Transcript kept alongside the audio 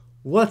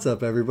What's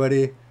up,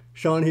 everybody?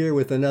 Sean here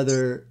with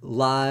another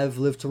live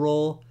Live to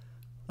Roll.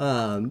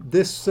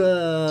 This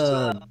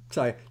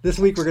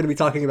week we're going to be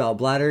talking about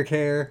bladder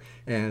care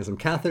and some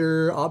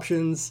catheter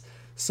options.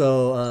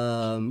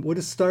 We'll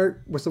just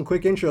start with some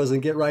quick intros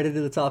and get right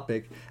into the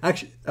topic.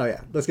 Actually, oh yeah,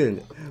 let's get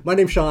into it. My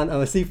name's Sean.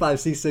 I'm a C5,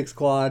 C6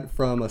 quad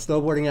from a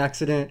snowboarding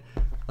accident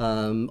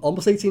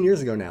almost 18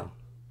 years ago now.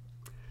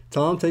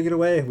 Tom, take it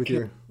away with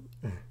your.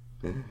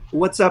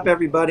 What's up,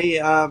 everybody?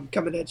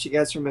 Coming at you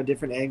guys from a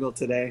different angle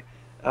today.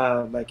 One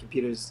of my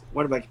computers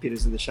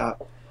in the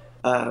shop,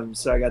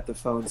 so I got the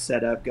phone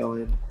set up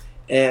going.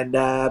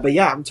 But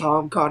yeah, I'm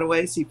Tom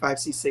Conaway, C5,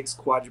 C6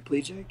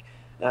 quadriplegic,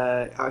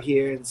 out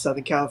here in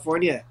Southern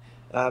California.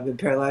 I've been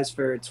paralyzed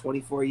for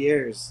 24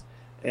 years.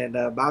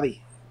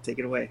 Bobby, take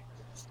it away.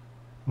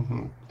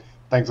 hmm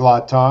Thanks a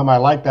lot, Tom. I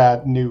like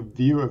that new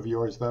view of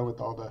yours, though, with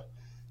all the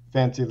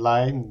fancy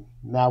light. And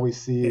now we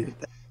see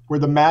where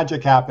the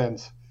magic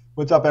happens.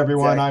 What's up,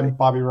 everyone? I'm Exactly.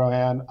 Bobby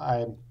Rohan.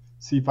 I'm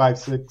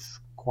C56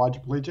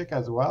 quadriplegic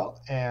as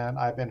well, and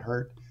I've been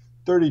hurt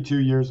 32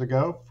 years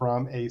ago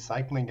from a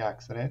cycling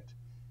accident.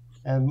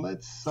 And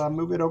let's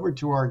move it over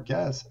to our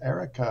guest,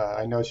 Erica.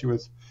 I know she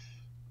was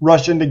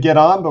rushing to get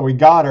on, but we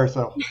got her,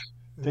 so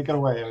take it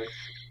away, Erica.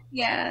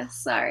 Yeah,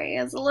 sorry,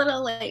 I was a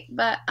little late,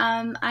 but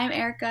I'm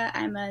Erica.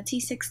 I'm a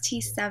T6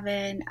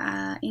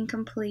 T7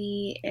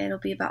 incomplete. It'll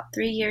be about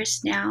 3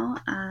 years now.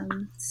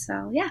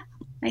 So yeah,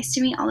 nice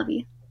to meet all of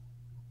you.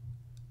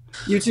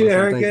 You too,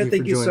 Awesome. Thank Erica. you for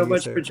Thank you so joining us,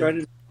 much for Erica.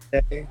 joining us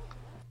today.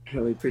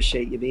 Really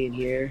appreciate you being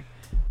here.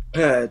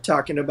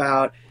 Talking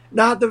about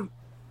not the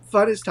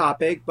funnest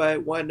topic,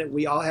 but one that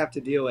we all have to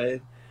deal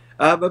with.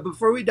 But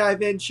before we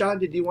dive in, Sean,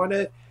 did you want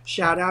to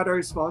shout out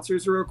our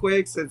sponsors real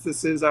quick since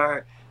this is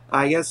our,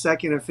 I guess,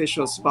 second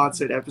official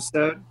sponsored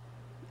episode?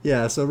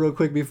 Yeah, so real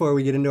quick before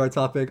we get into our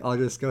topic, I'll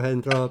just go ahead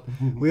and throw up.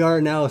 We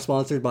are now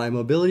sponsored by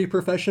Mobility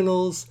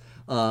Professionals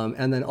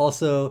and then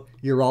also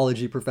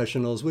Urology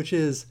Professionals, which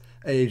is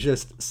a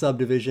just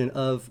subdivision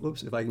of,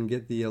 whoops, if I can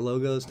get the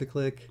logos to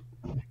click.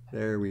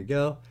 There we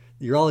go.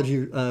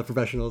 Urology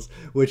Professionals,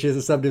 which is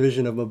a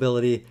subdivision of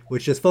Mobility,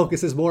 which just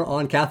focuses more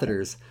on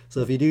catheters.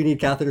 So if you do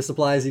need catheter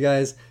supplies, you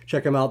guys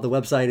check them out. The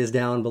website is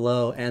down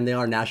below, and they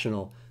are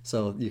national.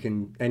 So you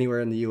can,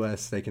 anywhere in the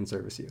U.S., they can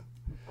service you.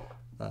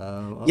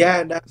 All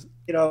Yeah, right.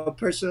 and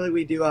personally,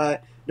 we do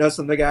know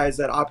some of the guys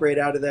that operate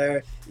out of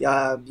there.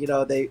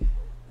 They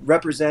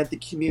represent the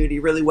community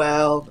really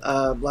well.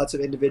 Lots of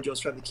individuals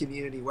from the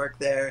community work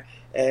there,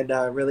 and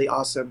really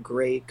awesome,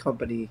 great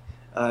company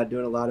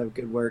doing a lot of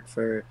good work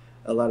for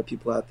a lot of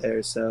people out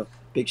there. So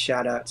big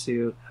shout out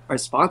to our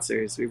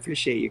sponsors. We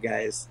appreciate you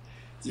guys.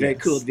 It's very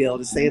cool to Yes. be able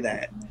to say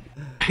that.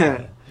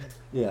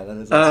 Yeah, that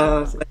is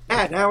awesome. Awesome. But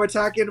yeah, now we're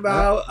talking All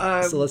right.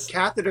 about So let's.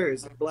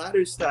 catheters and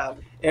bladder stuff.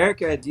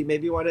 Erica, do you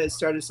maybe want to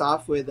start us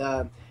off with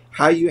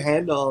how you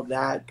handle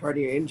that part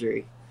of your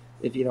injury,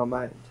 if you don't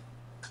mind?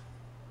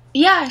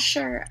 Yeah,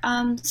 sure.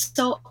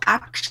 So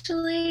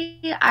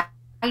actually,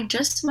 I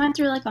just went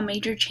through like a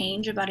major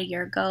change about a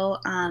year ago.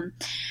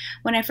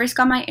 When I first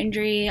got my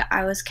injury,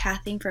 I was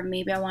cathing for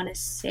maybe I want to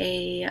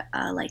say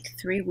like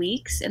 3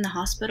 weeks in the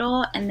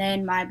hospital, and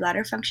then my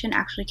bladder function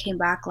actually came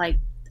back like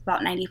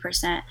about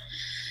 90%.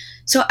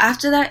 So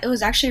after that, it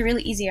was actually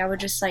really easy. I would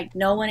just like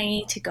know when I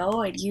need to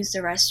go. I'd use the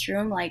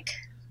restroom like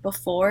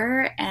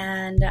before,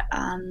 and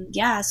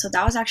yeah, so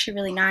that was actually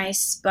really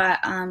nice. But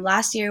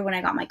last year when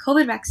I got my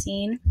COVID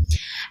vaccine,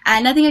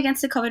 and nothing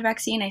against the COVID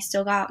vaccine, I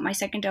still got my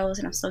second dose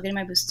and I'm still getting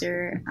my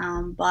booster.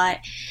 But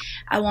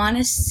I want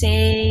to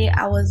say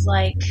I was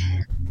like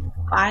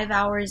 5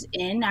 hours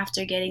in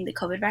after getting the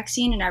COVID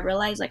vaccine, and I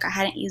realized like I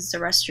hadn't used the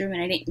restroom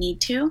and I didn't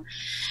need to.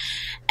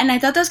 And I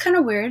thought that was kind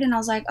of weird. And I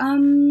was like,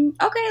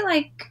 okay,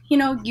 like,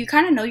 you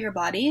kind of know your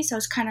body. So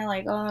it's kind of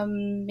like,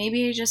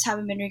 maybe I just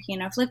haven't been drinking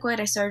enough liquid.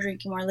 I started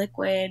drinking more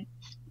liquid.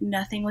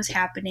 Nothing was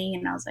happening.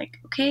 And I was like,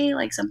 okay,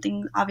 like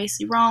something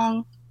obviously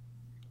wrong.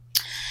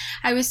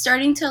 I was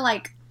starting to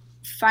like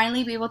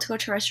finally be able to go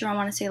to a restaurant. I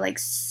want to say like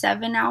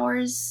 7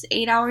 hours,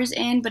 8 hours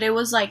in, but it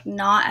was like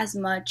not as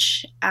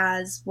much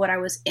as what I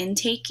was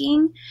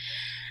intaking.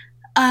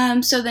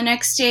 So the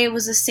next day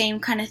was the same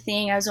kind of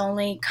thing. I was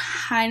only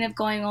kind of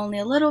going only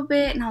a little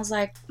bit, and I was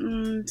like,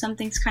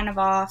 something's kind of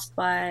off,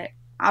 but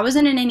I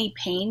wasn't in any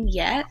pain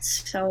yet,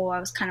 so I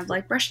was kind of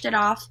like brushed it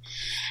off.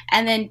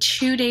 And then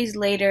 2 days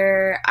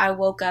later, I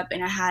woke up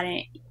and I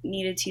hadn't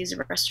needed to use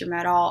the restroom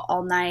at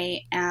all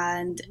night,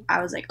 and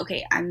I was like,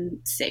 okay,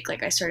 I'm sick.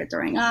 Like I started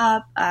throwing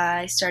up,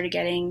 I started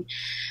getting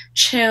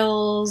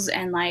chills,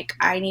 and like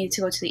I needed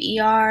to go to the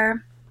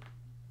ER.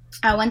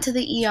 I went to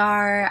the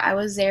ER. I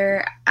was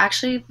there.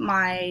 Actually,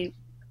 I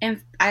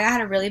had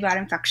a really bad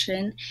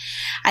infection.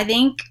 I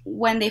think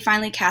when they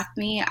finally cathed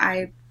me,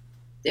 I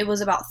it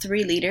was about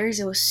 3 liters.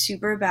 It was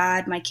super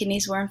bad. My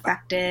kidneys were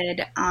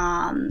infected.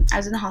 I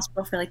was in the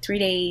hospital for like 3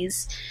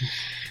 days,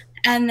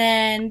 And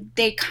then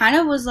they kind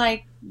of was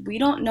like, we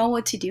don't know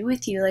what to do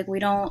with you. Like, we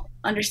don't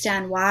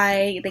understand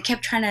why. They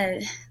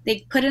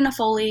put in a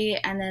Foley,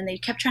 and then they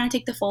kept trying to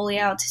take the Foley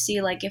out to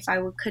see, like, if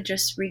could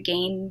just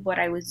regain what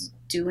I was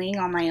doing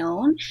on my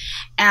own.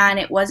 And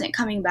it wasn't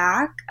coming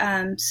back.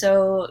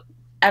 So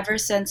ever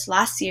since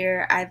last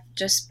year, I've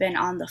just been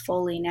on the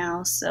Foley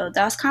now. So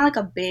that was kind of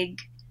like a big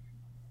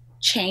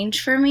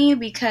change for me,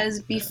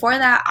 because before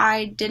that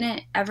I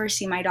didn't ever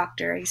see my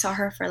doctor. I saw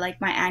her for like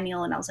my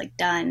annual and I was like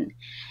done.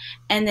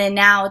 And then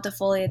now with the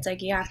Foley, it's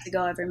like you have to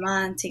go every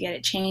month to get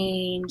it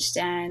changed.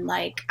 And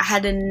like I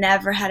had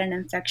never had an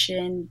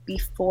infection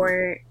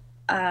before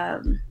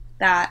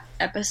that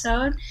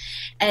episode,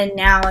 and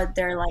now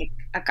they're like,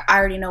 I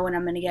already know when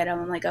I'm gonna get them.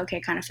 I'm like, okay,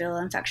 kind of feel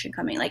the infection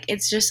coming. Like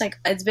it's just like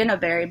it's been a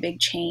very big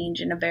change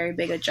and a very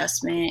big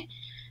adjustment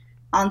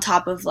on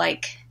top of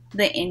like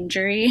the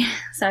injury.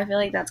 So I feel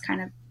like that's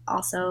kind of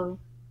also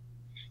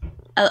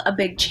a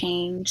big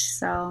change.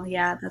 So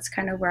yeah, that's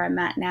kind of where I'm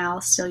at now,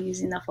 still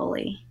using the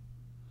Foley.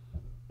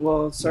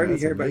 Well, sorry to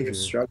That's hear about your major.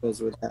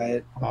 struggles with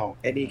that. Oh,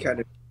 Any kind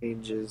of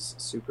change is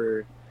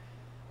super,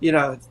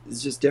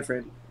 it's just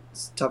different.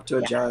 It's tough to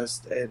Yeah.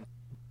 adjust. And,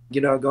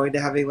 going to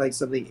having like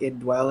something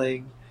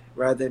indwelling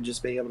rather than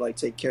just being able to like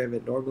take care of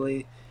it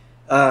normally.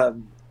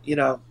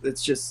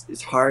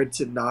 It's hard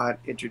to not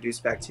introduce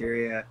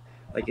bacteria.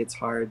 Like it's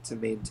hard to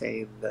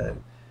maintain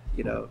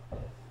you know,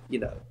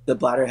 the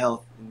bladder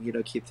health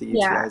and, keep the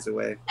Yeah. UTIs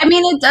away. I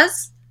mean, it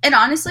does. It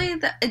honestly,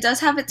 it does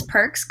have its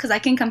perks because I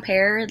can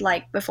compare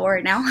like before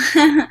and now.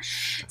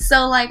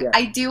 So, like, Yeah.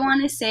 I do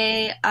want to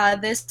say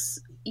this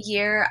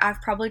year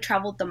I've probably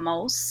traveled the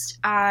most.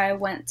 I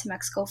went to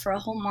Mexico for a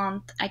whole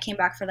month. I came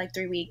back for like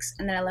 3 weeks,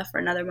 and then I left for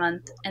another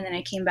month, and then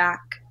I came back,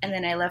 and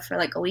then I left for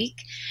like a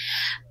week.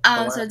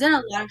 Oh, So wow. I've done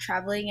a lot of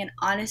traveling, and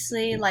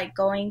honestly, like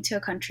going to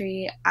a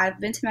country, I've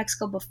been to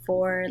Mexico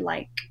before,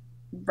 like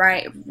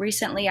right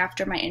recently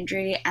after my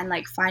injury, and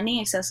like finding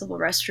accessible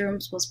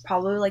restrooms was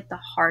probably like the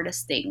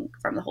hardest thing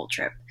from the whole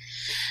trip.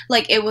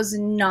 Like it was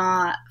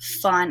not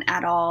fun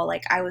at all.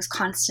 Like I was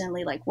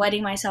constantly like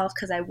wetting myself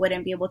because I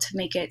wouldn't be able to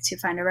make it to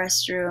find a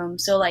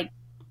restroom. So like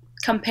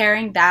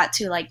comparing that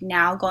to like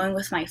now going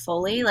with my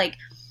Foley, like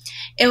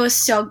it was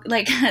so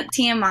like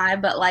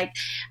TMI, but like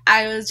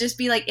I was just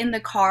be like in the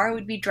car,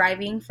 would be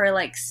driving for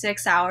like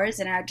 6 hours,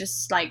 and I'd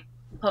just like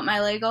put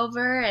my leg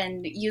over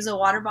and use a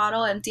water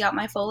bottle, empty out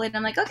my Foley, and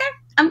I'm like, okay,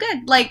 I'm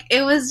good. Like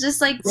it was just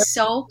like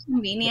so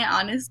convenient,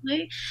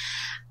 honestly.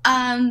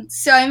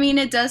 So I mean,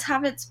 it does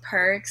have its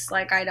perks.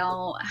 Like I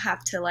don't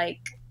have to like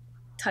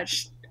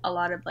touch a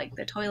lot of like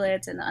the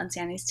toilets and the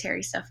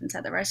unsanitary stuff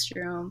inside the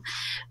restroom.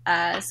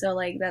 So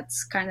like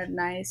that's kind of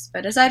nice.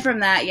 But aside from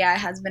that, yeah, it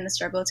has been a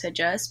struggle to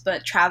adjust.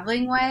 But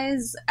traveling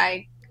wise,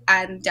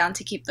 I'm down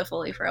to keep the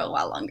Foley for a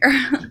while longer.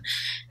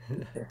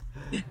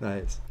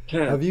 Nice.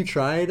 Have you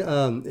tried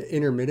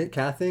intermittent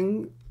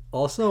cathing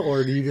also,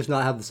 or do you just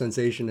not have the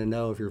sensation to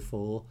know if you're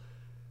full?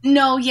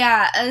 No,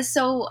 yeah.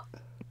 So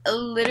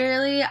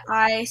literally,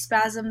 I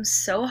spasm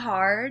so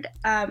hard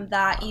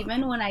that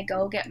even when I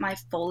go get my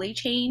Foley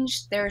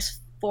changed,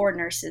 there's 4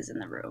 nurses in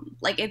the room.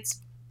 Like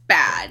it's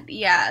bad.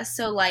 Yeah.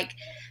 So like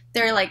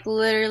they're like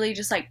literally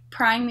just like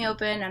prying me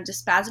open. I'm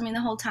just spasming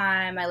the whole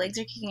time. My legs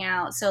are kicking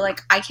out. So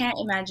like I can't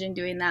imagine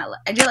doing that.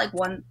 I did like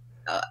one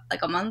like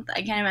a month.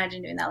 I can't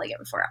imagine doing that like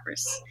every 4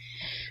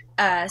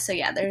 hours. So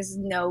yeah, there's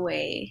no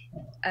way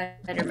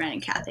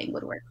intermittent cathing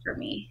would work for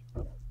me.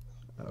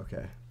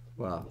 Okay.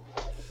 Wow.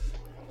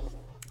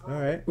 All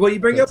right. Well, you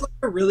bring up That's like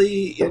a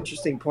really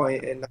interesting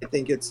point, and I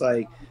think it's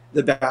like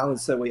the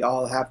balance that we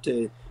all have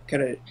to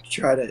kind of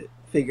try to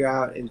figure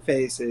out and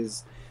face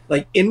is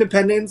like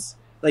independence,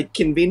 like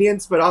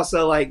convenience, but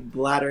also like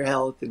bladder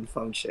health and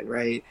function,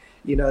 right?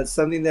 It's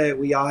something that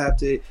we all have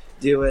to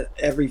do it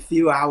every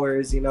few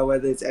hours,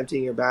 whether it's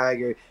emptying your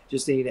bag or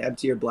just needing to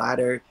empty your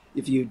bladder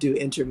if you do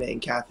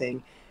intermittent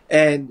cathing.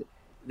 And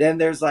then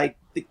there's like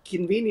the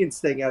convenience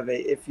thing of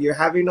it. If you're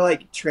having to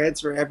like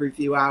transfer every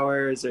few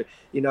hours, or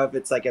if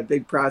it's like a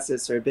big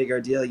process or a big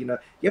ordeal, you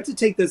have to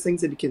take those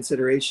things into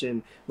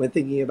consideration when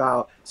thinking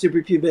about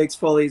suprapubics,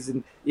 Foleys,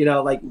 and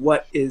like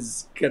what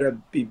is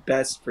gonna be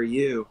best for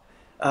you,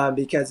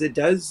 because it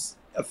does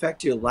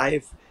affect your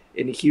life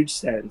in a huge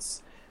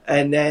sense.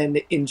 And then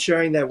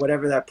ensuring that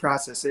whatever that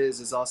process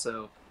is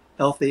also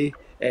healthy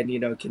and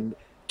can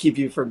keep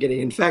you from getting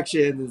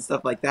infections and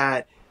stuff like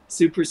that.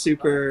 Super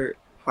super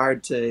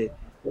hard to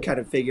kind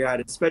of figure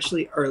out,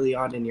 especially early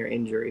on in your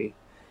injury.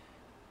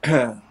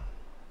 Finding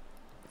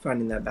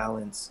that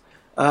balance.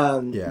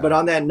 But yeah.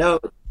 on that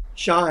note,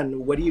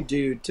 Sean, what do you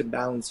do to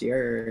balance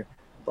your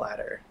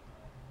bladder?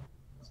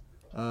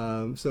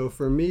 So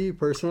for me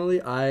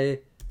personally, I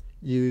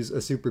use a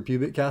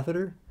suprapubic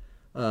catheter,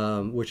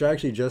 which I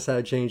actually just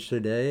had changed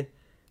today,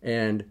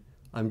 and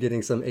I'm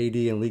getting some AD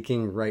and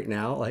leaking right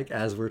now, like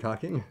as we're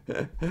talking.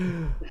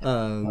 oh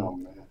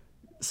um, man.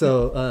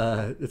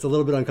 so it's a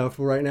little bit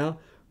uncomfortable right now.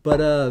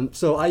 But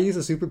so I use a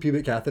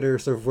suprapubic catheter.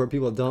 So for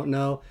people that don't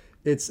know,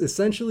 it's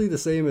essentially the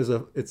same as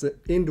it's an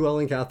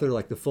indwelling catheter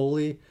like the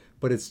Foley,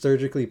 but it's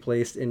surgically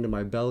placed into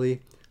my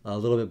belly. a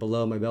little bit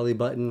below my belly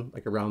button,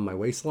 like around my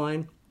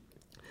waistline.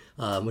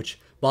 Which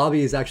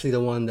Bobby is actually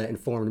the one that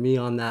informed me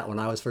on that when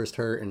I was first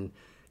hurt, and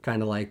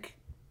kind of like,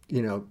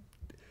 you know,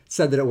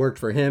 said that it worked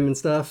for him and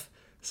stuff.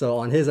 So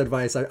on his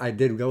advice, I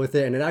did go with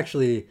it, and it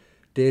actually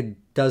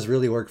does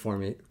really work for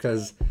me,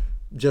 because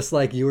just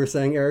like you were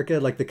saying, Erica,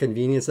 like the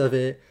convenience of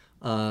it,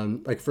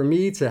 like for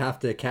me to have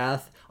to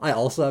cath, I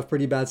also have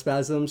pretty bad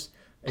spasms,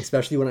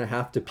 especially when I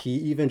have to pee,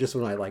 even just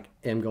when I like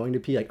am going to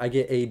pee, like I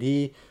get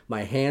AD,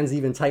 my hands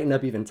even tighten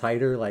up even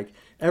tighter, like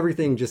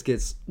everything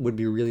just would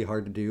be really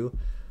hard to do.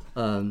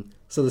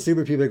 So the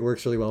suprapubic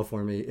works really well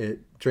for me.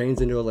 It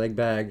drains into a leg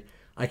bag.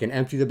 I can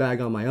empty the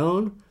bag on my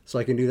own, so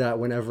I can do that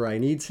whenever I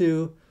need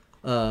to.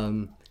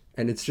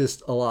 And it's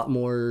just a lot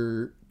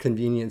more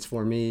convenience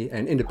for me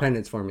and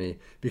independence for me,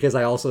 because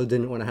I also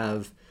didn't want to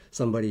have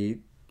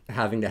somebody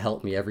having to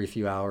help me every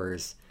few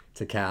hours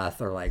to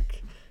cath, or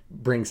like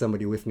bring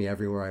somebody with me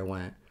everywhere I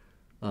went.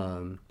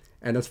 And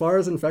as far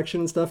as infection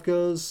and stuff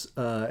goes,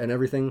 and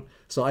everything,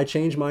 so I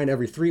change mine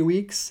every 3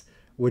 weeks,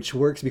 which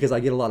works because I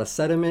get a lot of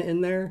sediment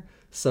in there.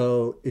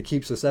 So it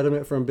keeps the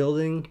sediment from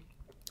building.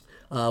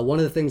 One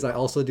of the things I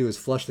also do is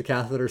flush the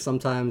catheter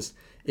sometimes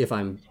if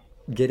I'm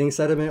getting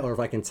sediment, or if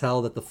I can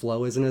tell that the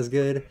flow isn't as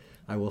good,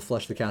 I will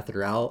flush the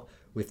catheter out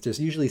with just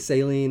usually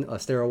saline,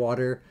 sterile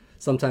water,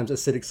 sometimes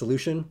acidic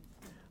solution,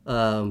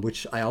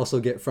 which I also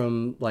get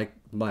from like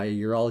my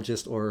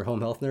urologist or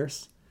home health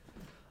nurse.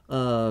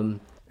 And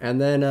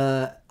then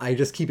I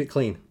just keep it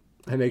clean.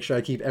 I make sure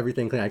I keep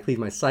everything clean. I clean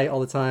my site all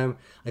the time.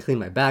 I clean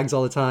my bags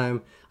all the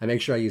time. I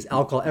make sure I use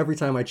alcohol every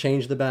time I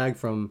change the bag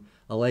from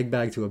a leg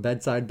bag to a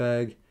bedside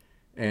bag.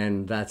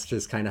 And that's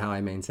just kind of how I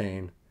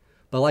maintain.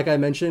 But like I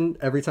mentioned,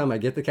 every time I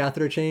get the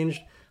catheter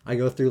changed, I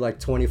go through like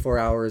 24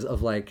 hours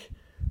of like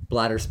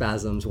bladder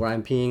spasms where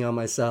I'm peeing on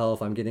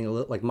myself. I'm getting a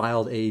little like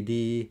mild AD,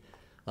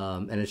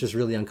 and it's just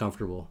really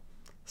uncomfortable.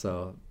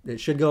 So it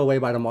should go away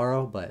by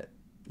tomorrow, but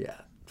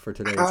yeah, for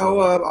today. How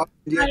often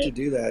do you have to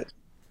do that?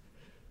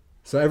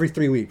 So every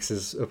 3 weeks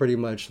is pretty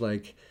much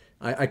like,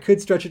 I could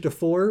stretch it to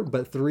 4,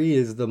 but 3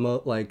 is the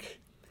most like,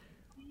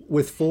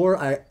 with 4,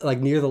 I like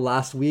near the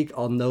last week,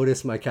 I'll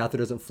notice my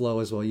catheter doesn't flow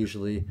as well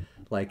usually.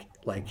 Like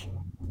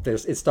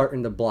it's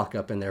starting to block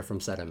up in there from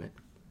sediment.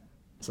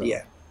 So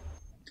Yeah.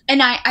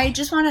 And I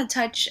just want to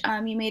touch,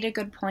 you made a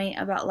good point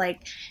about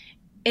like,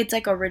 it's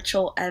like a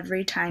ritual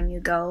every time you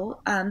go.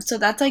 So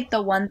that's like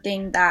the one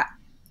thing that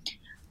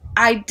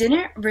I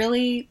didn't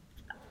really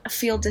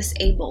feel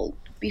disabled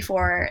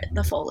before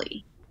the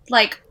Foley.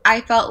 Like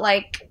I felt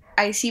like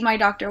I see my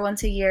doctor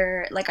once a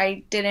year. Like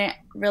I didn't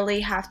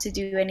really have to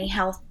do any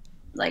health.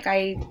 Like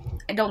I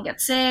don't get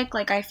sick.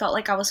 Like I felt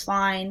like I was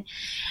fine.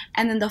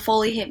 And then the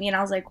Foley hit me, and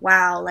I was like,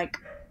 wow, like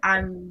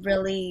I'm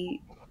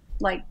really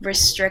like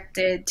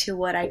restricted to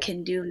what I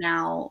can do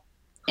now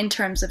in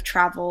terms of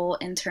travel,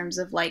 in terms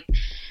of like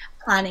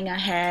planning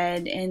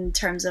ahead, in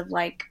terms of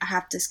like I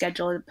have to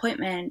schedule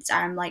appointments.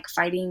 I'm like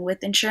fighting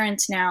with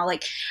insurance now.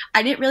 Like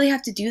I didn't really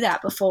have to do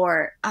that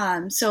before.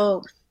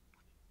 So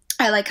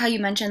I like how you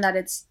mentioned that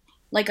it's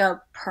like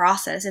a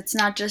process. It's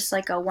not just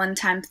like a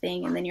one-time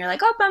thing and then you're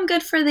like, oh, I'm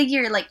good for the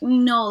year. Like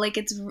no, like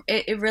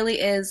it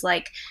really is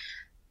like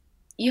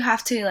you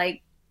have to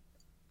like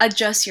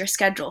adjust your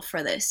schedule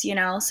for this, you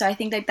know? So I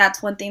think that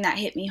that's one thing that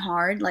hit me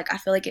hard. Like I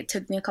feel like it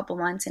took me a couple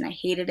months and I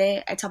hated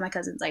it. I tell my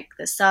cousins like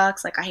this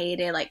sucks, like I hate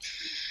it, like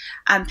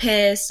I'm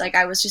pissed, like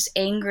I was just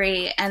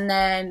angry. And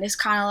then it's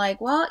kind of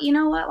like, well, you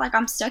know what? Like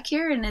I'm stuck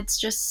here, and it's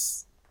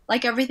just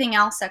like everything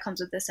else that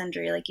comes with this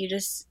injury. Like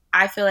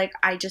I feel like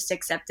I just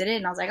accepted it,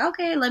 and I was like,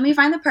 okay, let me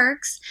find the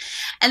perks.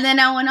 And then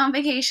I went on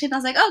vacation. I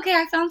was like, okay,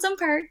 I found some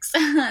perks.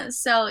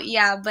 So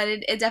yeah, but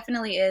it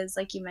definitely is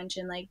like you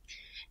mentioned, like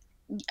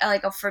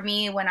for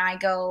me when I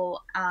go,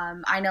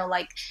 I know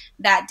like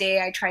that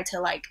day I try to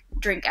like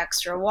drink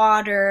extra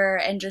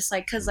water and just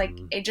like because like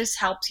it just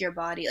helps your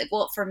body, like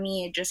well for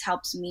me it just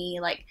helps me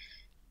like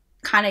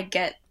kind of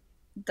get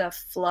the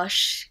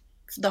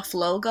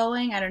flow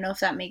going. I don't know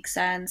if that makes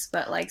sense,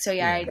 but like so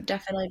yeah, I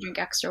definitely drink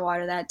extra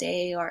water that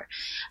day, or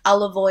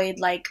I'll avoid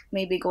like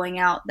maybe going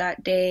out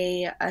that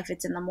day if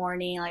it's in the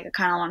morning. Like I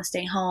kind of want to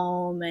stay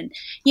home, and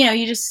you know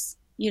you just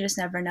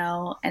never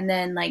know. And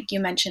then like you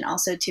mentioned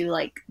also too,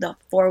 like the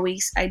 4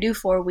 weeks, I do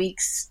 4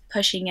 weeks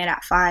pushing it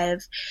at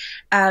 5,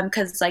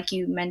 because like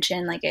you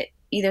mentioned, like it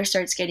either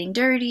starts getting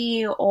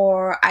dirty,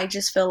 or I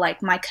just feel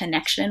like my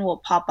connection will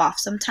pop off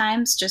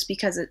sometimes just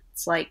because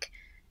it's like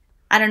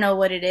I don't know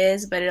what it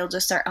is, but it'll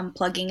just start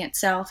unplugging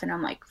itself, and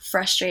I'm like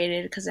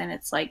frustrated because then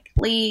it's like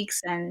leaks.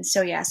 And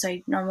so yeah, so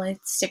I normally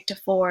stick to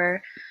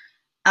 4.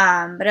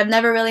 But I've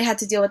never really had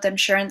to deal with the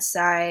insurance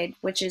side,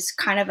 which is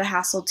kind of a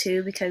hassle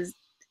too, because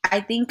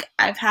I think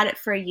I've had it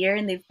for a year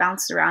and they've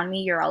bounced around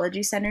me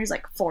urology centers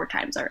like 4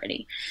 times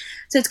already.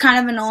 So it's kind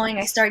of annoying.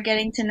 I start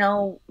getting to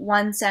know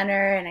one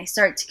center and I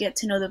start to get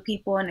to know the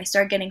people and I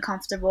start getting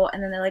comfortable,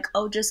 and then they're like,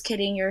 oh, just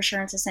kidding, your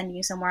insurance is sending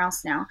you somewhere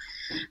else now.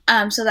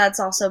 So that's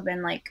also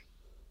been like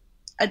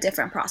a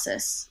different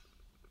process.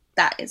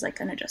 That is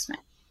like an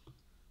adjustment.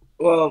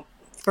 Well,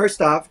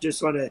 first off,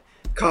 just want to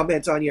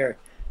comment on your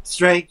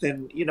strength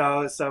and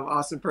some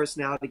awesome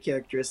personality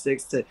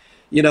characteristics to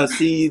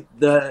see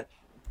the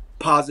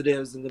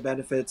positives and the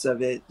benefits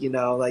of it,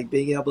 like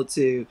being able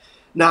to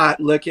not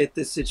look at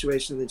this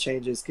situation that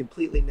changes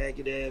completely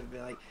negative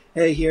and like,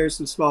 hey, here's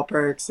some small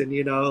perks. And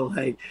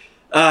like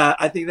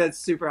I think that's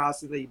super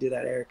awesome that you do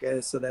that,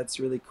 Erica, so that's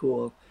really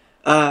cool.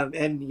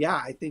 And yeah,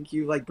 I think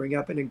you like bring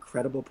up an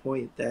incredible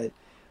point that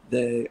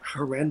the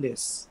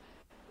horrendous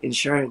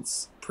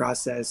insurance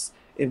process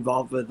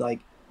involved with like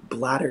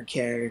bladder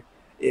care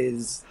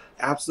is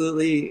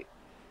absolutely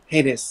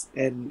heinous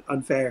and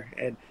unfair,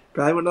 and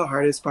probably one of the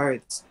hardest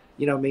parts.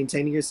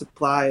 Maintaining your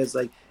supply is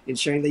like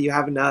ensuring that you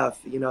have enough.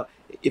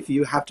 If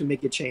you have to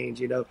make a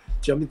change,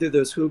 jumping through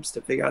those hoops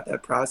to figure out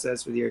that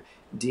process with your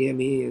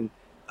DME, and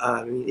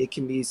I mean, it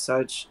can be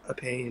such a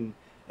pain.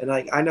 And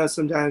like I know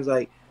sometimes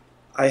like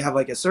I have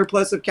like a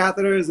surplus of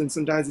catheters, and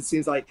sometimes it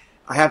seems like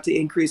I have to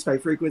increase my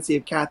frequency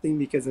of cathing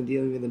because I'm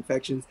dealing with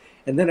infections,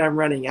 and then I'm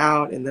running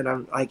out, and then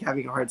I'm like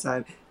having a hard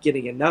time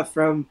getting enough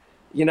from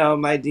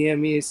my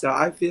DME. So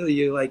I feel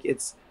you, like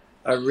it's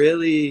a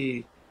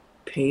really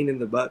pain in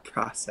the butt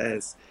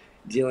process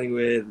dealing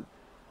with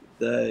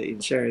the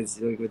insurance,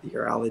 dealing with the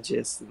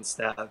urologists and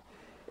stuff.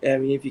 I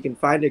mean, if you can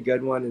find a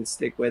good one and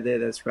stick with it,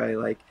 that's probably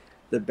like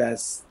the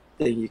best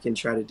thing you can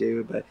try to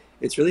do. But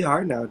it's really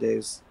hard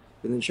nowadays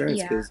with insurance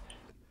Yeah. because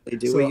they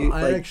do what So you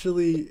I like.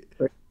 actually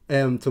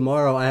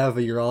tomorrow I have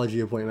a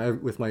urology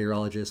appointment with my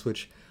urologist,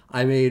 which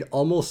I made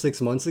almost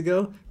 6 months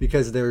ago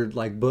because they're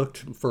like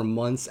booked for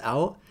months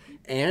out,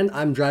 and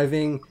I'm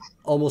driving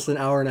almost an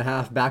hour and a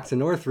half back to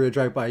Northridge,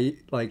 right by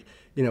like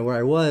where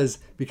I was,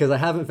 because I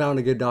haven't found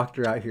a good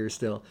doctor out here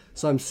still.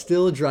 So I'm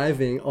still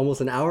driving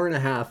almost an hour and a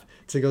half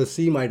to go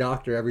see my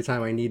doctor every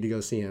time I need to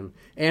go see him,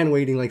 and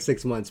waiting like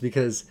 6 months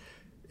because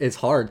it's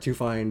hard to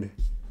find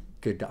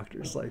good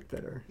doctors like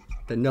that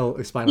know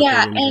spinal cord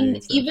Yeah, injury and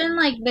and stuff. even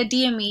like the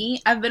DME,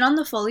 I've been on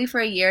the Foley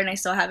for a year and I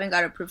still haven't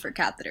got approved for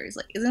catheters.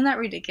 Like, isn't that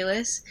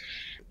ridiculous?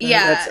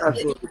 That's Yeah,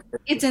 absolutely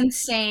it's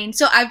insane.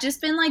 So I've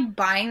just been like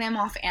buying them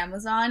off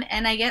Amazon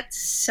and I get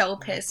so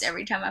pissed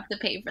every time I have to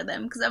pay for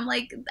them because I'm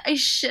like, I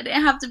shouldn't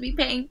have to be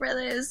paying for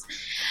this.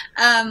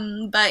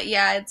 But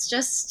yeah, it's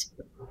just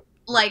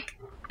like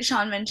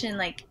Sean mentioned,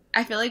 like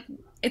I feel like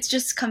it's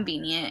just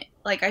convenient.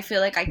 Like I feel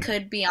like I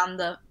could be on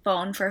the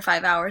phone for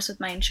 5 hours with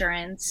my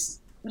insurance,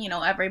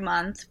 every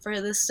month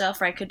for this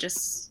stuff, or I could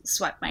just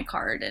swipe my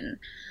card and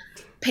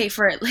pay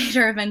for it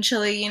later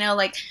eventually.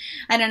 Like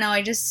I don't know.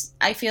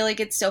 I feel like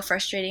it's so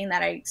frustrating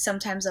that I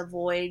sometimes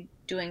avoid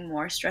doing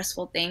more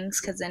stressful things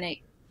because then it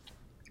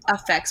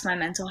affects my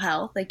mental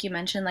health. Like you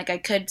mentioned, like I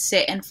could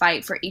sit and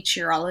fight for each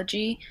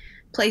urology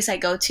place I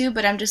go to,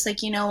 but I'm just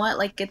like, you know what?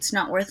 Like it's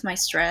not worth my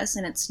stress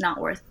and it's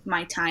not worth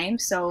my time.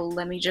 So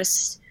let me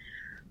just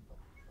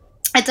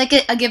it's like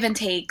a give and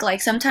take.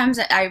 Like sometimes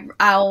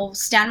I'll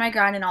stand my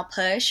ground and I'll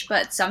push,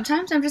 but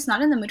sometimes I'm just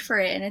not in the mood for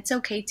it, and it's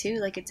okay too.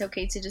 Like it's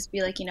okay to just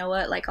be like, you know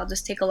what? Like I'll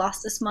just take a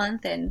loss this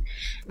month, and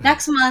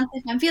next month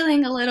if I'm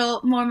feeling a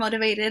little more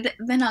motivated,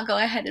 then I'll go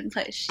ahead and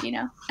push.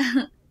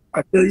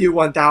 I feel you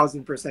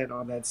 1000%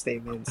 on that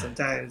statement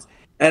sometimes.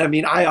 And I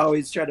mean, I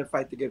always try to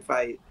fight the good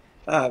fight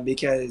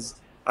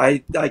because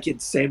I like it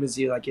same as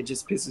you. Like it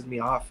just pisses me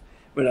off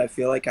when I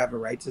feel like I have a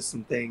right to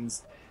some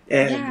things,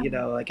 and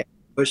Yeah. like I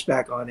push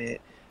back on it.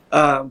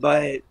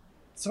 But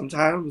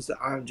sometimes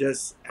I'm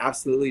just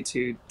absolutely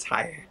too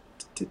tired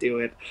to do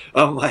it.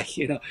 I'm like,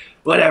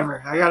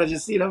 whatever. I gotta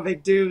just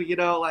make do.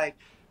 Like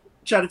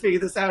try to figure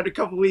this out in a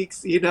couple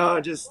weeks.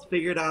 Just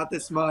figure it out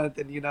this month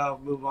and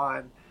move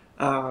on.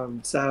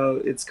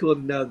 So it's cool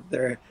to know that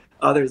there are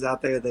others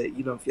out there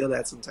that feel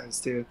that sometimes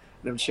too,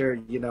 and I'm sure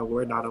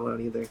we're not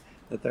alone either.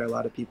 That there are a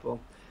lot of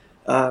people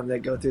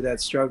that go through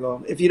that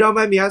struggle. If you don't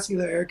mind me asking,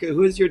 though, Erica,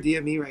 who is your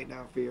DME right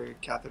now for your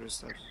catheter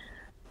stuff?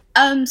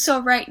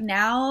 So right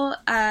now,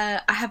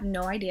 I have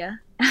no idea.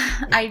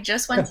 I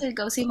just went to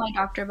go see my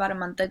doctor about a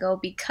month ago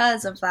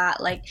because of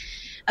that. Like,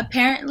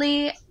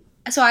 apparently,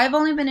 so I've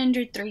only been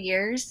injured 3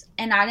 years,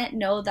 and I didn't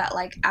know that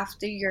like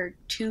after your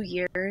 2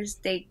 years,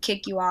 they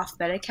kick you off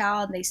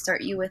Medi-Cal and they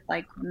start you with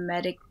like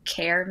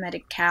Medicare,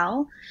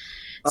 Medi-Cal,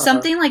 Uh-huh.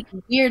 something like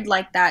weird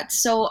like that.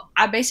 So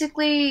I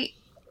basically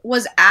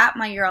was at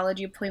my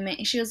urology appointment,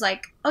 and she was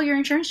like, "Oh, your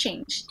insurance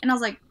changed," and I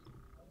was like,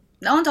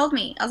 no one told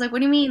me. I was like, what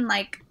do you mean?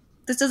 Like,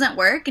 this doesn't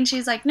work? And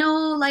she's like, no,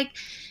 like,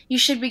 you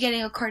should be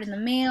getting a card in the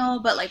mail,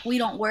 but like, we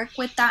don't work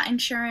with that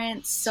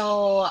insurance.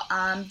 So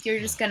you're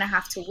just going to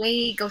have to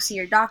wait, go see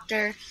your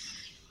doctor.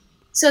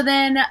 So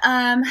then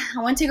I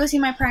went to go see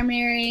my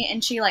primary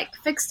and she like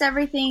fixed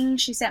everything.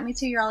 She sent me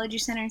to urology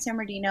center in San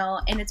Bernardino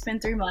and it's been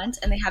 3 months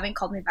and they haven't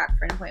called me back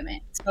for an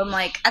appointment. So I'm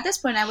like, at this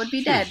point, I would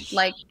be dead, Sheesh.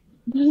 like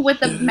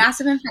with a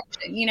massive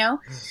infection. Yeah,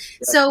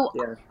 So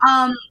yeah.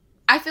 um,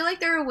 I feel like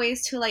there are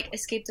ways to like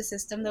escape the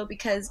system though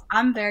because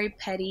I'm very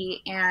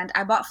petty and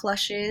I bought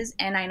flushes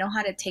and I know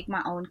how to take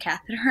my own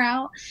catheter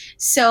out.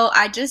 So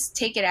I just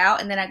take it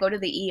out and then I go to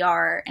the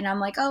ER and I'm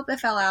like, oh, it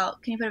fell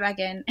out. Can you put it back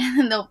in? And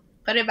then they'll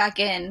put it back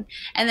in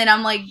and then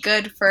I'm like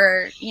good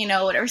for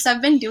whatever. So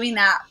I've been doing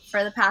that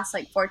for the past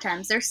like 4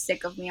 times. They're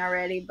sick of me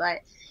already, but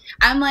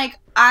I'm like,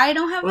 I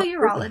don't have a Well,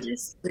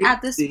 urologist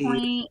at this crazy.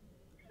 point.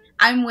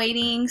 I'm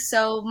waiting.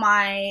 So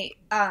my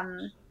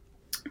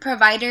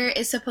provider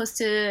is supposed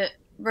to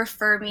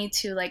refer me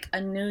to like a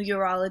new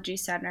urology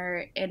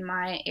center in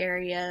my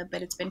area,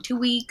 but it's been 2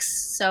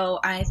 weeks. So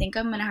I think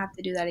I'm going to have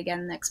to do that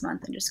again next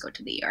month and just go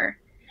to the ER.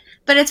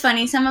 But it's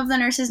funny, some of the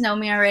nurses know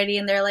me already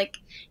and they're like,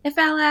 it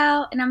fell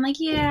out. And I'm like,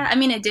 yeah. I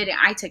mean, it didn't.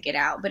 I took it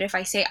out. But if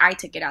I say I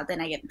took it out,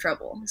 then I get in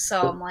trouble.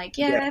 So I'm like,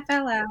 Yeah. yeah, it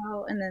fell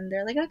out. And then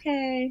they're like,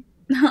 okay.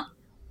 Well,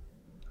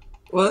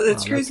 it's Wow,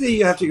 that's crazy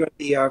you have to go to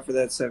the ER for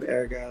that stuff,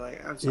 Erica.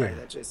 Like, I'm yeah. sorry,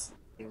 that just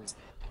seems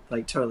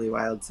like totally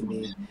wild to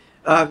me.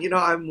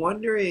 I'm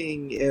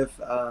wondering if,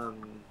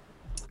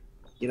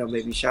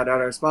 maybe shout out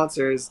our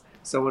sponsors,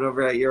 someone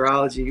over at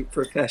Urology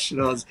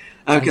Professionals,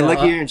 I can know. look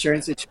at your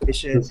insurance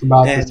situation Just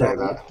about to and say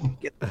that.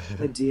 get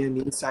the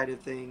DME side of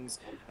things,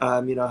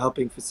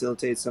 helping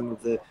facilitate some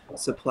of the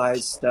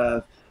supplies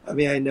stuff. I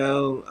mean, I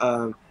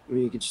know,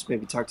 you could just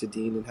maybe talk to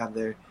Dean and have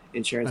their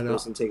insurance I know.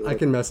 person take a I look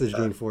can at message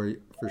stuff. Dean for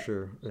you for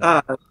sure.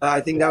 Yeah.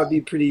 I think that would be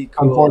pretty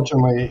cool.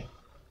 Unfortunately,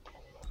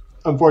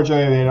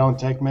 they don't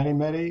take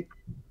many.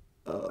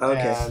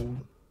 Okay.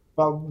 And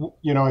but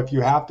if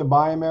you have to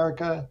buy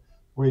America,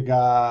 we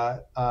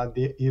got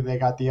they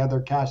got the other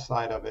cash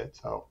side of it.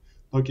 So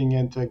looking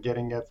into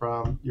getting it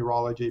from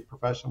urology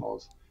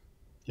professionals,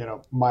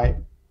 might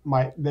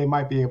they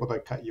might be able to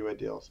cut you a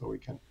deal. So we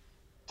can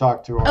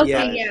talk to our Okay,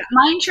 Yeah. guys. yeah.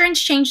 My insurance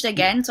changed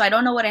again, so I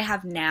don't know what I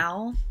have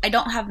now. I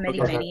don't have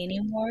Medi Okay. Okay. Medi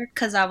anymore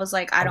because I was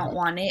like, I don't Okay.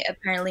 want it.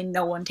 Apparently,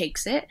 no one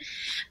takes it.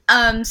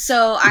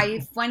 So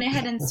I went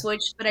ahead and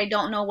switched, but I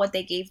don't know what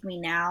they gave me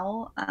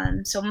now.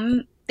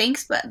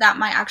 Thanks, but that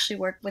might actually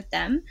work with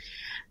them.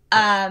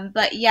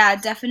 But yeah,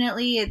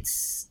 definitely,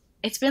 it's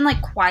been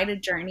like quite a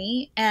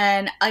journey,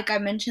 and like I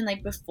mentioned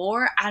like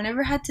before, I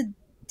never had to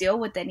deal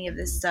with any of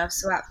this stuff.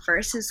 So at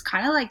first, it's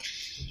kind of like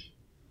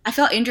I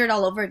felt injured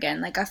all over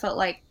again. Like I felt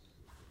like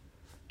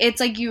it's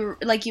like you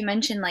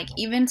mentioned, like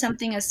even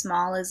something as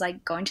small as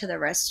like going to the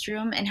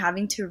restroom and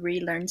having to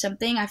relearn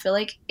something. I feel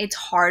like it's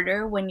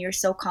harder when you're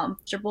so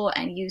comfortable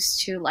and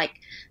used to like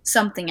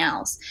something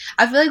else.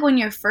 I feel like when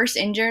you're first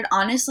injured,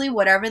 honestly,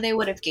 whatever they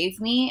would have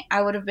gave me,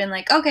 I would have been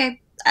like,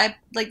 okay, I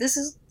like this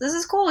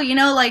is cool,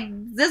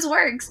 like this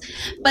works.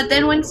 But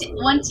then once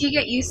you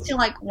get used to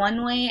like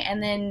one way,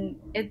 and then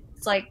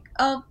it's like,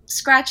 oh,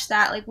 scratch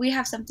that, like we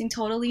have something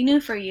totally new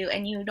for you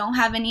and you don't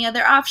have any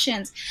other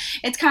options.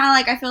 It's kind of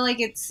like I feel like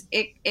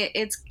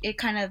it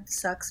kind of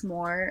sucks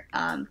more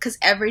because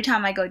every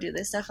time I go do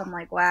this stuff, I'm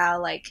like,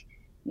 wow, like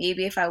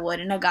maybe if I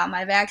wouldn't have got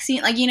my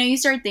vaccine, like you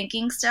start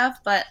thinking stuff.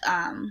 But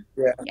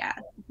Yeah. yeah,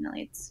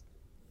 definitely it's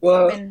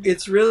Well, been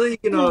it's really,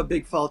 a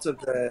big fault of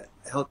the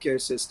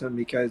healthcare system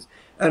because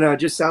I don't know, it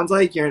just sounds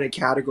like you're in a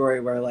category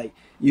where like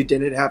you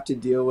didn't have to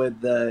deal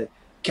with the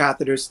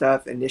catheter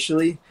stuff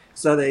initially.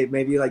 So they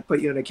maybe like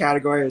put you in a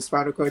category of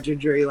spinal cord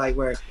injury, like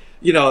where,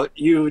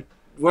 you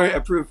weren't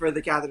approved for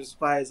the catheter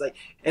supplies. Like,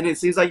 and it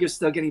seems like you're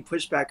still getting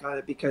pushback on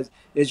it because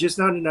there's just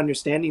not an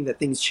understanding that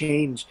things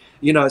change,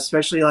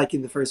 especially like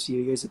in the first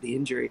few years of the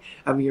injury.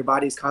 I mean, your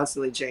body's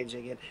constantly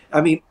changing. And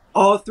I mean,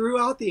 all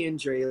throughout the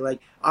injury, like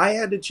I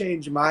had to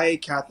change my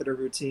catheter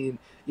routine,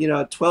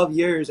 12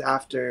 years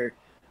after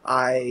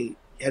I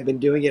had been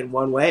doing it in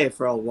one way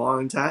for a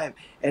long time.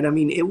 And I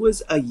mean, it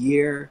was a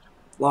year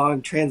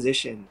long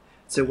transition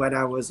to when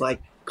I was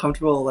like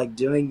comfortable, like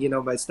doing,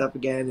 my stuff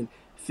again and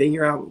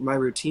figure out my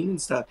routine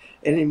and stuff.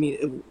 And I mean,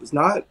 it was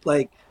not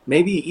like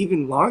maybe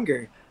even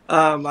longer.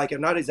 Like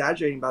I'm not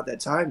exaggerating about that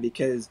time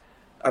because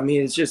I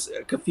mean, it's just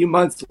a few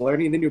months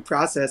learning the new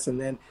process.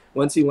 And then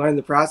once you learn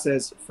the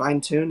process,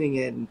 fine tuning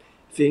it and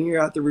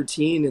figuring out the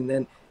routine. And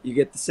then you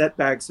get the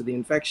setbacks or the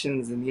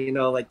infections and,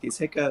 like these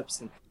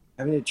hiccups and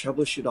having to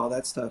troubleshoot all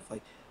that stuff.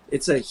 Like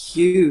it's a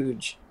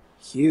huge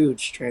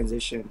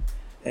transition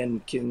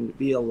and can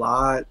be a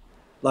lot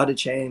of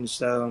change.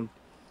 So,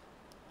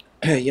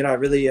 I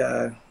really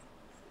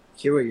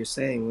hear what you're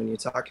saying when you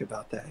talk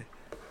about that.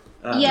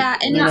 Yeah,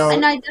 and You know,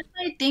 I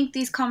definitely think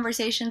these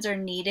conversations are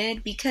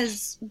needed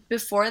because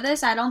before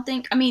this, I don't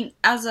think. I mean,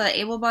 as a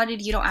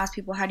able-bodied, you don't ask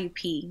people how do you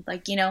pee,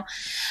 like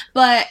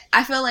But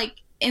I feel like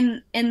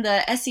in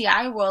the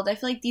SCI world, I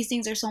feel like these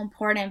things are so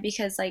important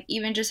because like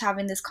even just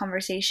having this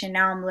conversation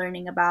now, I'm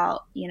learning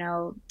about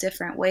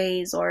different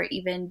ways or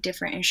even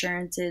different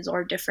insurances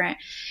or different,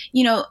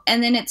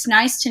 and then it's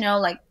nice to know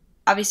like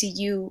obviously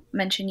you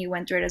mentioned you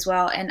went through it as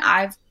well, and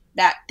I've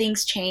that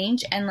things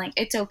change and like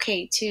it's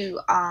okay to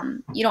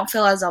you don't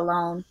feel as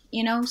alone,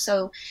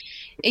 so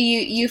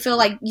you feel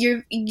like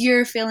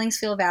your feelings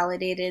feel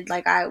validated.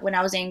 Like when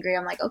I was angry,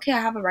 I'm like, okay,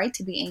 I have a right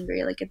to be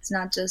angry. Like it's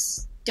not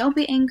just don't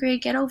be angry,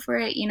 get over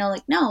it,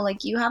 like no,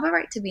 like you have a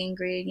right to be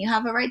angry and you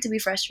have a right to be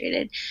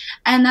frustrated,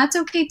 and that's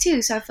okay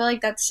too. So I feel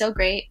like that's so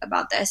great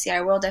about the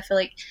SCI world. I feel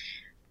like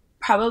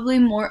probably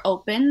more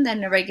open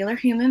than a regular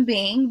human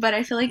being, but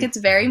I feel like it's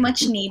very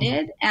much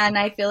needed and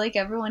I feel like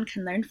everyone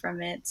can learn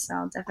from it.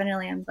 So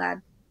definitely I'm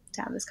glad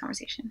to have this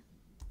conversation.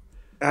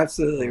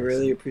 Absolutely.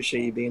 Really Awesome.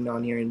 appreciate you being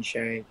on here and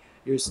sharing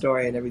your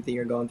story and everything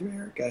you're going through,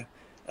 Erica.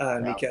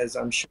 Yeah. because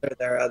I'm sure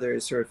there are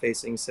others who are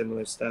facing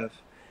similar stuff.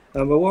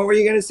 But what were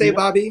you going to say, You know,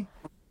 Bobby?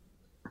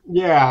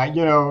 yeah,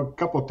 a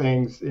couple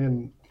things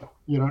you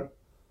know,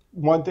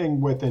 one thing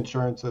with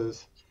insurance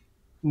is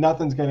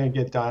nothing's going to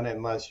get done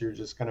unless you're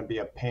just going to be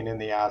a pain in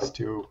the ass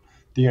to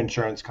the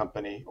insurance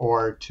company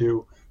or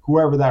to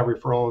whoever that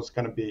referral is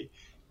going to be.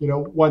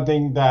 One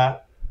thing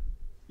that,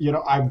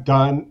 I've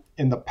done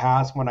in the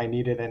past when I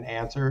needed an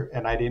answer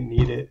and I didn't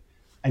need it,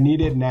 I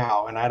need it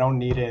now and I don't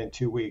need it in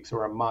 2 weeks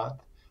or a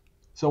month.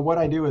 So what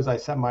I do is I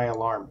set my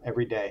alarm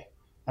every day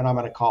and I'm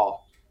going to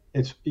call.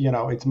 It's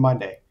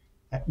Monday.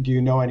 Do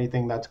you know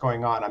anything that's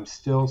going on? I'm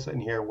still sitting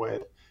here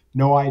with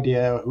no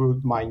idea who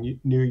my new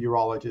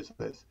urologist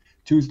is.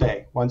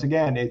 Tuesday, once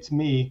again, it's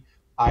me.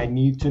 I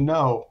need to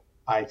know.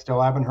 I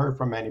still haven't heard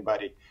from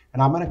anybody.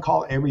 And I'm going to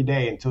call every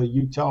day until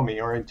you tell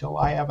me or until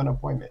I have an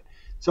appointment.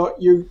 So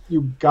you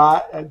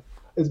got,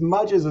 as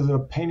much as it's a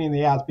pain in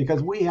the ass,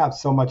 because we have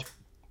so much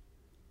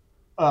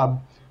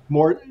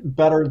more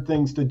better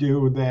things to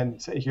do than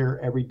sit here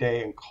every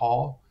day and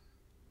call.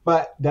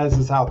 But this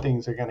is how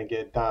things are going to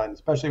get done,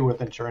 especially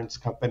with insurance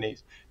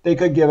companies. They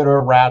could give it a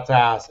rat's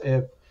ass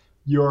if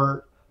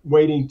you're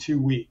waiting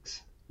 2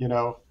 weeks,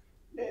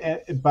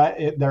 but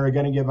they're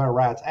going to give it a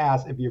rat's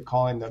ass if you're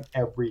calling them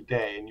every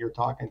day and you're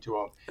talking to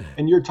them.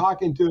 And you're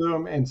talking to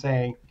them and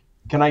saying,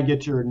 can I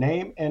get your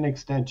name and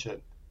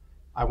extension?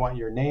 I want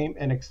your name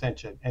and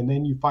extension. And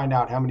then you find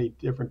out how many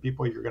different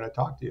people you're going to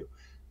talk to.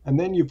 And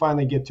then you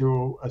finally get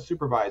to a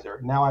supervisor.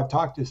 Now I've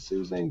talked to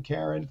Susan,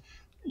 Karen,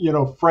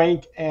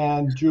 Frank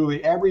and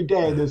Julie every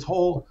day this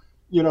whole,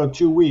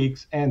 2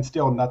 weeks, and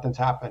still nothing's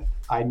happened.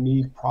 I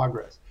need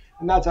progress.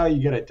 And that's how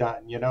you get it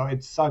done.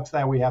 It sucks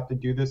that we have to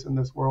do this in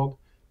this world,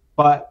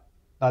 but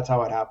that's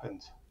how it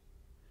happens.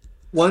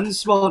 One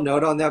small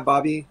note on that,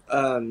 Bobby.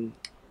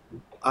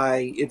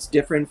 It's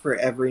different for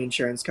every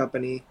insurance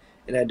company,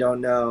 and I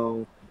don't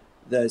know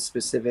the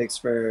specifics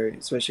for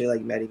especially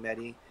like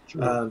Medi.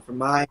 Sure. For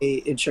my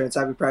insurance,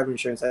 I have a private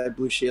insurance. I have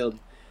Blue Shield.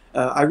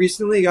 I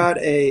recently got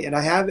and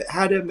I have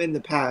had them in the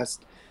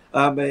past,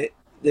 but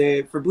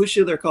for Blue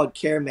Shield they're called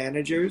care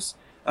managers.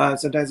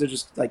 Sometimes they're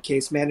just like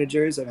case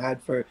managers. I've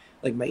had for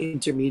like my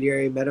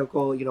intermediary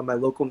medical, my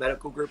local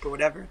medical group or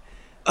whatever.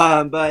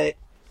 But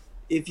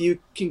if you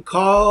can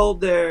call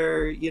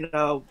their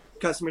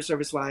customer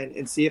service line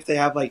and see if they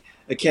have like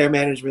a care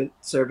management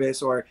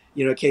service or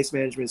case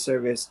management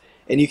service,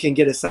 and you can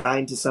get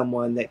assigned to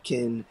someone that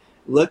can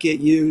look at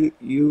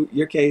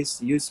your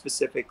case, you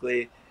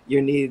specifically,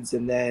 your needs,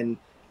 and then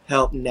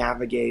help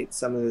navigate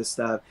some of this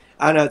stuff.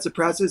 I don't know, it's a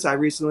process I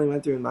recently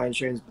went through in my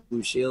insurance,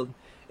 Blue Shield,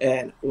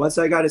 and once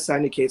I got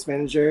assigned a case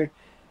manager,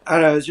 I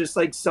don't know, it was just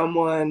like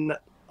someone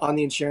on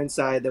the insurance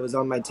side that was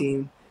on my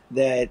team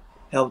that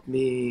helped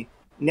me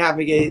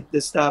navigate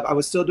this stuff. I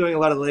was still doing a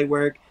lot of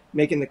legwork,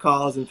 making the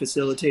calls and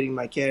facilitating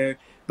my care.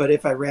 But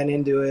if I ran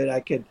into it, I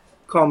could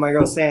call my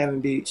girl Sam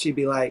and she'd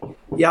be like,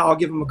 "Yeah, I'll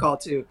give him a call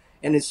too."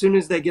 And as soon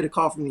as they get a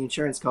call from the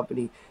insurance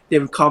company, they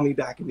would call me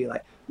back and be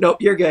like,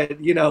 "Nope, you're good.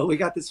 We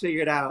got this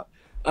figured out."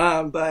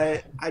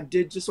 But I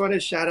did just want to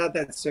shout out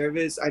that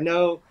service. I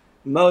know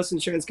most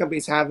insurance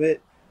companies have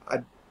it.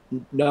 I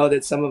know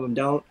that some of them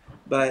don't.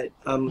 But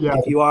Yeah,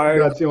 if you are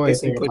that's the only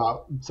facing thing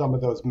about some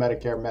of those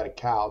Medicare,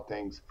 Medi-Cal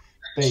things.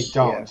 They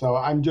don't. yeah. So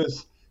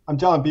I'm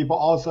telling people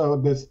also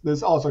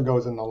this also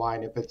goes in the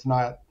line. If it's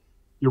not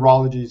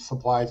urology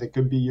supplies, it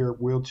could be your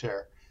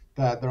wheelchair.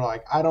 That they're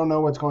like, I don't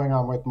know what's going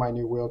on with my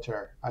new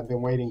wheelchair. I've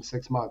been waiting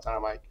 6 months, and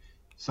I'm like,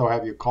 so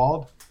have you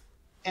called?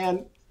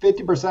 And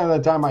 50% of the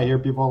time, I hear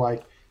people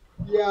like,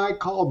 yeah, I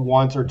called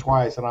once or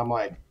twice, and I'm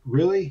like,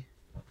 really?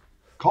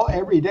 Call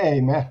every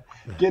day, man.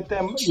 Get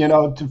them,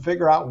 to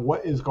figure out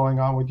what is going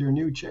on with your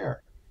new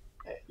chair.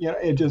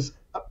 It just,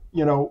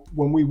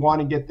 when we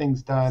want to get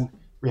things done,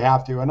 we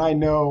have to. And I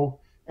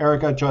know,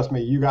 Erica, trust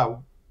me, you got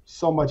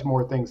so much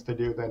more things to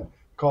do than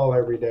call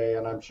every day.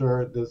 And I'm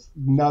sure there's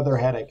another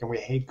headache, and we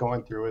hate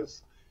going through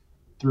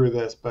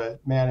this.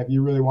 But man, if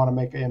you really want to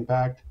make an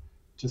impact,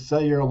 just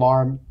set your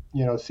alarm.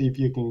 See if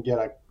you can get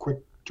a quick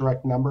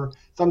direct number.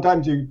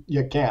 Sometimes you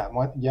can't.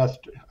 Yes,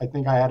 I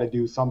think I had to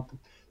do some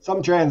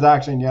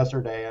transaction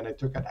yesterday, and it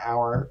took an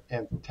hour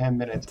and 10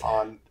 minutes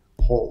on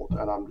hold,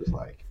 and I'm just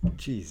like,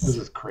 Jeez. this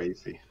is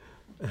crazy.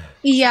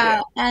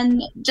 Yeah,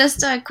 and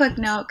just a quick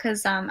note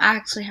because I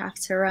actually have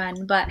to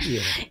run, but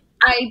Yeah.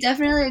 I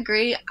definitely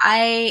agree.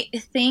 I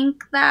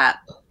think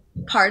that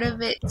part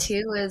of it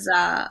too is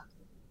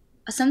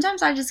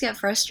sometimes I just get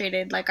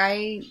frustrated. Like,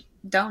 I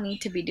don't need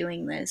to be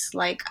doing this.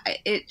 Like,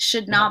 it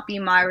should not be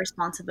my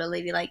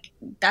responsibility. Like,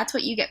 that's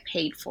what you get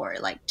paid for,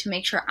 like, to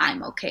make sure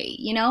I'm okay,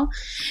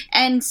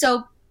 And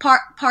so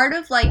part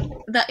of like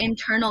the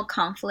internal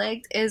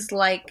conflict is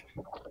like,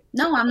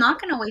 no, I'm not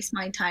going to waste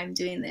my time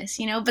doing this,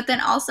 But then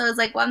also it's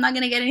like, well, I'm not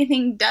going to get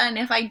anything done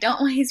if I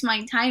don't waste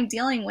my time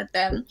dealing with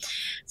them.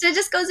 So it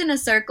just goes in a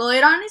circle.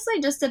 It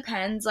honestly just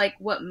depends, like,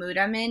 what mood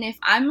I'm in. If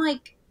I'm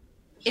like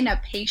in a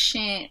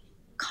patient,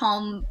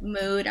 calm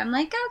mood, I'm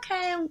like,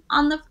 okay,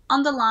 on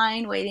the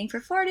line waiting for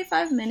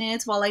 45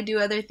 minutes while I do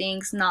other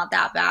things, not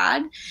that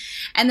bad.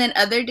 And then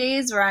other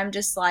days where I'm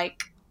just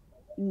like,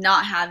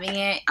 not having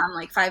it, I'm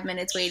like 5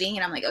 minutes waiting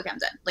and I'm like, okay, I'm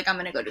done. Like, I'm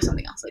going to go do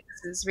something else. Like,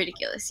 this is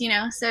ridiculous, you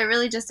know? So it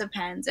really just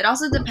depends. It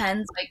also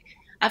depends, like,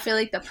 I feel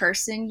like the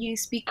person you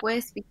speak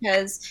with,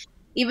 because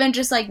even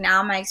just like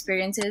now, my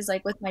experiences,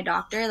 like with my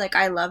doctor, like,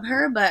 I love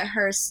her, but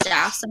her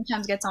staff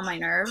sometimes gets on my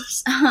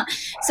nerves.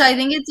 So I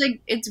think it's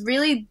like, it's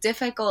really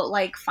difficult,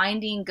 like,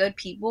 finding good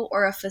people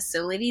or a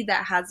facility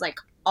that has like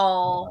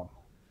all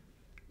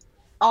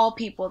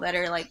people that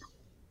are like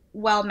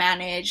well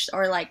managed,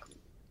 or like,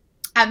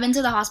 I've been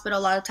to the hospital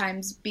a lot of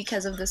times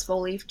because of this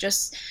full leaf,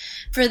 just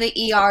for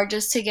the ER,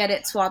 just to get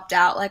it swapped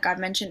out, like I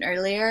mentioned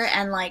earlier.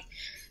 And like,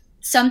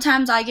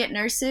 sometimes I get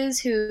nurses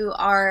who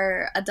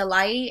are a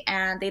delight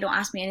and they don't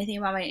ask me anything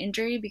about my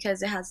injury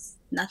because it has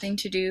nothing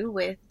to do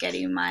with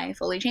getting my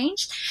Foley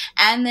changed.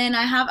 And then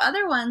I have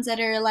other ones that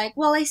are like,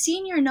 well, I see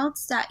in your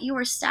notes that you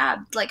were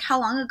stabbed. Like, how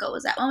long ago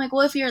was that? I'm like,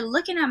 well, if you're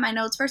looking at my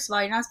notes, first of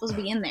all, you're not supposed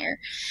to be in there.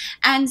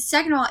 And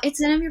second of all, it's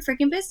none of your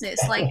freaking business.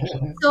 Like,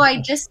 so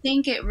I just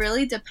think it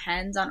really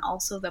depends on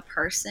also the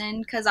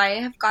person. Because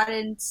I have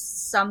gotten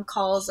some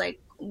calls,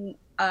 like,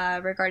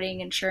 regarding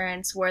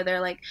insurance, where they're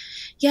like,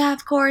 yeah,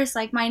 of course,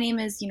 like, my name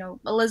is,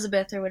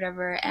 Elizabeth or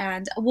whatever,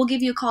 and we'll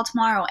give you a call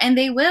tomorrow. And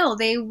they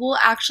will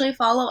actually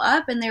follow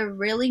up, and they're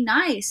really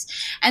nice.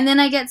 And then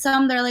I get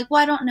some, they're like,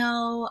 well, I don't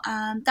know,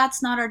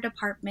 that's not our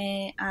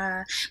department.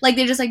 Like,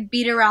 they just like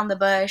beat around the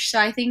bush. So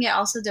I think it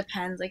also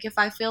depends. Like, if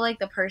I feel like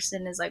the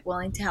person is like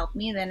willing to help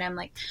me, then I'm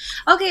like,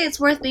 okay, it's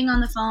worth being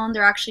on the phone.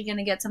 They're actually going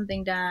to get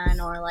something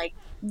done, or like,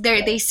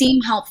 they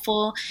seem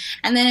helpful.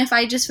 And then if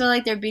I just feel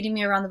like they're beating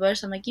me around the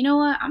bush, I'm like, you know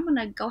what, I'm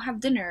gonna go have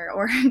dinner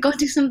or go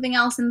do something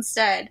else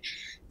instead.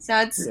 So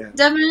it's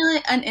definitely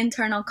an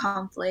internal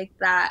conflict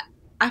that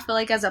I feel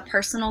like, as a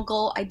personal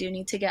goal, I do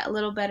need to get a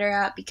little better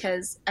at,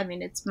 because I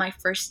mean, it's my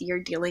first year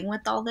dealing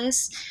with all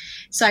this,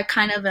 so I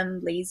kind of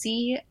am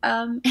lazy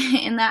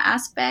in that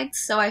aspect.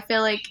 So I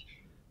feel like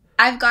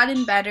I've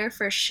gotten better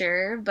for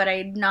sure, but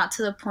I'm not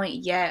to the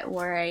point yet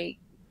where I,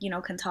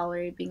 can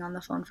tolerate being on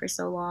the phone for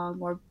so long,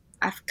 or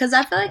because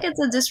I feel like it's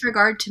a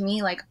disregard to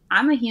me. Like,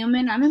 I'm a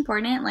human, I'm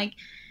important. Like,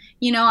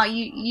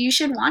 you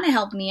should want to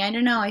help me. I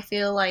don't know. I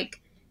feel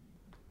like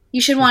you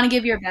should want to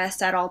give your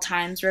best at all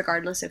times,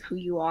 regardless of who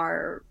you are,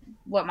 or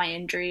what my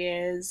injury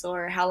is,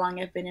 or how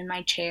long I've been in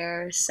my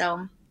chair.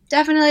 So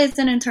definitely, it's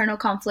an internal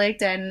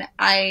conflict, and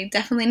I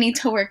definitely need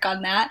to work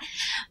on that.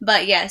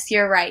 But yes,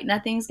 you're right.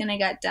 Nothing's gonna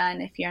get done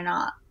if you're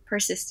not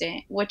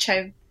persistent, which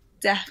I've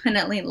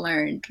definitely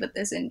learned with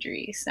this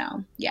injury.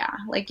 So yeah,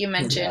 like you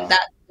mentioned,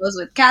 that goes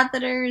with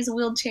catheters,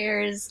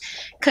 wheelchairs,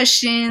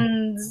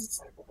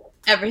 cushions,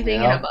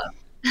 everything and above.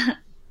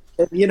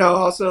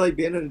 Also, like,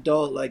 being an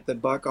adult, like, the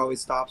buck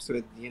always stops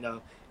with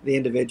the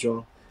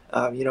individual.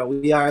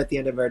 We are, at the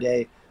end of our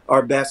day,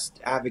 our best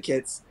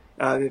advocates.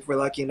 If we're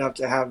lucky enough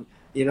to have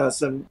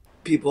some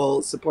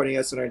people supporting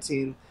us on our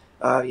team,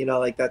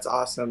 like, that's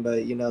awesome.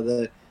 But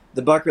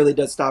the buck really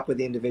does stop with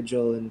the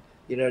individual, and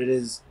it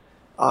is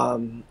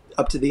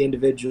up to the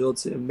individual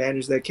to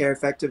manage their care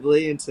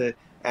effectively and to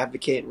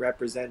advocate and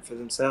represent for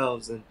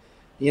themselves. And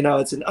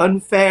it's an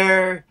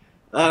unfair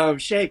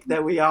shake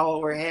that we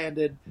all were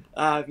handed,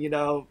 having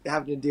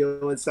to deal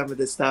with some of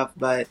this stuff.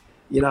 But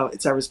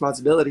it's our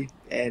responsibility,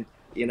 and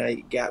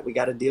we got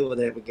to deal with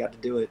it. We got to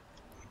do it.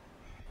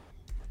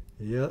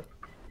 Yep.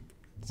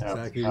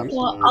 Exactly.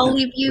 Well, I'll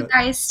leave you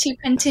guys to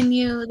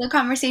continue the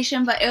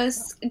conversation, but it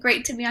was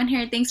great to be on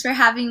here. Thanks for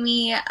having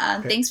me.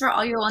 Thanks for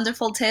all your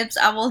wonderful tips.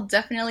 I will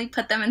definitely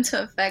put them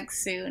into effect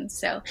soon.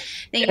 So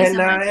thank you so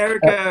much.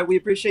 Erica, we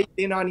appreciate you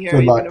being on here.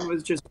 Even if it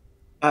was just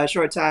a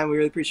short time, we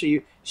really appreciate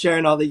you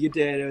sharing all that you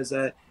did. It was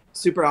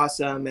super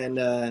awesome,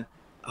 and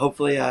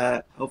hopefully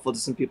helpful to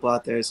some people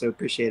out there. So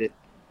appreciate it.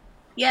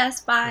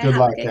 Yes, bye. Good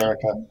luck,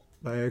 Erica.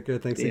 Bye, Erica.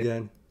 Thanks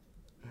again.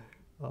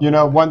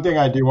 One thing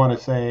I do want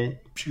to say,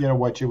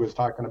 what you was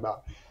talking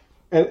about,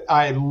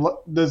 and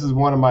this is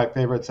one of my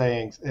favorite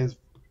sayings, is,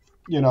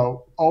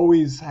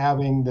 always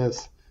having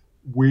this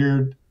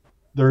weird,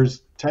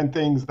 there's 10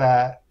 things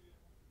that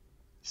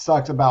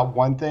sucks about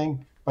one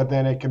thing, but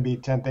then it can be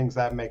 10 things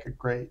that make it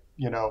great,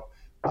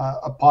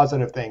 a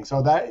positive thing.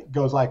 So that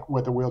goes like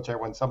with a wheelchair,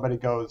 when somebody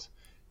goes,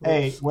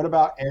 hey, what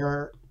about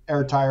air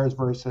tires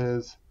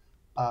versus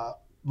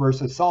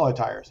solid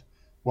tires?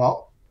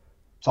 Well,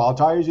 solid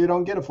tires, you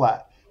don't get a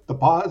flat. The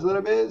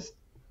positive is,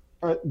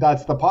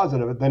 that's the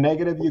positive. The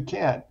negative, you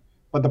can't.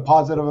 But the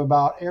positive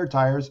about air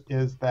tires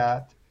is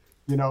that,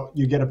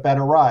 you get a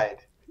better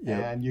ride. Yeah.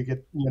 And you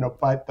get,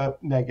 but the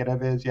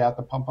negative is you have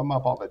to pump them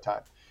up all the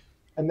time.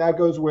 And that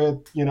goes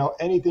with,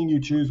 anything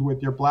you choose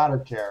with your bladder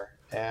care.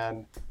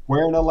 And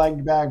wearing a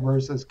leg bag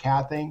versus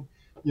cathing,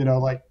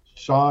 like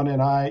Sean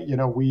and I,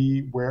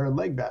 we wear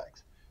leg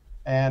bags.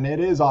 And it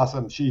is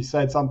awesome. She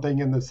said something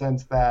in the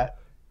sense that,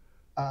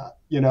 oh,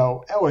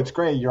 it's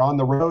great. You're on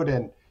the road,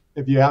 and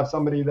if you have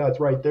somebody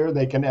that's right there,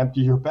 they can empty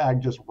your bag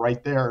just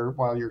right there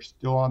while you're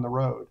still on the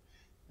road.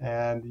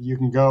 And you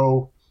can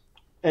go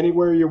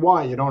anywhere you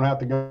want. You don't have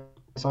to go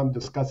to some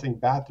disgusting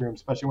bathroom,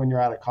 especially when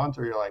you're at a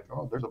concert. You're like,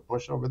 oh, there's a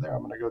bush over there.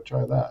 I'm going to go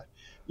try that.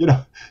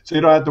 So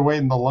you don't have to wait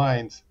in the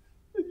lines.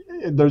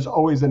 there's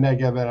always a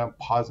negative and a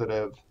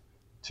positive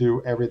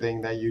to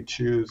everything that you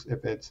choose.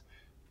 If it's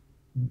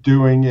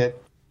doing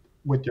it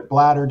with your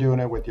bladder, doing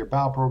it with your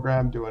bowel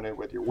program, doing it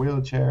with your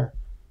wheelchair.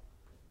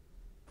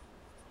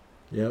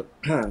 Yep.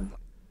 Huh.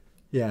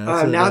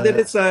 Yeah. So Now that the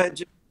it's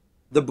just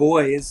the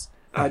boys,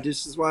 I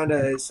just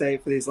wanted to say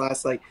for these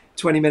last like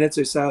 20 minutes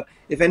or so,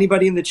 if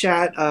anybody in the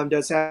chat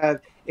does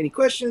have any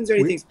questions or we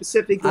anything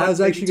specific they I want was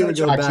to maybe actually going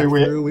to touch go on. Actually,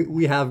 back through.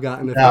 We have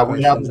gotten a few yeah,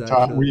 we have questions a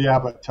ton. actually. We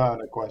have a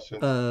ton of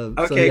questions. So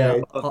Okay, yeah,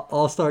 Okay, cool.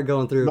 I'll start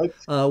going through.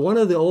 let's. One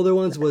of the older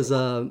ones was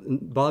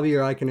Bobby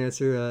or I can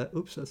answer.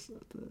 Oops, that's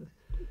not the.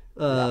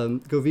 Yeah.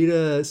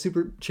 Govita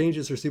super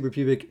changes her super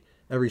pubic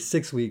every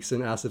 6 weeks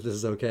and asks if this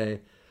is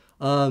okay.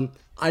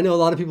 I know a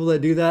lot of people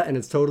that do that and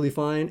it's totally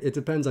fine. It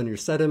depends on your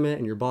sediment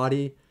and your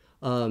body.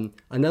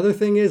 Another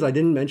thing is I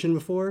didn't mention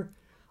before.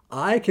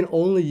 I can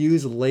only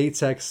use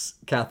latex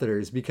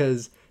catheters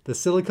because the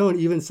silicone,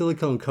 even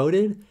silicone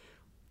coated,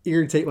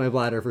 irritate my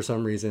bladder for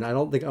some reason. I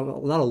don't think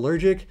I'm not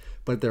allergic,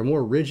 but they're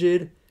more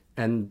rigid,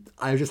 and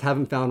I just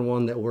haven't found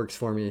one that works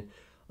for me.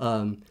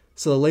 So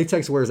the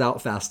latex wears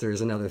out faster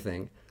is another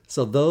thing.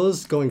 So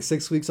those going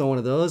 6 weeks on one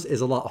of those is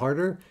a lot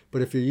harder.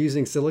 But if you're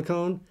using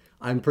silicone,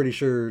 I'm pretty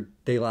sure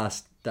they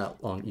last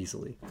that long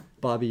easily.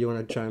 Bobby, you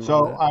want to chime on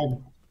So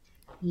that?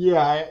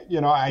 yeah,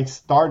 I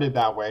started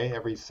that way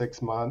every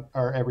 6 months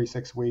or every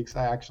 6 weeks.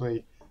 I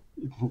actually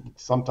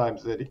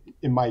sometimes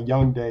in my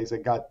young days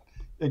it got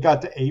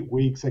to 8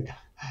 weeks.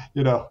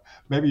 You know,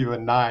 maybe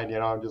even 9.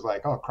 I'm just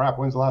like, oh crap,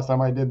 when's the last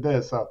time I did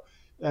this? So,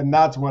 and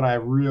that's when I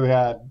really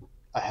had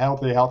a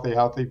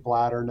healthy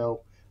bladder.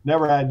 No,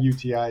 never had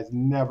UTIs,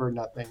 never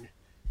nothing.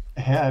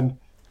 And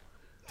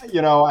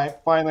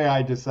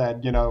I just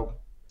said,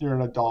 you're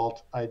an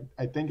adult. I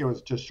think it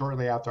was just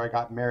shortly after I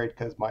got married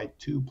because my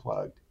tube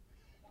plugged.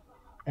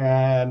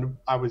 And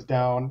I was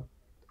down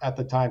at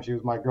the time, she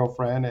was my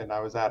girlfriend, and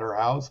I was at her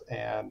house,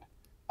 and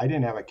I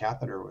didn't have a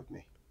catheter with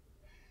me.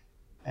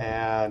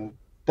 And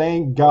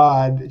thank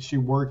God she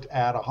worked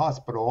at a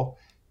hospital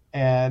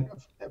and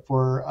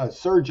for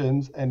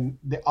surgeons, and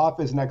the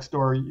office next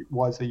door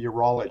was a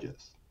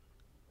urologist.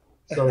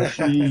 So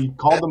she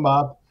called them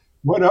up,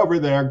 went over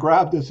there,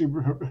 grabbed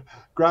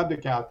the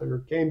catheter,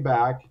 came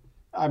back.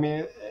 I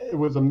mean, it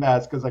was a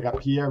mess because I got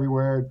pee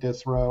everywhere,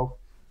 dysro,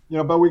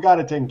 but we got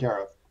it taken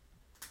care of.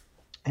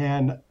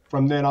 And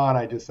from then on,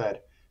 I just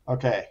said,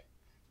 okay,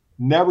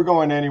 never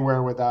going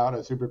anywhere without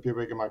a super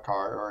pubic in my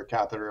car or a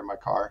catheter in my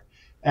car.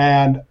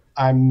 And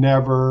I'm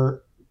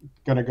never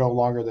going to go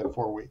longer than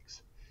 4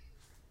 weeks.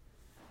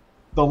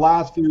 The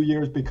last few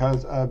years,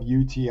 because of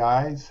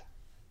UTIs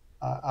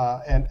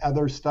and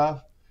other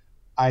stuff,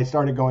 I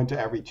started going to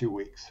every 2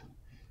 weeks.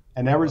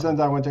 And ever Wow. since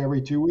I went to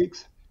every 2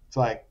 weeks, it's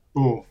like,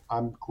 boom,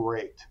 I'm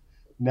great.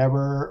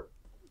 Never,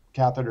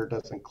 catheter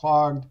doesn't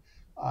clog.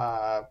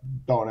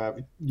 Don't have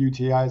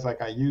UTIs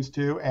like I used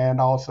to. And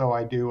also,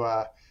 I do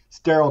a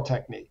sterile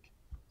technique.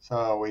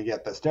 So we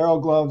get the sterile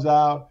gloves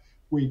out,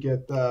 we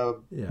get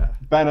the Yeah.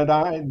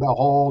 Benadine, the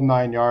whole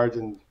 9 yards,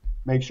 and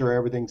make sure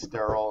everything's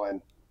sterile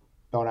and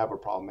don't have a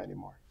problem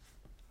anymore.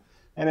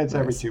 And it's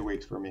every Nice. 2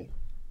 weeks for me.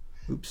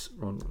 Oops,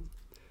 wrong one.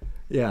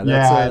 Yeah,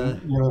 that's Yeah,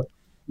 and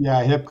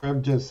yeah, Hip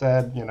Grip just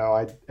said,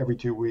 I every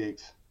 2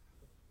 weeks.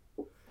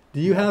 Do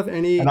you Yeah, have and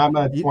any? I'm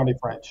a 20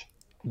 French.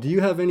 Do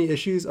you have any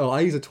issues? Oh, I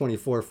use a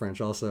 24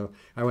 French also.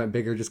 I went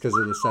bigger just because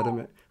of the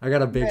sediment. I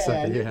got a big Man,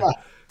 sucker. you Yeah, got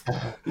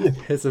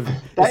it's a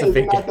it's that a isn't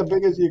big. that the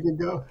biggest you can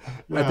go.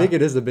 I think Yeah,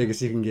 it is the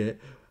biggest you can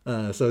get.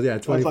 So yeah,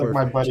 that's like 24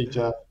 my French. buddy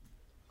Jeff.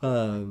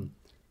 Um,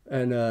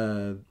 and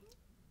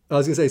I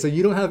was gonna say, so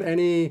you don't have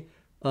any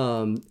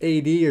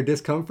AD or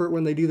discomfort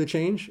when they do the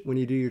change when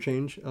you do your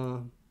change,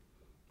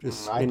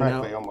 just I in and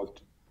practically out.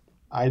 almost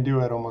I do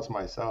it almost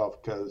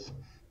myself because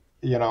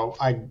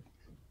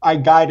I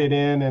guide it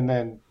in and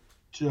then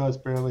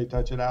just barely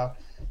touch it out.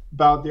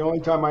 About the only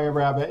time I ever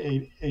have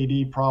an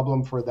AD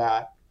problem for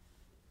that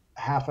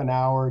half an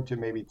hour to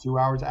maybe 2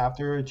 hours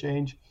after a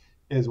change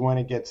is when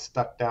it gets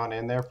stuck down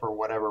in there for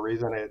whatever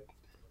reason.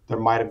 There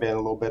might have been a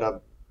little bit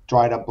of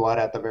dried up blood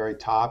at the very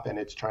top and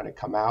it's trying to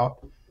come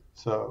out.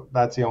 So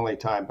that's the only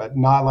time, but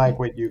not like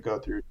what you go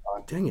through,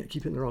 John. Dang it,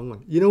 keep hitting the wrong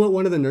one. You know what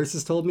one of the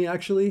nurses told me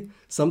actually?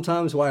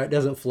 Sometimes why it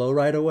doesn't flow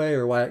right away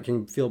or why it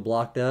can feel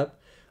blocked up.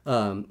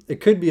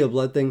 It could be a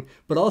blood thing,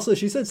 but also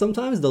she said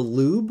sometimes the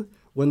lube,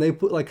 when they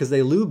put like, because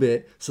they lube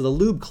it, so the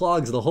lube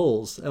clogs the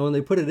holes. And when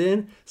they put it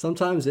in,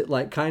 sometimes it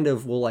like kind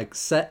of will like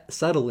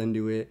settle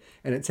into it.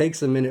 And it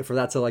takes a minute for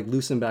that to like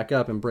loosen back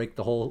up and break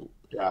the hole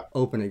Yeah,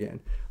 open again.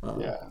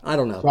 yeah. I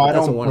don't know, So but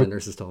that's what one of the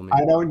nurses told me.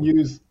 I don't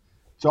use,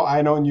 so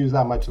I don't use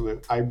that much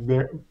lube.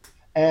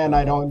 And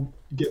I don't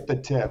get the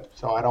tip,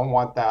 so I don't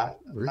want that.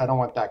 I Really? don't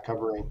want that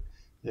covering.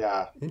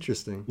 Yeah,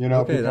 Interesting.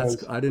 Okay, that's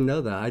because I didn't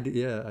know that.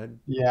 yeah,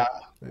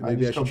 I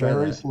Maybe I just go should try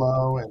very that.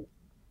 slow and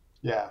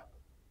yeah.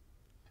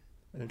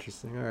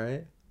 Interesting. All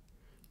right.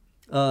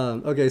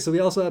 Okay, so we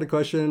also had a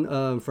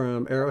question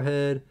from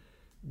Arrowhead.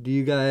 Do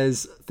you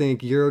guys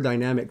think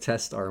urodynamic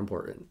tests are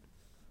important?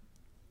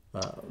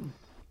 Um,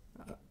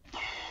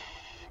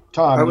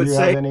 Tom, I do would you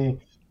have say any?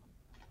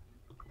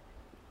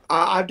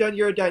 I've done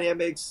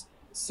urodynamics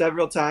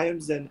several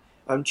times, and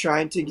I'm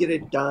trying to get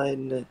it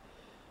done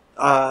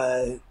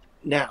uh,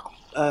 now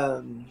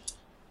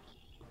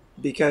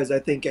because I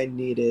think I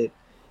need it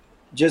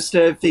just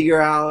to figure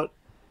out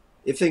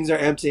if things are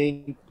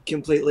emptying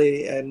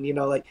completely. And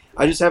like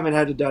I just haven't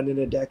had it done in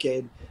a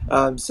decade,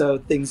 so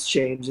things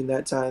change in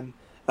that time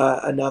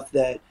enough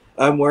that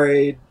I'm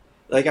worried.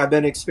 Like I've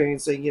been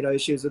experiencing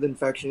issues with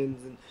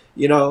infections, and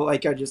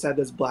like I just had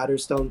this bladder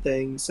stone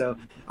thing, so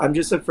I'm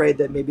just afraid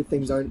that maybe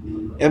things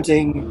aren't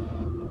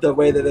emptying the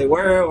way that they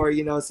were,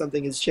 or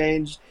something has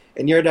changed.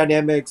 And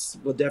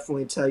urodynamics will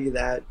definitely tell you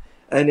that.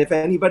 And if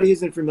anybody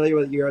isn't familiar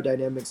with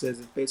urodynamics is,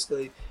 it's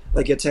basically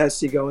like a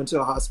test. You go into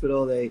a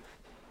hospital, they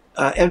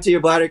empty your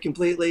bladder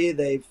completely.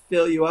 They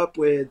fill you up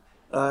with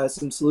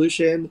some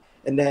solution,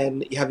 and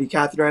then you have you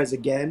catheterized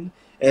again.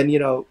 And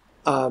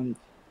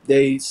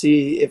they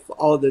see if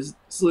all the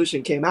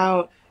solution came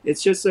out.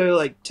 It's just to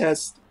like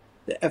test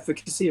the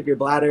efficacy of your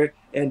bladder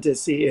and to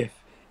see if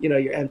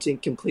you're emptying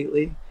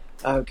completely.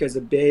 Because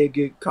a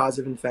big cause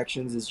of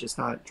infections is just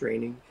not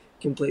draining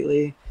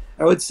completely.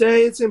 I would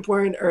say it's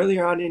important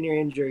earlier on in your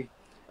injury,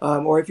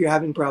 or if you're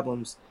having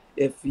problems.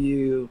 If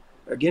you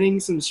are getting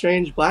some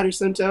strange bladder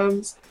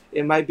symptoms,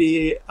 it might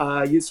be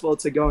useful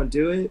to go and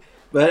do it.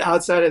 But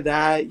outside of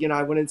that,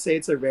 I wouldn't say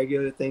it's a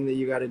regular thing that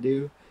you got to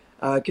do,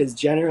 because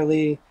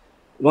generally,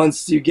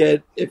 once you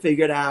get it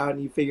figured out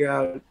and you figure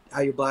out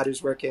how your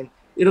bladder's working,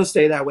 it'll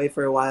stay that way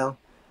for a while.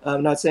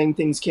 I'm not saying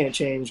things can't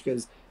change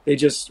because they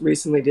just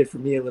recently did for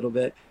me a little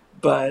bit,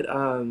 but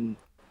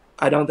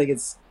I don't think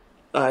it's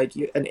like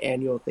an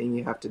annual thing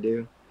you have to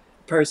do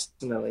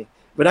personally.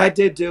 But I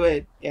did do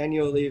it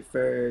annually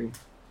for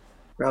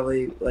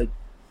probably like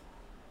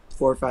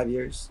 4 or 5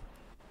 years.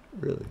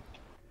 Really?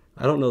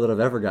 I don't know that I've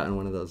ever gotten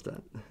one of those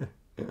done.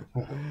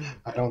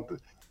 I don't.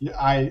 Yeah,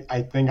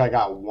 I think I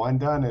got one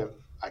done. If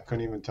I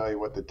couldn't even tell you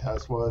what the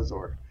test was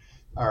or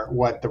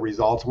what the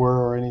results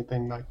were or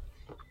anything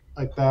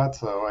like that.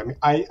 So I mean,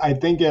 I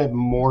think it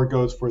more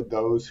goes for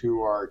those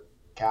who are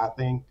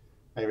cathing.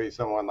 Maybe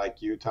someone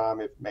like you,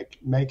 Tom, if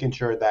making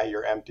sure that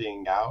you're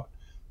emptying out.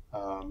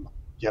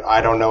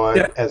 I don't know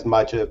Yeah. as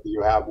much as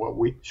you have what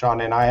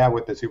Sean and I have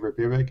with the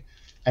suprapubic,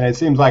 and it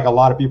seems like a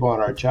lot of people in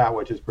our chat,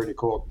 which is pretty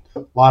cool.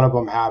 A lot of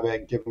them have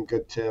it, give them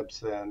good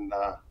tips, and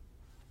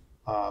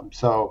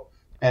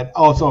and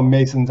also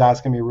Mason's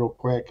asking me real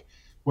quick,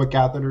 what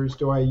catheters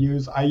do I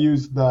use? I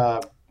use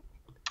the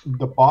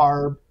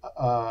Bard,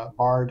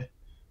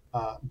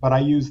 but I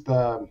use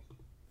the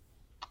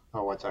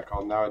what's that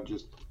called now?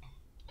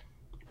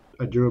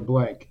 I drew a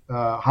blank.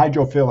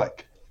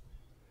 Hydrophilic.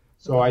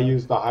 So I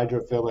use the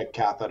hydrophilic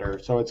catheter.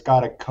 So it's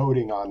got a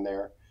coating on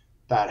there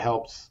that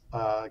helps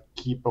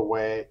keep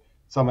away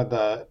some of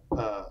the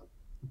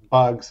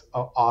bugs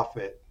off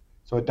it,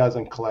 so it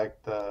doesn't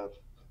collect the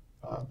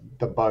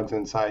bugs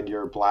inside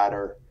your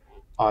bladder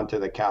onto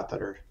the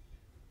catheter.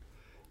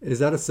 Is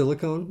that a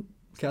silicone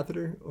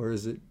catheter or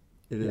is it?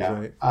 It is, Yeah.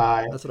 right?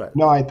 That's what I.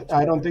 No,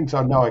 I don't think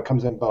so. No, it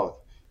comes in both.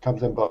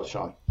 Comes in both,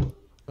 Sean.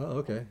 Oh,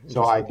 okay.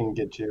 So I Interesting. can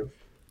get you.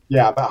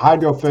 Yeah, but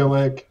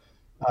hydrophilic,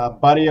 a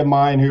buddy of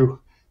mine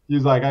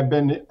he's like, I've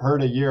been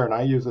hurt a year and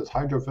I use this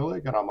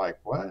hydrophilic, and I'm like,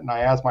 what? And I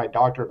asked my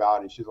doctor about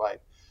it, and she's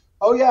like,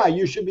 oh yeah,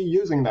 you should be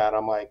using that.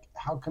 I'm like,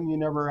 how come you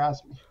never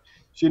asked me?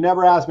 She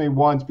never asked me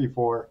once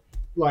before,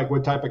 like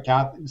what type of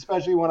cath,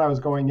 especially when I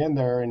was going in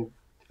there and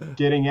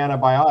getting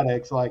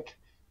antibiotics. Like,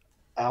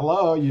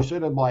 hello, you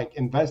should have like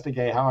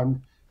investigate how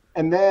I'm.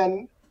 And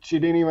then she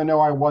didn't even know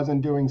I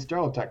wasn't doing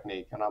sterile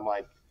technique, and I'm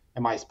like,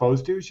 am I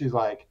supposed to? She's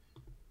like,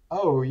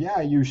 oh yeah,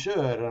 you should.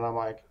 And I'm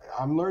like,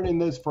 I'm learning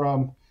this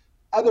from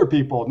other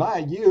people,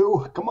 not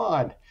you. Come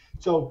on.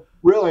 So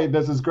really,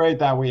 this is great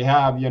that we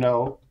have,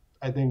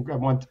 I think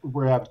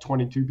we have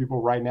 22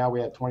 people right now.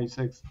 We had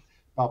 26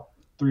 about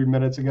 3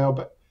 minutes ago,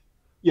 but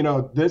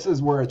this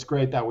is where it's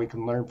great that we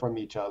can learn from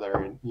each other.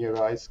 And you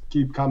guys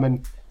keep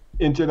coming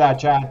into that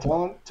chat,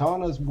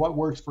 telling us what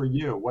works for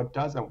you, what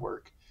doesn't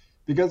work,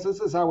 because this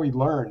is how we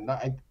learn.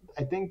 I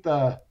think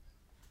the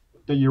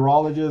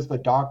urologists, the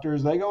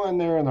doctors, they go in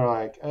there and they're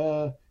like,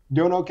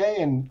 doing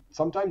okay. And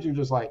sometimes you're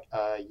just like,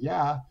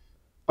 yeah,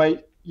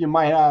 but you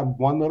might have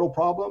one little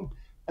problem,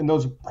 and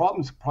those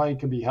problems probably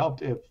can be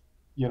helped if,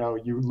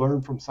 you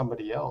learn from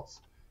somebody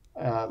else,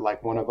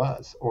 like one of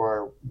us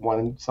or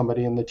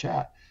somebody in the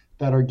chat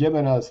that are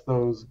giving us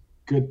those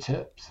good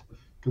tips,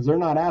 because they're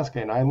not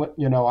asking. I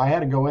had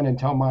to go in and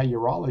tell my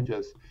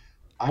urologist,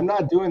 I'm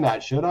not doing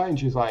that, should I? And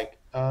she's like,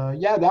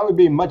 yeah, that would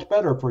be much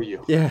better for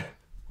you. Yeah.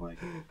 Like,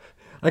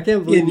 I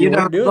can't believe And you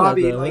weren't doing that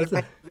Bobby, though. like I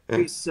had a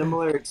very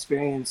similar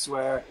experience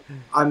where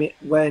I mean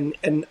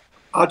and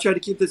I'll try to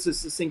keep this as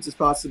succinct as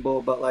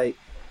possible, but like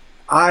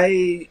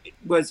I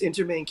was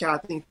intermittent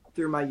cathing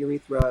through my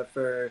urethra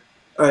for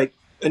like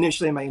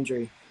initially in my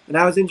injury. And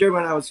I was injured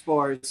when I was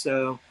 4,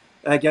 so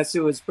I guess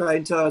it was probably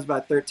until I was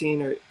about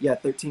 13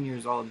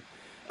 years old.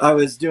 I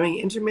was doing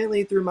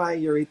intermittently through my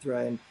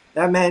urethra, and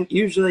that meant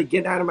usually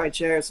getting out of my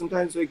chair.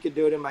 Sometimes we could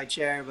do it in my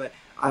chair, but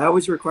I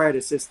always required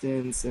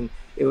assistance, and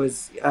it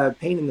was a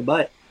pain in the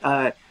butt,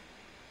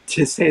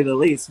 to say the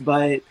least.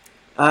 But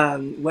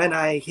When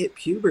I hit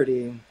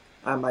puberty,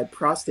 my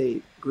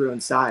prostate grew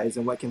in size,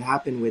 and what can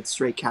happen with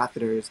straight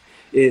catheters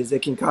is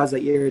it can cause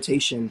like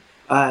irritation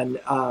and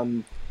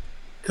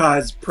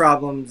cause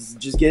problems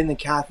just getting the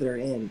catheter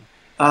in.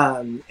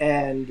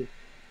 And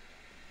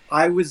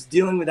I was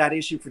dealing with that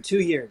issue for 2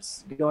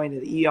 years, going to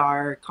the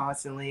ER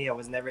constantly. I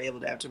was never able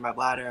to empty my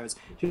bladder. I was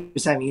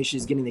just having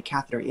issues getting the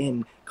catheter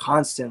in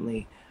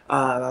constantly.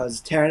 I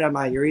was tearing up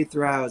my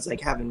urethra. I was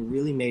like having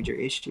really major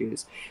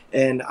issues.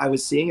 And I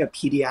was seeing a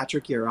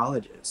pediatric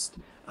urologist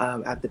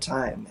at the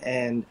time.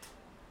 And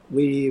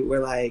we were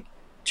like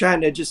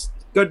trying to just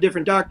go to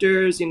different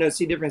doctors,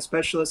 see different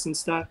specialists and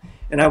stuff.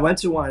 And I went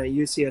to one at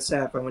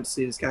UCSF. I went to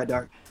see this guy,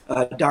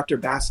 Dr.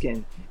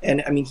 Baskin.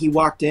 And I mean, he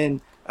walked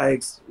in.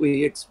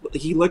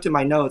 He looked at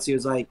my notes. He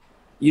was like,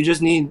 "You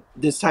just need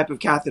this type of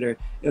catheter."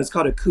 It was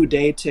called a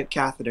Coudet tip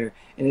catheter,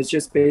 and it's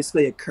just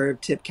basically a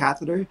curved tip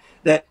catheter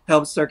that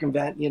helps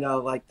circumvent,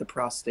 like the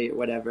prostate or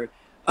whatever,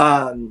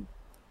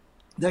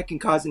 that can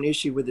cause an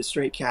issue with the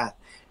straight cath.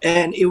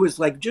 And it was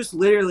like just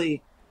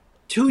literally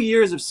 2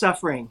 years of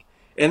suffering.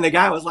 And the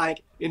guy was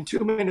like, in 2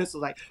 minutes,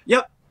 was like,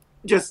 "Yep,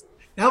 just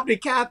help me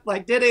cath,"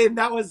 like did it. And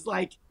that was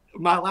like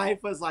my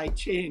life was like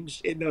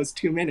changed in those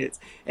 2 minutes.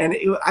 And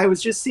I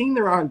was just seeing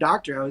the wrong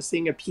doctor. I was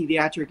seeing a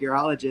pediatric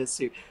urologist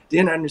who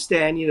didn't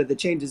understand, the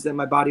changes that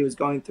my body was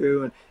going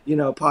through,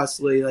 and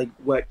possibly like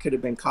what could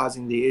have been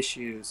causing the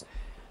issues.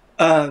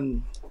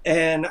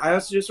 And I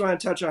also just want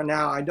to touch on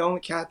now, I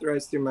don't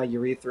catheterize through my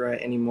urethra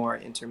anymore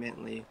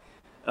intermittently.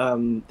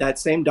 That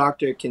same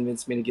doctor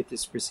convinced me to get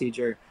this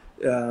procedure.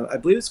 I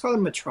believe it's called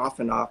a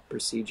Mitrofanoff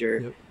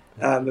procedure.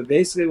 Yep. But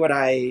basically what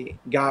I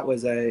got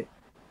was a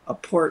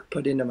port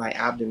put into my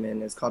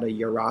abdomen. It's called a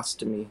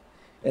urostomy.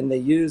 And they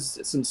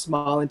used some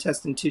small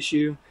intestine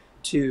tissue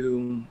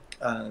to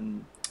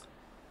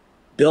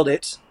build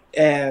it.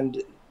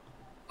 And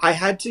I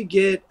had to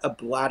get a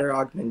bladder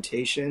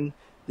augmentation.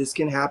 This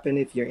can happen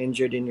if you're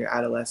injured in your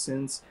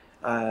adolescence.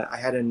 I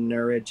had a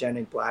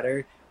neurogenic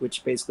bladder,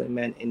 which basically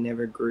meant it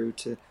never grew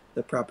to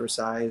the proper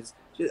size.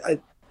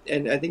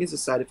 And I think it's a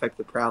side effect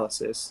of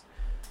paralysis,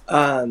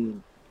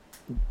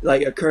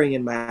 like occurring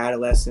in my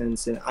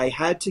adolescence. And I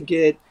had to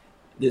get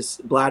this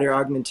bladder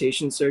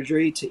augmentation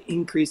surgery to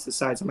increase the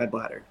size of my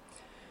bladder.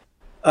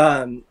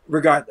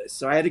 Regardless,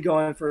 so I had to go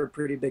in for a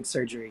pretty big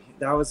surgery.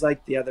 That was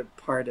like the other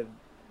part of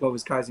what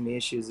was causing me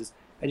issues, is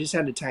I just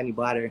had a tiny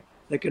bladder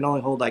that could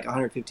only hold like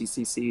 150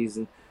 cc's,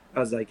 and I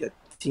was like a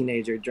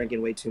teenager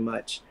drinking way too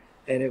much,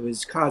 and it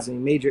was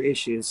causing major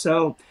issues.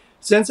 So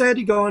since I had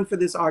to go in for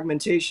this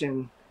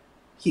augmentation,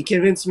 he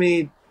convinced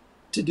me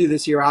to do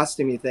this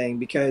urostomy thing,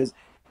 because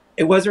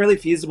it wasn't really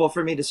feasible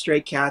for me to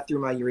straight cath through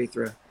my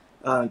urethra,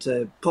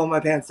 to pull my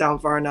pants down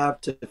far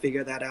enough to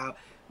figure that out.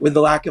 With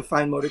the lack of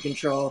fine motor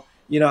control,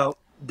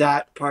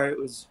 that part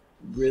was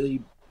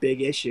really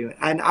big issue.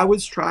 And I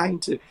was trying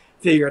to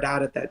figure it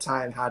out at that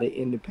time, how to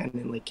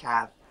independently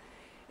cath.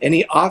 And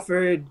he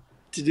offered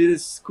to do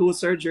this cool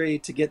surgery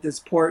to get this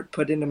port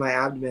put into my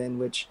abdomen,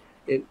 which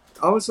it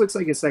almost looks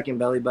like a second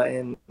belly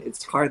button.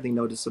 It's hardly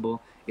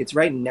noticeable. It's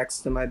right next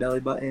to my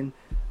belly button.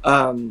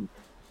 And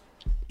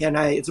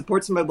it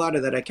supports my bladder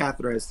that I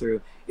catheterize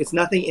through. It's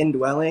nothing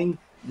indwelling.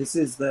 This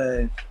is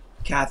the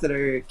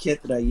catheter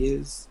kit that I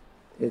use.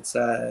 It's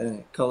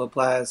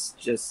Coloplast,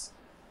 just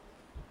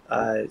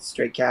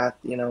straight cath,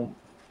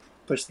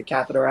 push the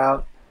catheter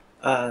out,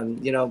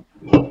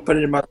 put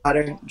it in my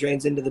bladder,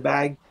 drains into the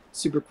bag,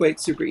 super quick,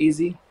 super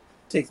easy.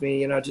 Takes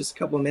me, just a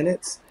couple of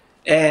minutes.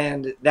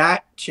 And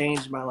that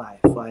changed my life.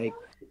 Like,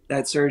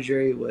 that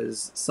surgery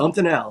was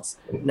something else.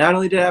 Not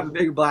only did I have a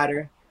bigger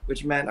bladder,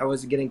 which meant I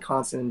wasn't getting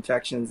constant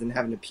infections and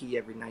having to pee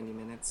every 90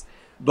 minutes,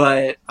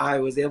 but I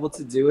was able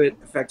to do it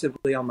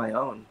effectively on my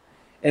own.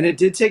 And it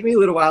did take me a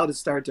little while to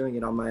start doing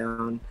it on my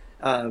own.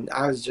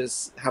 I was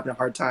just having a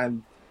hard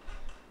time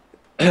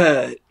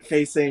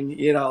facing,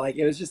 like,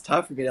 it was just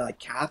tough for me to like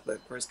cath the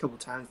first couple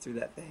times through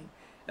that thing.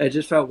 It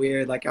just felt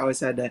weird. Like, I always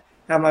had to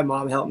have my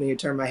mom help me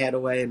turn my head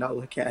away and not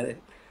look at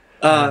it.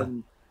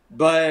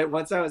 But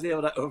once I was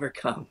able to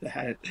overcome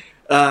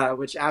that,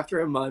 which after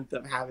a month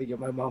of having it,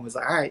 my mom was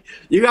like, "All right,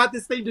 you got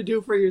this thing to do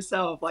for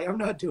yourself. Like, I'm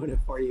not doing it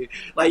for you.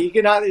 Like, you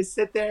can either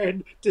sit there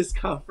and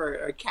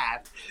discomfort or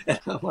cath." And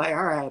I'm like,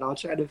 "All right, I'll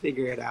try to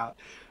figure it out."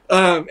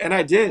 And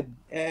I did.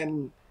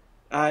 And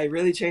I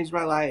really changed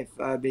my life,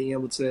 being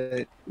able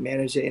to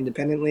manage it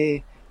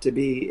independently, to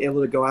be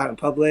able to go out in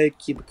public,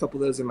 keep a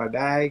couple of those in my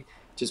bag,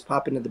 just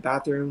pop into the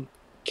bathroom,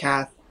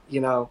 cath,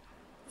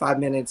 5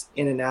 minutes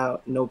in and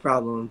out, no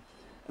problem.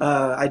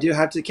 I do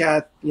have to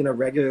cath,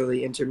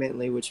 regularly,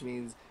 intermittently, which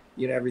means,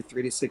 every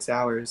 3 to 6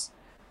 hours.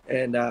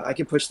 And I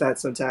can push that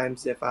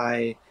sometimes if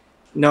I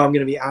know I'm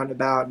going to be out and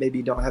about,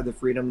 maybe don't have the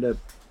freedom to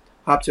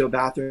hop to a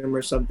bathroom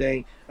or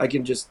something. I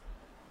can just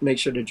make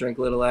sure to drink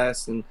a little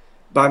less and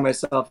buy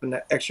myself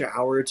an extra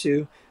hour or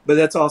two. But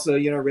that's also,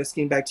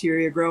 risking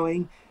bacteria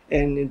growing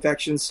and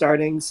infections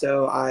starting.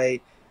 So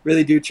I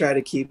really do try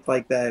to keep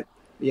like that,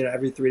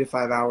 every 3 to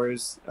 5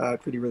 hours,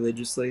 pretty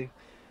religiously.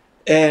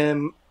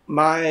 And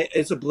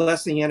it's a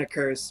blessing and a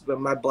curse, but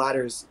my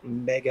bladder's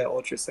mega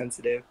ultra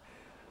sensitive.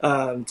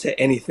 to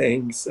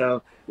anything.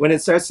 So when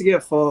it starts to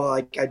get full,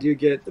 like I do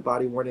get the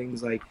body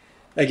warnings. Like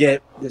I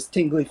get this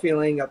tingly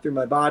feeling up through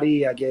my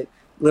body. I get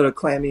a little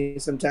clammy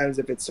sometimes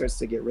if it starts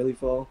to get really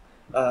full,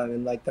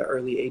 and like the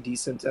early AD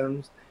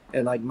symptoms.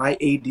 And like my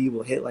AD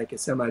will hit like a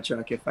semi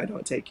truck if I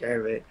don't take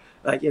care of it.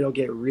 Like it'll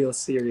get real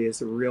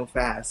serious real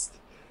fast.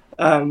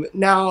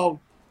 Now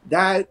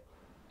that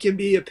can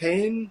be a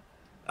pain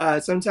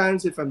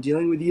sometimes if I'm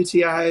dealing with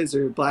UTIs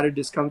or bladder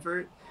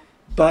discomfort,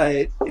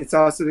 but it's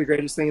also the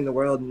greatest thing in the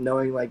world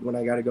knowing like when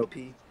I gotta go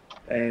pee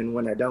and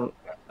when I don't.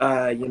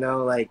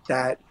 Like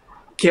that,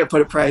 can't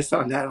put a price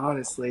on that,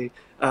 honestly.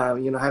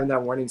 Having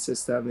that warning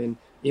system and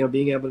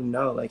being able to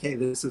know like, hey,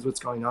 this is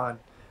what's going on.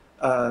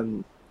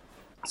 Um,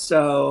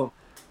 so,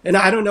 and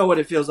I don't know what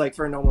it feels like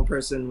for a normal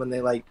person when they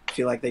like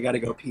feel like they got to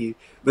go pee,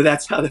 but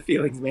that's how the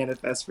feelings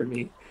manifest for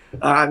me.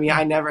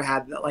 I never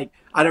had that. Like,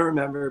 I don't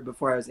remember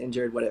before I was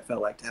injured what it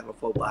felt like to have a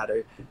full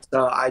bladder.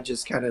 So I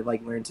just kind of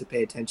like learned to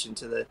pay attention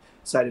to the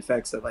side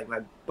effects that like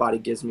my body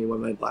gives me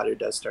when my bladder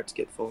does start to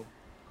get full.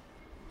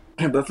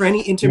 But for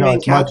any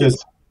intermittent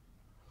Catholics,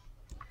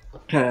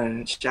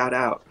 shout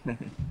out. As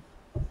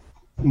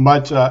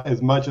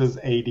much as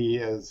AD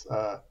is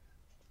a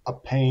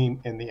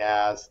pain in the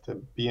ass to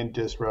be in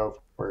distro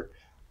for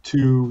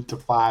 2 to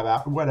 5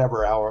 hours,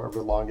 whatever,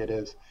 however long it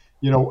is.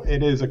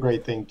 It is a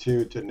great thing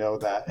too to know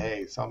that,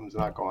 hey, something's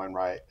not going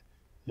right.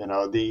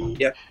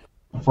 Yep.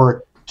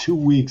 For 2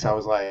 weeks I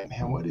was like,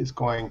 man, what is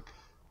going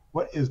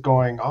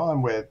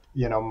on with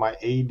my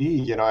AD?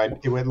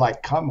 It would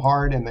like come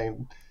hard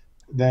and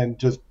then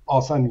just all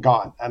of a sudden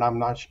gone, and I'm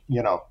not.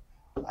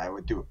 I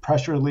would do a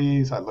pressure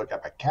release. I look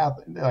at my cath,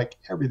 like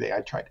everything. I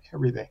tried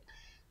everything.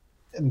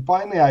 And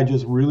finally, I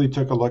just really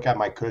took a look at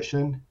my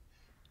cushion,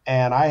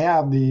 and I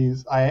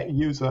use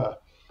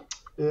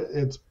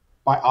it's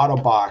by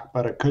Ottobock,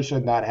 but a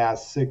cushion that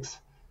has 6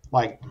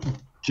 like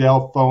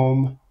gel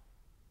foam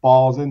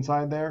balls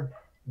inside there.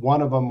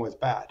 One of them was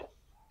bad.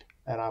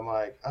 And I'm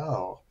like,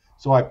 oh.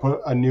 So I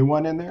put a new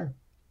one in there.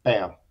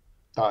 Bam.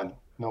 Done.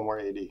 No more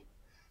AD.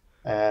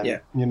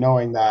 And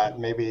knowing that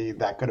maybe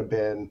that could have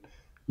been,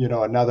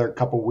 another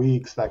couple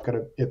weeks, that could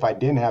have, if I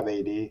didn't have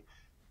AD,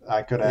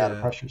 I could have had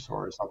a pressure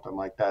sore or something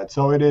like that.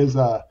 So it is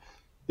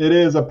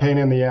a pain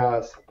in the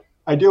ass.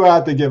 I do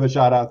have to give a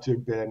shout out to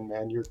Ben,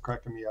 man. You're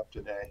cracking me up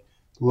today.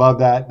 Love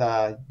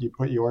that you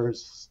put your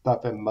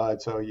stuff in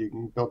mud so you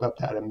can build up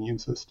that immune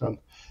system.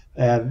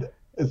 And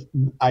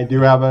I do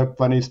have a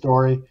funny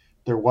story.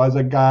 There was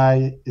a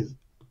guy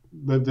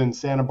lived in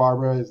Santa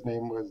Barbara. His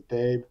name was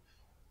Dave,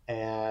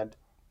 and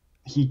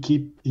he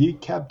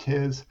kept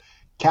his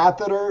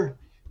catheter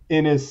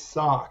in his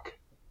sock.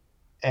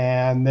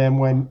 And then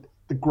when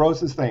the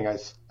grossest thing,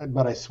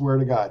 but I swear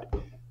to God,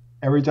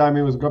 every time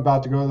he was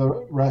about to go to the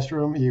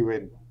restroom, he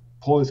would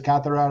pull his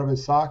catheter out of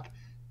his sock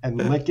and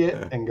lick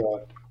it and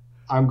go,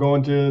 I'm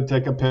going to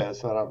take a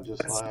piss. And I'm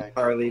just like,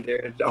 Harley,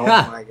 dude. Oh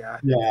my God.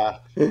 Yeah.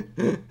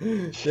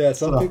 Yeah,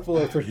 some people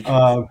are pretty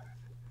no,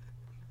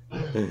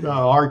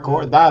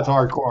 hardcore. That's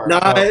hardcore.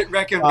 Not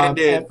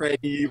recommended for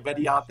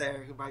anybody out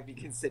there who might be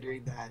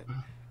considering that.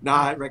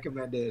 Not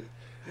recommended.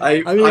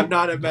 I'm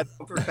not a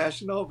medical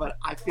professional, but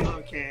I feel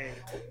okay.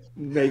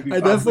 Maybe I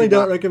definitely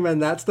don't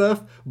recommend that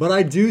stuff, but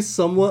I do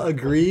somewhat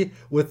agree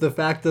with the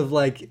fact of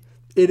like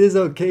it is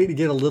okay to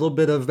get a little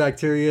bit of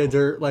bacteria,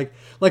 dirt. Like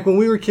when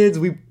we were kids,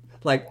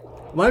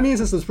 my immune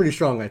system's pretty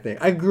strong. I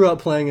think I grew up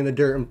playing in the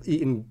dirt and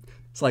eating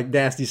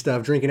nasty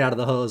stuff, drinking out of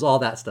the hose, all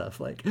that stuff.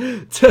 Like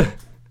I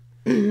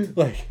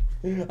don't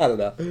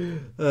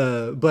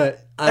know,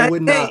 but I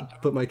would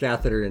not put my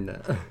catheter in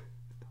that.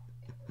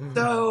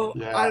 So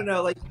I don't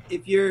know, like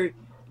if you're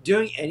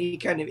doing any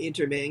kind of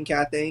intermittent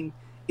cathing,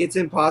 it's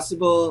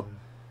impossible.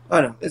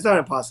 I don't know, it's not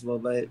impossible,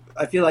 but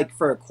I feel like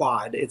for a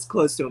quad, it's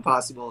close to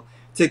impossible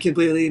to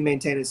completely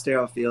maintain a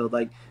sterile field.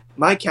 Like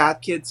my cath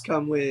kits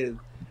come with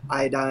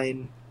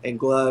iodine and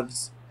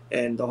gloves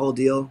and the whole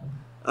deal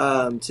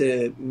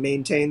to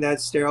maintain that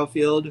sterile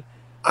field.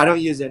 I don't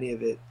use any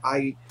of it.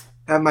 I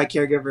have my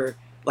caregiver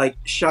like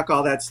shuck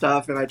all that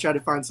stuff, and I try to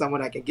find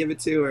someone I can give it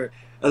to, or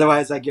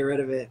otherwise I get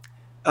rid of it.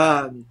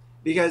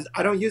 Because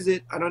I don't use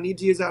it. I don't need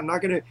to use it. I'm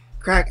not going to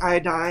crack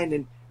iodine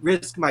and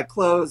risk my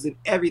clothes and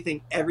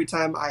everything every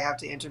time I have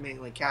to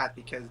intermittently cath,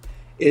 because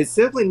it's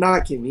simply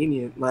not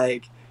convenient.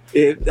 Like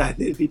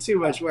it'd be too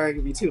much work.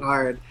 It'd be too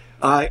hard.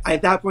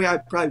 At that point, I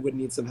probably would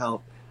need some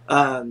help.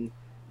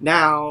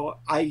 Now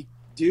I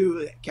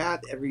do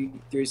cath every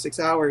 3 to 6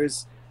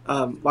 hours.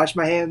 Wash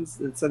my hands.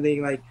 It's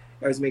something like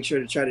I always make sure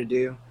to try to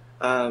do.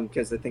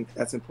 Because I think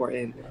that's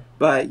important.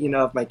 But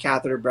if my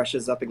catheter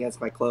brushes up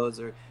against my clothes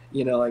or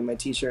like my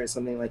t-shirt or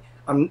something, like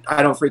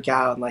I don't freak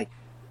out and like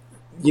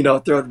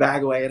throw the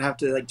bag away and have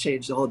to like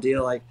change the whole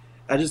deal. Like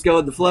I just go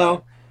with the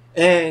flow,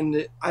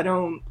 and I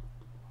don't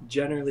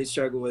generally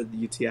struggle with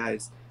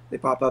UTIs. They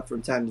pop up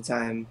from time to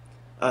time,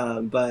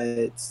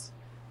 but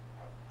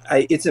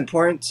it's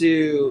important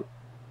to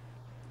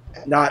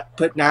not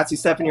put nasty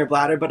stuff in your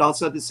bladder, but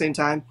also at the same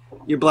time,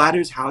 your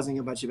bladder's housing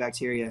a bunch of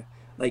bacteria.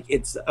 Like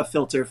it's a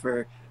filter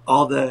for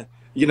all the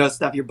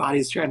stuff your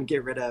body's trying to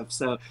get rid of.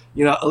 So,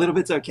 a little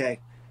bit's okay.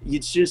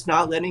 It's just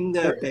not letting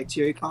the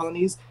bacteria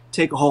colonies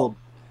take a hold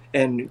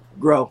and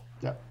grow.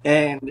 Yeah.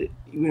 And,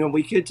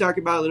 we could talk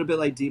about a little bit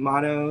like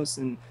D-monos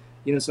and,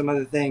 some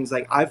other things.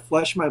 Like I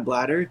flush my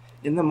bladder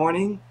in the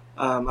morning.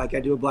 Like I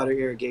do a bladder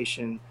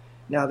irrigation.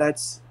 Now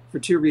that's for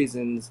two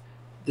reasons.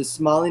 The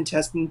small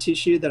intestine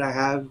tissue that I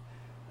have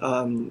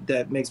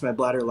that makes my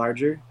bladder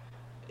larger,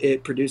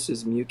 it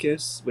produces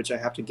mucus, which I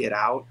have to get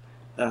out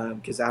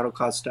because that'll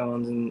cause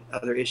stones and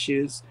other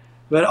issues.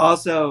 But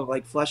also,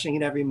 like flushing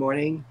it every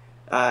morning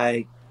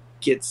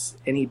gets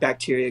any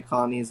bacteria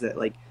colonies that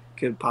like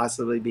could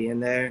possibly be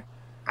in there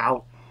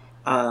out.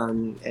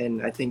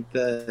 And I think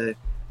the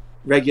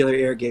regular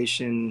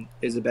irrigation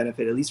is a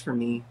benefit, at least for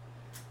me.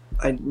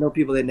 I know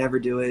people that never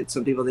do it.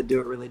 Some people that do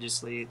it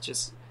religiously. It's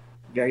just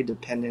very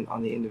dependent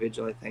on the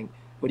individual, I think.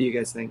 What do you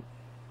guys think?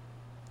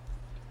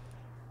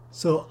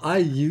 So I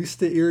used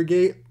to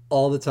irrigate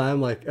all the time,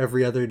 like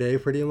every other day,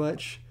 pretty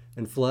much,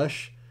 and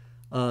flush.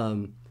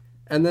 And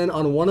then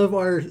on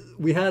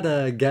we had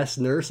a guest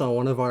nurse on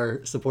one of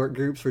our support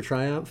groups for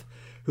Triumph,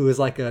 who was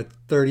like a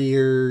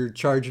 30-year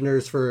charge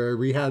nurse for a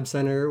rehab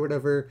center or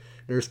whatever.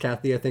 Nurse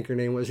Kathy, I think her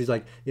name was. She's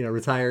like,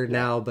 retired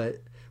now,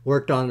 but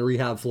worked on the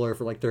rehab floor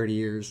for like 30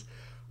 years.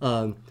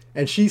 And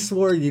she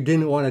swore you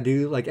didn't want to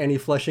do like any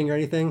flushing or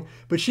anything,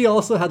 but she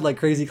also had like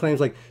crazy claims.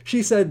 Like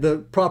she said the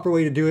proper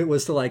way to do it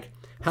was to like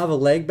have a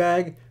leg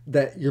bag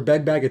that your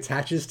bed bag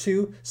attaches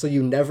to, so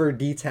you never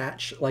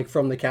detach like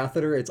from the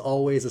catheter. It's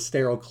always a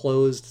sterile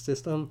closed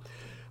system.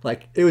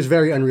 Like it was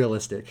very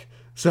unrealistic.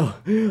 So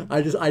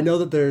I know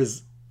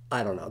that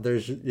I don't know,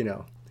 there's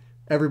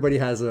everybody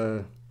has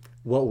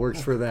what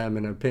works for them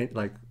and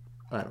like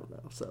I don't know.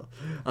 So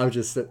I was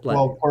just like,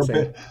 well,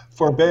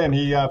 for Ben,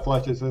 he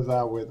flushes his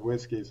out with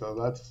whiskey. So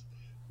that's,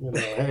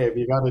 hey, if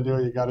you got to do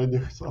it, you got to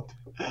do something.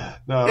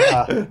 No,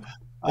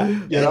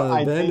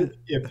 I think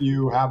if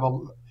you have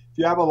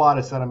a lot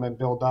of sediment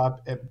build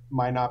up, it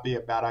might not be a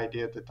bad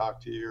idea to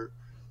talk to your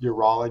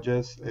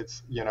urologist.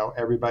 It's,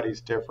 everybody's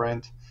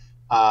different.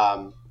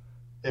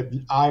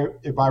 If I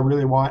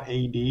really want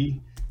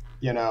AD,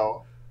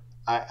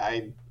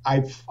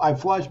 I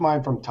flush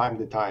mine from time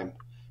to time.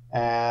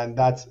 And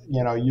that's,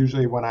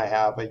 usually when I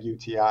have a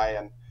UTI,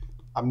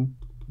 and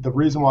the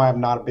reason why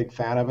I'm not a big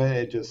fan of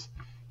it just,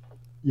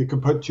 you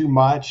can put too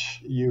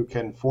much, you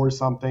can force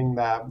something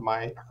that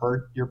might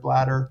hurt your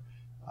bladder.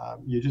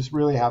 You just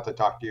really have to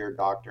talk to your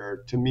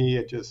doctor. To me,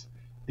 it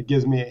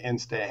gives me an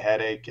instant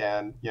headache.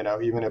 And,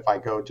 even if I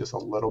go just a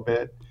little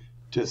bit,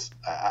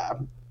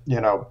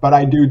 but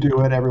I do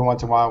it every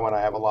once in a while when I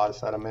have a lot of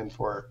sediment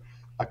for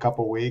a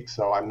couple weeks.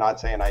 So I'm not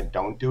saying I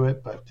don't do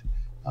it, but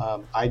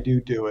I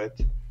do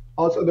it.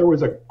 Also, there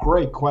was a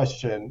great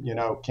question,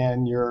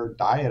 can your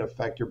diet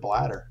affect your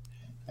bladder?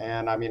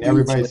 And I mean,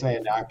 everybody's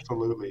saying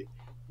absolutely,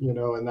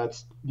 and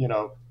that's,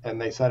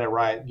 and they said it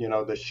right,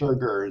 the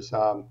sugars.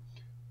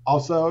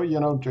 Also,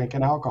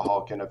 drinking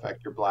alcohol can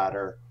affect your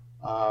bladder.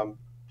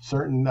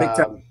 Certain,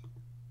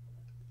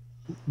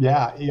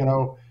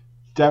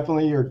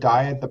 definitely your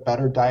diet, the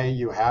better diet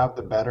you have,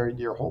 the better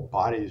your whole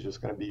body is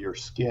just going to be, your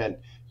skin,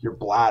 your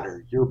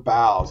bladder, your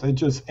bowels. It's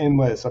just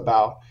endless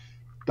about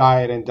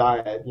diet,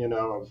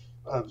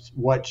 of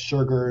what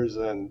sugars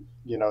and,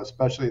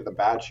 especially the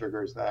bad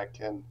sugars that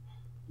can,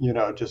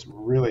 just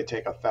really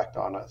take effect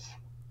on us.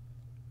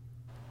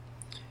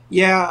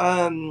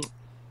 Yeah,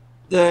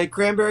 the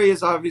cranberry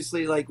is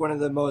obviously like one of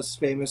the most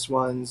famous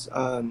ones.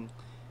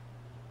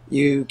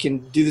 You can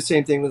do the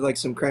same thing with like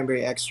some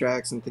cranberry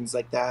extracts and things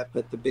like that,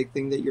 but the big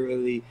thing that you're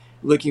really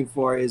looking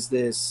for is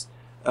this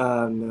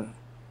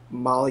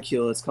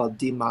molecule. It's called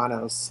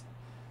D-mannose,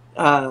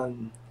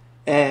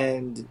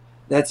 and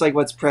that's like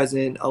what's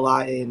present a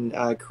lot in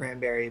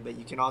cranberry. But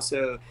you can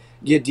also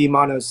get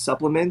D-mannose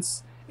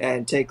supplements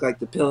and take like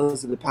the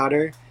pills or the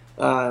powder.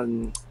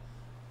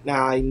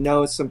 Now I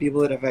know some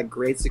people that have had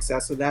great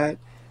success with that.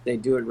 They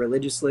do it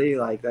religiously,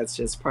 like that's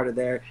just part of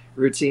their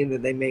routine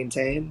that they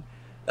maintain.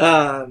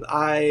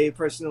 I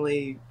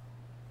personally,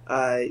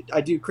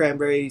 I do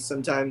cranberry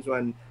sometimes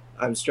when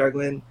I'm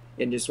struggling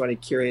and just want to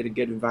curate a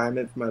good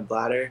environment for my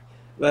bladder.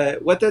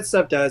 But what that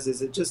stuff does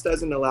is it just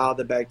doesn't allow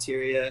the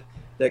bacteria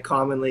that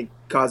commonly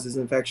causes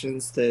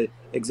infections to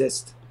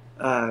exist,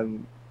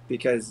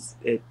 because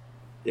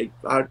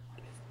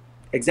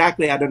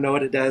exactly, I don't know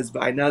what it does,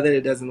 but I know that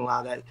it doesn't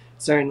allow that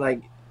certain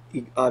like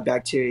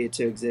bacteria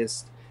to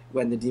exist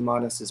when the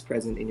D-mannose is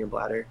present in your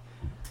bladder.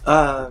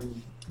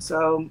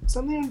 So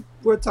something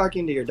worth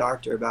talking to your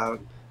doctor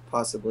about,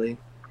 possibly.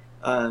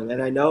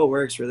 And I know it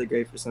works really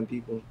great for some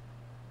people.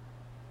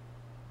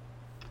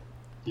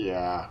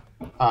 Yeah.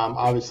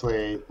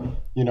 Obviously,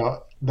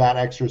 that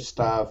extra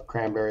stuff,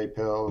 cranberry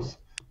pills,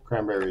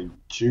 cranberry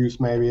juice,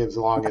 maybe, as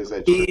long as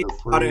it's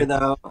sugar-free. Water,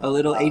 though, a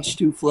little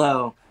H2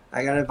 flow.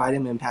 I got a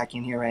vitamin pack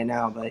in here right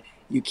now, but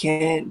you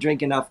can't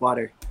drink enough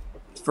water,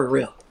 for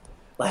real.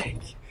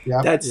 Like,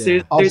 that's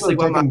seriously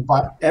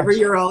what every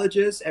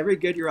urologist, every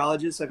good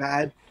urologist I've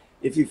had,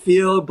 if you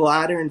feel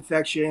bladder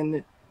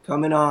infection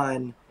coming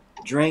on,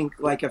 drink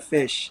like a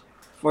fish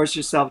force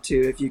yourself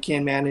to, if you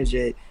can manage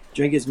it,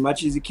 drink as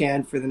much as you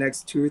can for the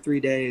next 2 or 3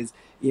 days.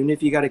 Even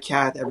if you got a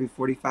cath every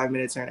 45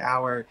 minutes or an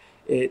hour,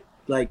 it's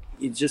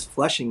just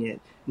flushing it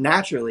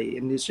naturally,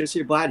 and it's just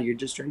your bladder. You're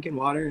just drinking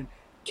water and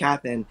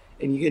cathing,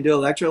 and you can do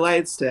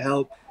electrolytes to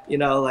help,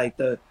 like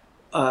the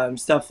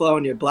stuff flow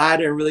in your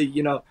bladder and really,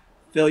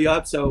 fill you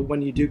up. So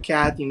when you do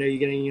cath, you're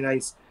getting a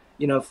nice,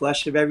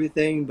 flush of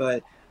everything.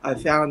 But I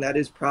found that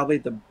is probably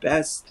the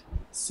best,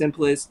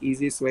 simplest,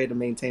 easiest way to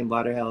maintain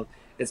bladder health,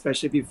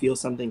 especially if you feel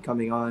something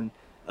coming on,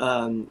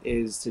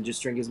 is to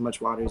just drink as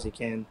much water as you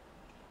can.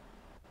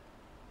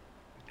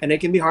 And it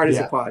can be hard as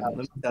a quad, let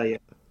me tell you.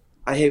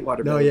 I hate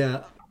water. No,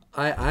 yeah.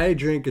 I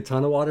drink a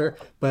ton of water,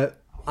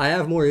 but I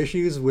have more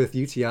issues with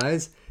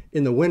UTIs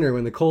in the winter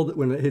when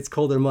it hits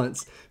colder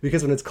months,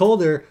 because when it's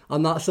colder,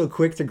 I'm not so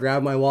quick to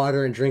grab my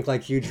water and drink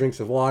like huge drinks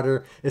of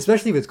water,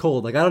 especially if it's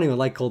cold. Like I don't even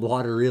like cold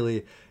water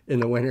really in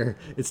the winter.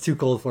 It's too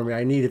cold for me.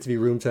 I need it to be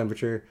room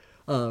temperature.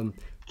 But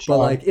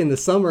like in the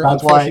summer, I'm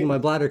flushing my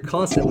bladder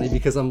constantly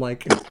because I'm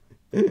like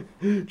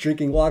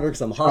drinking water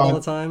because I'm hot all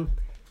the time.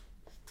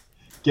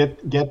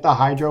 Get the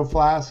hydro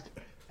flask,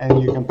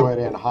 and you can put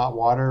in hot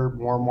water,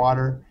 warm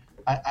water.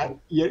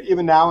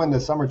 Even now in the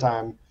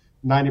summertime,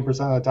 90% of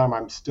the time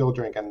I'm still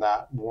drinking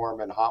that warm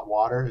and hot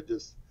water. It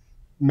just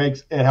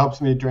helps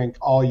me drink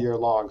all year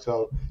long.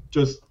 So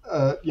just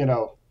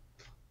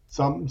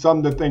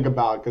something to think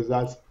about,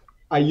 because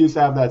I used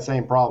to have that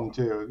same problem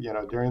too.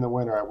 During the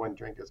winter I wouldn't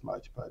drink as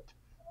much, but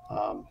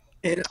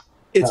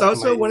it's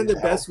also one of the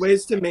best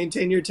ways to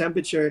maintain your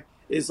temperature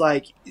is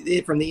like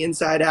from the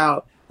inside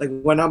out.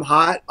 Like when I'm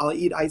hot, I'll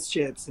eat ice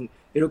chips and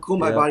it'll cool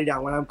my body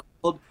down. When I'm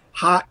cold,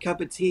 hot cup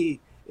of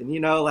tea, and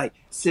like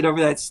sit over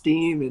that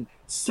steam and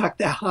suck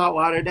that hot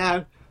water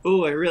down.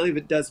 Oh, it really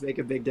does make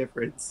a big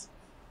difference.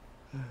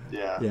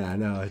 Yeah,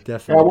 no, it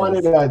definitely. I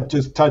wanted to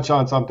just touch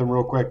on something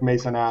real quick.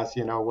 Mason asked,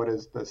 what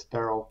is the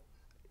sterile?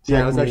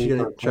 Yeah, I was actually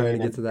going to try to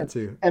get to that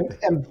too.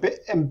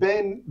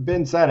 And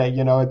Ben said it.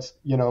 It's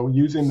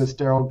using the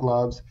sterile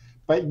gloves,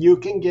 but you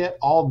can get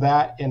all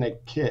that in a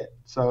kit.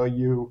 So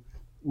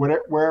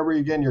wherever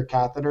you're getting your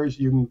catheters,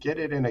 you can get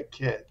it in a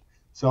kit.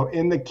 So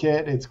in the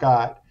kit, it's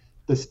got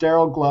the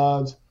sterile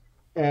gloves,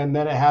 and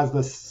then it has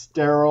the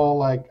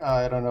sterile,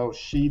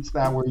 sheets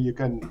where you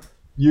can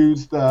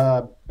use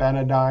the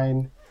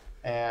Benadine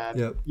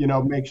and,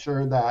 make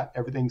sure that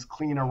everything's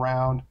clean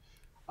around.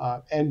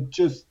 And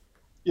just,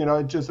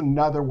 it's just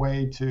another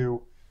way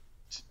to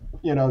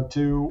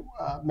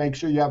make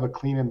sure you have a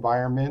clean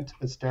environment,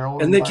 a sterile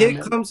environment. And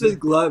the kit comes with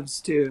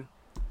gloves too.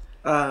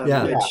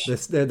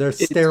 They're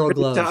sterile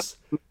gloves.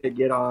 Tough to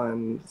get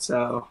on,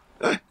 so.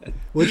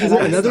 Which is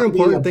another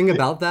important thing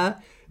about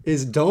that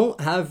is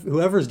don't have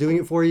whoever's doing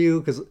it for you,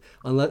 because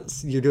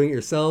unless you're doing it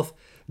yourself,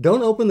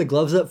 don't open the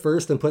gloves up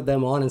first and put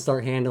them on and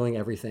start handling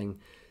everything.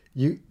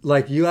 You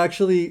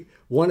actually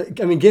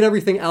get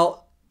everything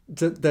out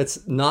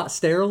that's not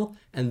sterile,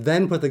 and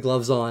then put the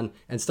gloves on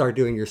and start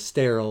doing your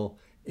sterile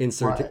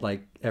insert,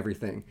 like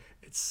everything.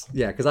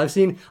 Because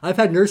I've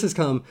had nurses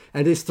come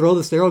and just throw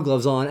the sterile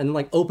gloves on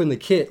and open the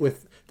kit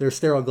with their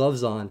sterile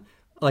gloves on.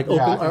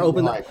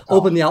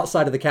 Open the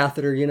outside of the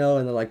catheter,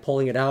 and they're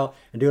pulling it out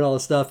and doing all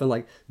this stuff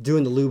and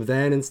doing the lube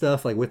then and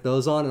stuff with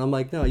those on. And I'm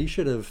like, no, you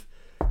should have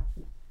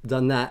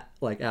done that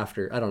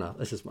after. I don't know.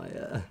 That's just my.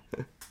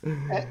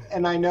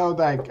 And I know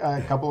that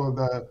a couple of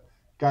the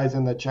guys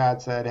in the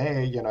chat said,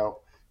 hey,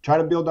 try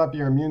to build up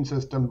your immune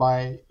system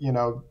by,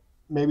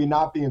 maybe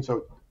not being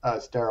so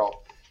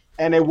sterile.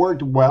 And it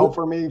worked well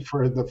for me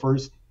for the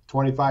first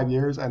 25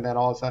 years. And then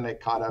all of a sudden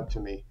it caught up to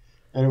me.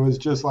 And it was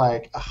just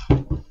like,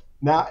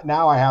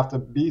 now I have to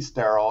be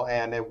sterile,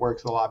 and it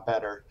works a lot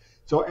better.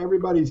 So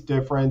everybody's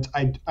different.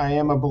 I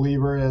am a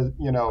believer in,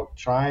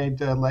 trying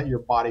to let your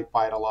body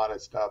fight a lot of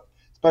stuff,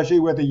 especially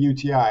with a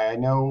UTI. I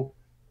know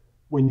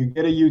when you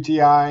get a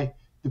UTI,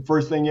 the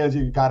first thing is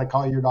you got to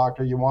call your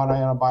doctor. You want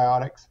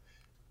antibiotics.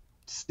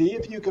 See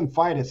if you can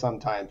fight it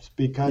sometimes,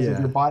 because if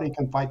your body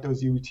can fight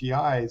those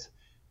UTIs,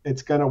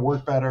 it's going to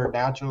work better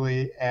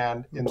naturally,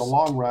 and in the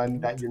long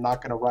run that you're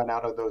not going to run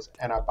out of those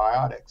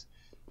antibiotics.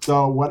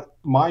 So what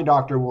my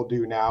doctor will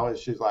do now is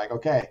she's like,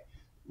 okay,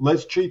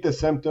 let's treat the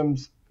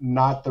symptoms,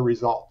 not the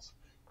results.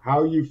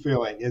 How are you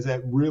feeling? Is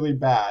it really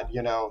bad?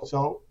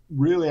 So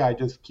really I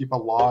just keep a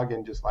log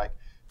and just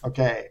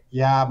okay,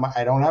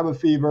 I don't have a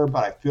fever,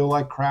 but I feel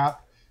like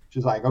crap.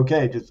 She's like,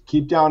 okay, just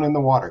keep down in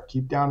the water.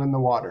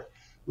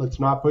 Let's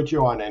not put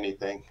you on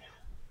anything.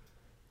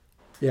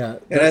 Yeah,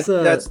 that's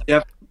definitely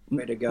the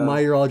way to go.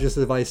 My urologist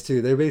advice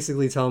too. They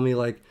basically tell me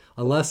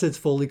unless it's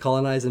fully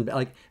colonized and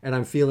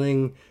I'm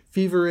feeling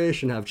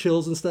feverish and have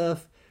chills and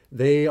stuff,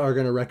 they are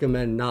going to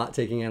recommend not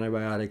taking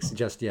antibiotics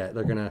just yet.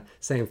 They're going to,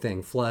 same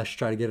thing, flush,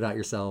 try to get it out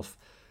yourself,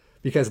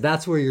 because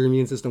that's where your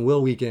immune system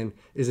will weaken,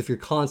 is if you're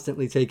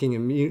constantly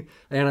taking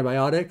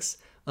antibiotics,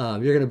 you're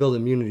going to build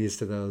immunities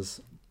to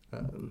those,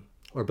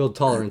 or build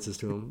tolerances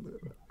to them.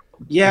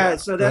 Yeah,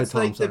 so that's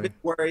Tom, the big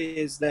worry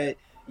is that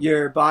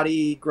your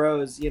body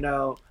grows,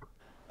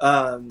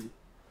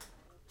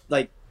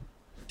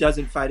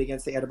 doesn't fight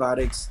against the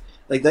antibiotics.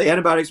 The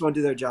antibiotics won't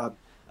do their job.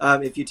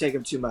 if you take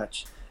them too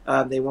much.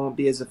 They won't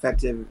be as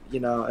effective,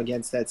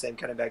 against that same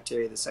kind of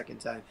bacteria the second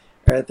time,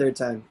 or the third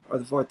time, or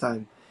the fourth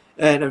time.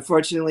 And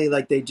unfortunately,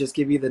 like they just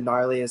give you the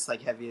gnarliest,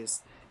 like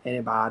heaviest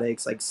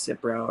antibiotics, like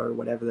Cipro or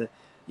whatever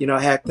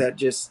heck that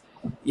just,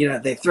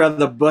 they throw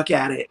the book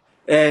at it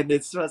and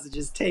it's supposed to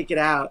just take it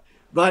out.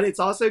 But it's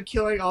also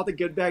killing all the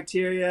good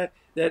bacteria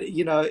that,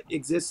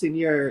 exists in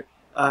your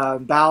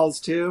bowels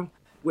too,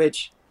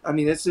 which, I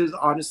mean, this is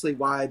honestly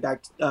why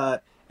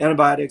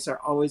antibiotics are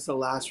always the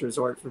last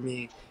resort for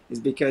me, is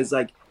because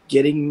like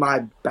getting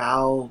my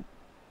bowel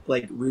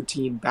like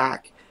routine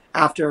back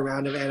after a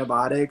round of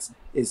antibiotics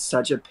is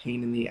such a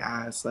pain in the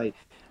ass. Like,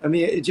 I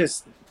mean, it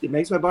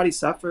makes my body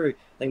suffer.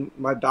 Like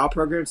my bowel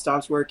program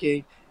stops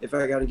working if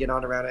I got to get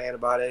on a round of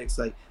antibiotics.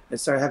 Like I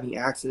start having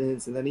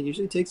accidents, and then it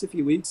usually takes a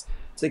few weeks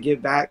to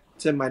get back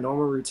to my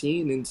normal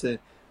routine and to,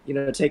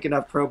 take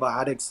enough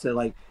probiotics to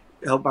like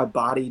help my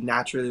body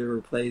naturally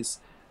replace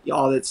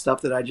all that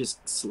stuff that I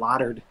just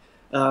slaughtered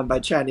by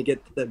trying to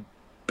get the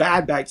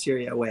bad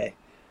bacteria away.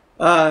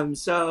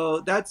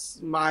 So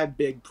that's my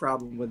big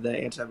problem with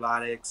the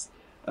antibiotics,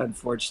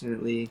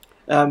 unfortunately.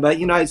 But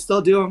I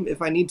still do them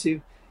if I need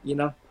to.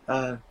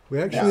 We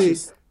actually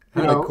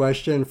had a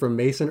question from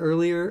Mason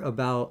earlier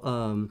about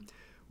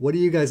what do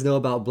you guys know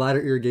about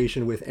bladder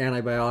irrigation with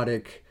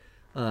antibiotic?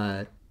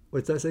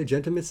 What's that say?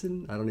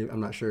 Gentamicin? I'm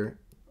not sure.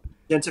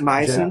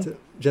 Gentamicin.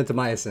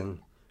 Gentamicin.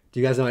 Do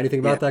you guys know anything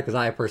about that? Because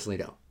I personally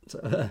don't.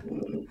 So.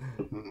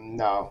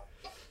 No.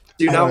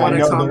 Do not want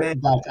to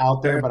comment. That's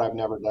out there, but I've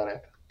never done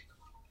it.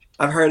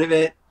 I've heard of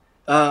it.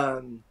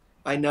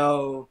 I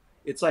know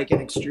it's like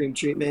an extreme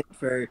treatment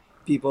for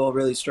people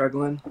really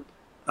struggling.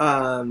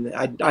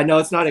 I know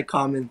it's not a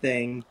common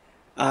thing.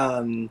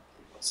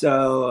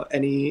 So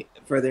any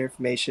further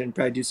information,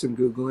 probably do some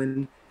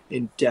Googling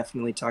and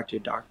definitely talk to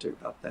your doctor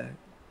about that.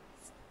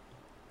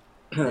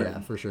 Yeah,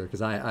 for sure.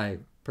 Because I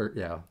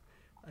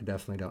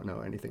definitely don't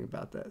know anything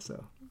about that.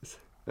 So.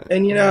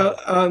 And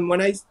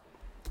when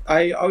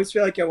I always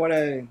feel like I want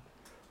to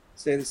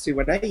say this too.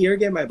 When I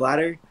irrigate my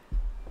bladder,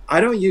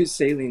 I don't use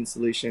saline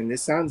solution.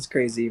 This sounds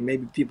crazy.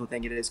 Maybe people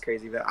think it is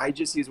crazy, but I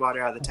just use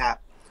water out of the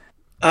tap.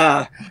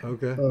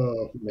 Okay.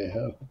 Oh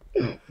man.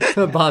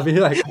 Bobby,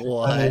 like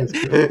what?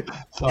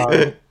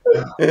 Sorry.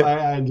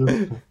 I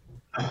just.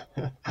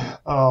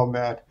 Oh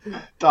man,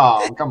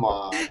 Tom, come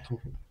on.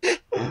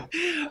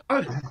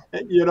 What?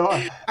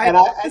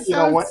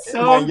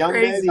 So my young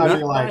crazy. days, I'd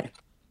be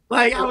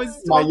like I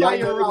was told by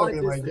your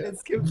urologist that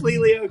it's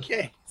completely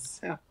okay.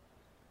 So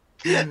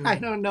I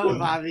don't know,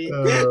 Bobby.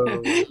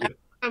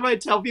 I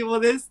might tell people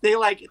this, they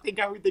think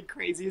I'm the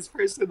craziest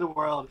person in the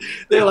world.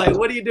 They're like,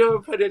 "What are you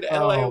doing? Put in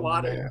LA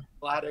water in the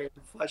bladder and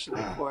flushing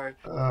it for?"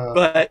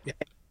 But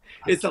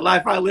it's the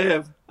life I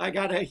live. I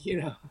gotta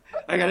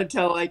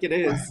tell it like it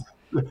is.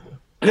 But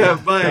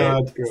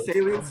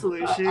saline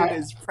solution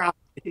is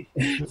probably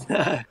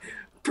the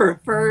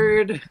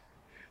preferred.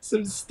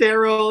 Some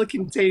sterile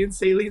contained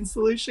saline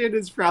solution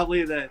is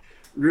probably the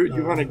route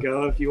you want to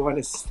go if you want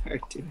to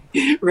start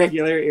doing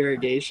regular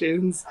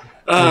irrigations.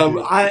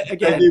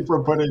 Thank you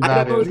for putting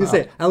that in. I was gonna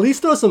say, at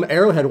least throw some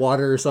Arrowhead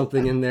water or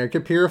something in there.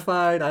 Get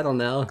purified. I don't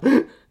know.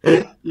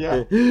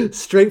 Yeah.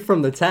 Straight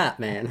from the tap,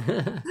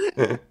 man.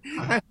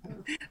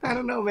 I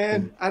don't know,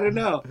 man. I don't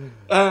know.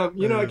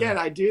 Again,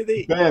 I do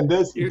the Ben.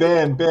 This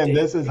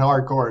is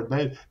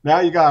hardcore. Now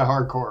you got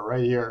hardcore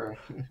right here.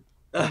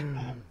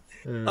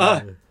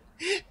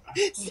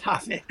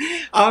 Stop it.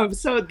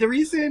 So the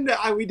reason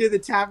we do the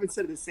tap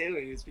instead of the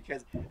saline is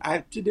because I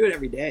have to do it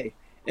every day.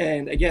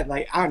 And again,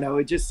 I don't know,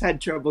 it just had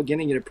trouble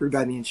getting it approved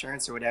by the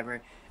insurance or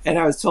whatever. And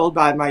I was told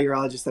by my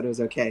urologist that it was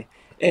okay.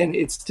 And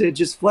it's to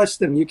just flush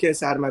the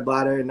mucus out of my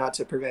bladder and not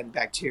to prevent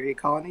bacteria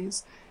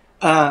colonies.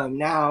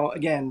 Now,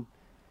 again,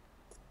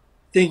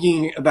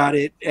 thinking about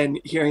it and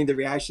hearing the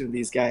reaction of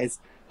these guys,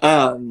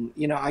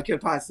 I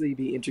could possibly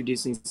be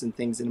introducing some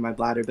things into my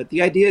bladder, but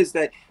the idea is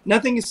that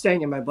nothing is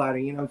staying in my bladder.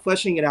 I'm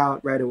flushing it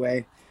out right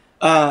away.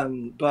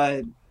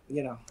 But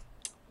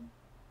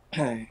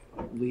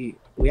we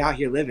out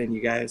here living,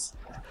 you guys.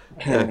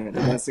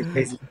 That's some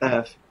crazy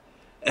stuff.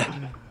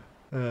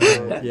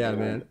 Yeah,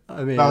 man.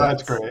 I mean, no,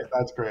 that's great.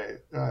 That's great.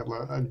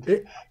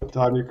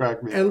 Tom, you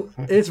crack me. And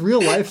it's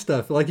real life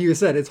stuff. Like you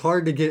said, it's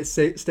hard to get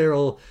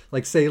sterile,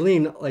 like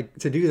saline, like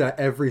to do that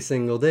every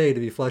single day, to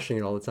be flushing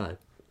it all the time.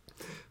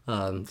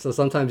 So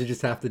sometimes you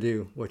just have to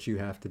do what you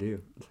have to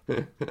do.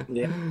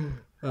 Yeah,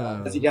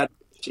 you got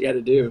what you got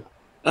to do.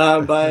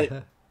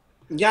 But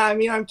yeah, I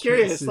mean, I'm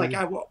curious. Like,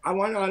 I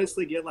want to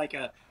honestly get like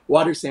a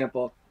water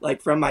sample,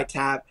 like from my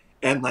tap,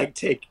 and like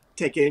take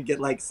it and get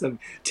like some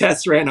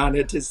tests ran on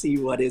it to see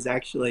what is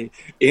actually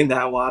in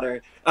that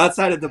water,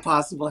 outside of the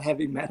possible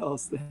heavy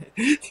metals that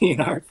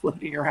are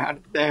floating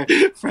around there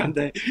from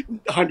the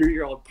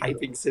 100-year-old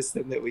piping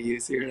system that we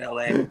use here in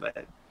LA.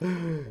 But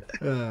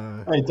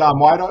hey Tom,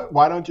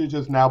 why don't you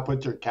just now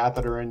put your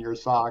catheter in your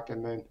sock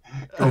and then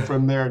go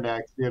from there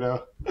next?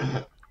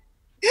 I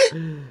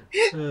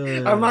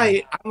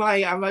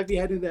might be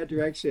heading that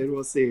direction.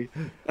 We'll see.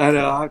 I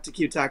know I'll have to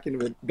keep talking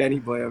with Benny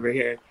Boy over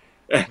here.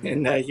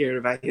 and hear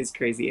about his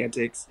crazy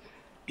antics,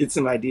 get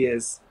some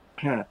ideas.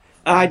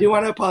 I do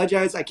want to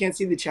apologize. I can't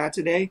see the chat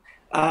today.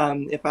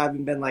 If I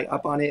haven't been like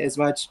up on it as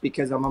much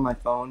because I'm on my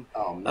phone.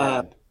 Oh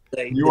man,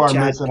 Like you the are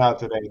chat, missing out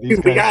today. we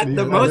got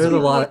the most There's a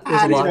people lot.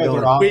 There's a added lot guys in are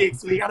going. off.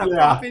 weeks. We got a Yeah.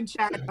 pop in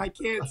chat. I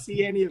can't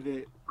see any of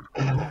it.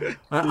 I'm guys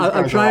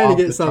are trying to off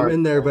get the some charts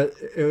in there, today.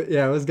 but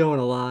yeah, it was going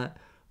a lot.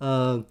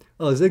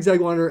 Zigzag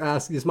Wanderer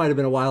asked, this might have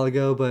been a while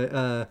ago,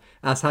 but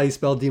asked how you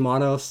spell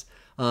Demonos.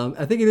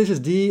 I think it is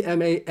just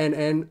DMANNOSE,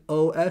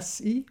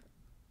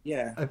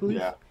 Yeah, I believe.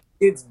 Yeah.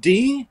 it's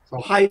D So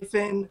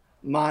hyphen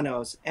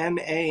Manos,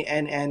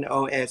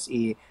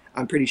 MANNOSE.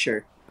 I'm pretty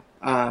sure.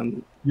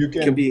 you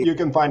Could be.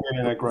 can find it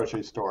in a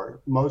grocery store.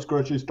 Most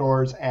grocery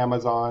stores,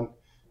 Amazon,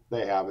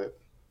 they have it.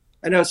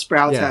 I know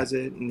Sprouts Yeah. has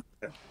it, and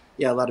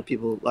yeah, a lot of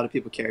people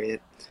carry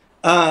it.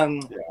 Yeah.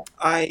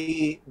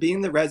 I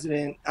being the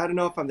resident, I don't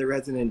know if I'm the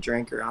resident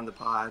drinker on the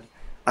pod.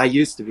 I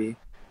used to be,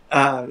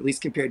 at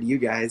least compared to you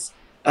guys.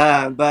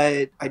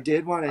 But I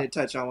did want to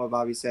touch on what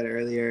Bobby said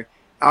earlier.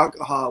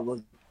 Alcohol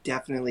will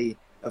definitely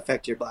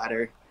affect your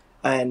bladder,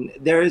 and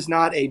there is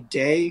not a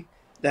day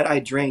that I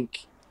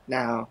drink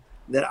now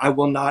that I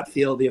will not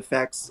feel the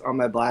effects on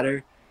my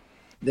bladder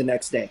the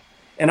next day.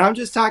 And I'm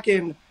just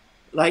talking,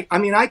 like, I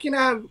mean, I can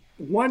have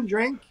one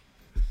drink,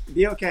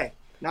 be okay,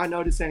 not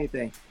notice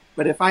anything.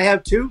 But if I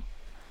have two,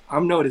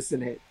 I'm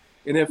noticing it.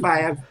 And if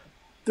I have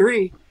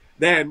three,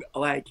 then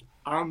like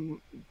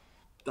I'm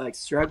like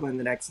struggling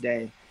the next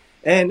day.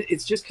 And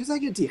it's just because I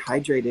get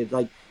dehydrated.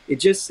 Like it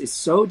just is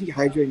so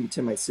dehydrating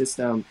to my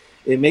system.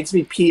 It makes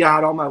me pee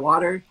out all my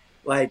water.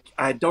 Like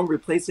I don't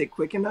replace it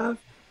quick enough.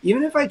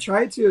 Even if I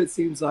try to, it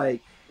seems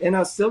like, and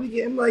I'll still be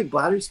getting like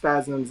bladder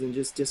spasms and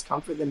just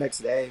discomfort the next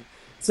day.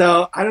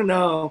 So I don't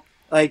know.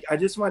 Like I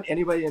just want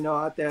anybody to know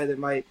out there that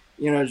might,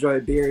 enjoy a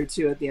beer or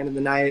two at the end of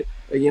the night,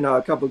 or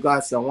a couple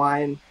glasses of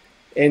wine,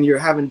 and you're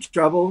having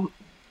trouble,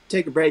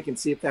 take a break and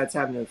see if that's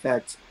having an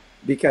effect,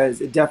 because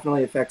it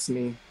definitely affects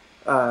me.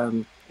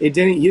 It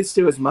didn't used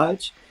to as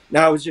much.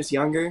 Now I was just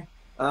younger,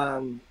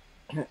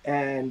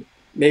 and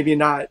maybe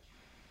not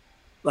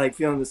like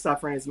feeling the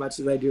suffering as much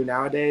as I do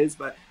nowadays.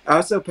 But I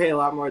also pay a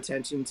lot more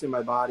attention to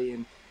my body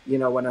and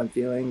what I'm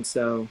feeling.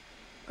 So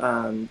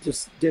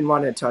just didn't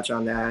want to touch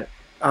on that.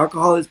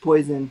 Alcohol is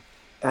poison.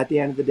 At the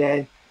end of the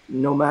day,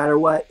 no matter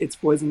what, it's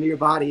poison to your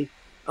body.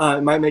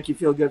 It might make you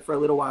feel good for a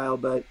little while,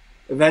 but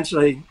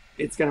eventually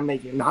it's going to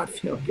make you not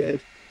feel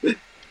good.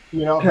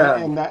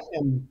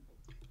 And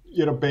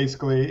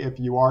basically, if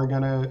you are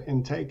going to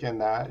intake in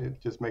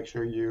that, just make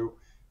sure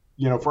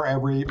for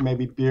every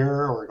maybe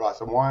beer or a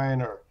glass of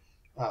wine, or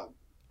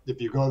if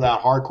you go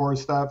that hardcore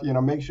stuff,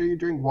 make sure you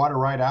drink water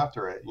right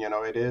after it.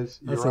 It is,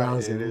 That's you're what I right,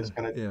 was it gonna. is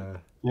going to,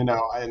 Yeah.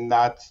 and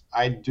that's,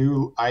 I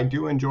do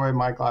enjoy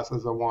my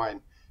glasses of wine.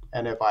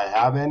 And if I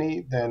have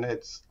any, then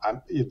it's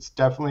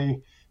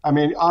definitely, I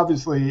mean,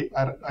 obviously,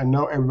 I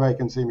know everybody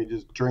can see me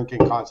just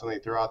drinking constantly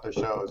throughout the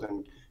shows,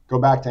 and go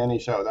back to any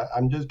show that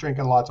I'm just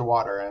drinking lots of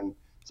water. And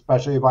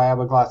especially if I have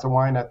a glass of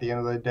wine at the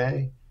end of the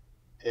day,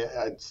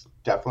 it's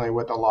definitely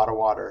with a lot of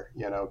water,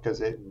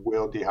 because it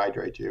will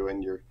dehydrate you.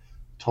 And you're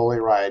totally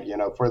right.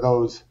 For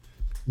those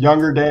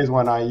younger days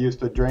when I used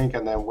to drink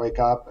and then wake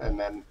up and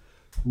then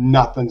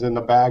nothing's in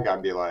the bag,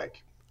 I'd be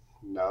like,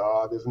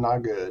 no, this is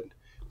not good.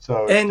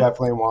 So And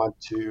definitely want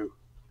to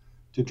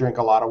drink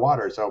a lot of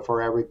water. So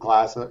for every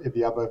glass, if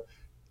you have a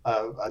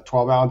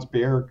 12-ounce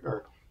beer,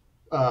 or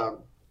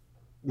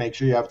make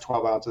sure you have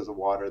 12 ounces of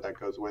water that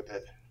goes with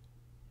it.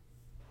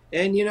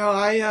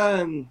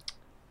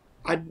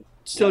 I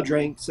still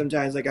drink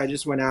sometimes. Like I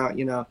just went out,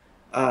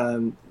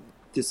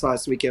 this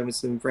last weekend with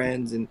some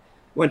friends and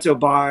went to a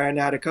bar and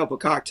had a couple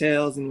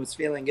cocktails and was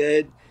feeling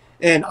good.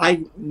 And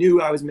I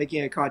knew I was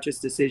making a conscious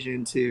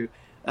decision to,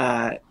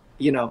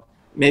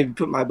 maybe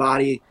put my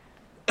body,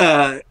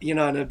 in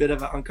a bit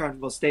of an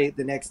uncomfortable state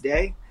the next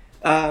day.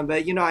 But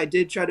I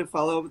did try to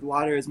follow up with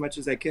water as much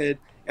as I could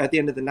at the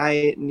end of the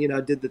night, and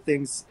did the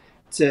things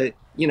to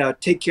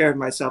take care of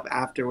myself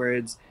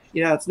afterwards.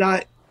 It's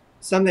not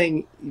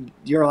something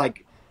you're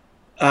like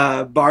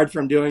barred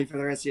from doing for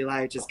the rest of your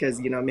life just because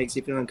it makes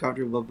you feel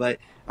uncomfortable. But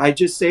I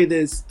just say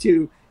this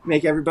to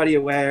make everybody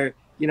aware,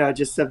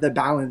 just of the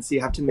balance you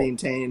have to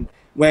maintain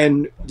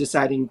when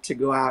deciding to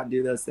go out and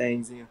do those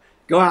things.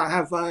 Go out,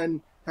 have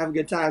fun, have a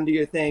good time, do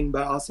your thing,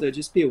 but also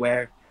just be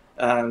aware,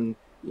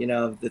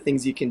 the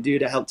things you can do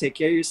to help take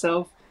care of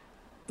yourself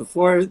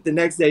before the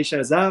next day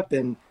shows up,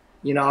 and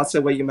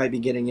also what you might be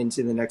getting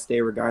into the next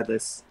day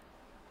regardless.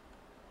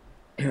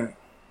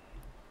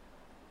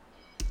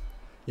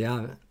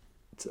 Yeah.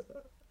 It's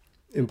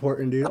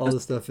important, dude. All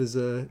this stuff is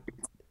Just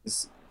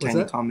What's tiny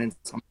that?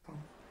 comments on my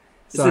phone.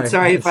 Sorry.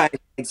 Sorry if I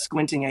like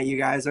squinting at you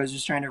guys. I was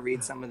just trying to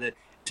read some of the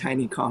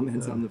tiny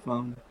comments on the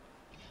phone.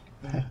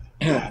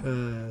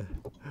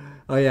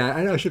 Oh yeah,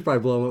 I know. I should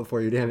probably blow them up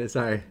for you. Damn it.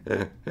 Sorry.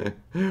 Yeah,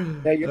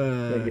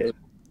 you're good.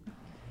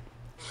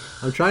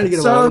 I'm trying to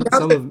get So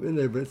some of them in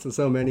there, but it's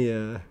so many.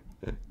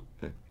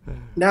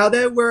 now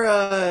that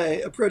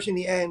we're approaching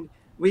the end,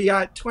 we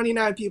got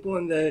 29 people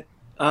in the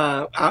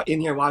out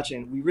in here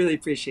watching. We really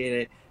appreciate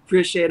it.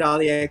 Appreciate all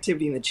the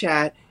activity in the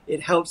chat.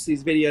 It helps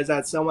these videos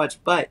out so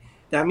much. But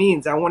that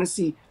means I want to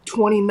see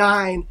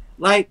 29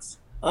 likes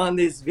on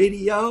this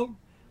video.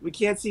 We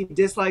can't see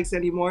dislikes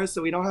anymore,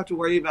 so we don't have to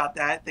worry about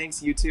that. Thanks,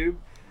 YouTube.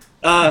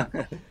 Yeah,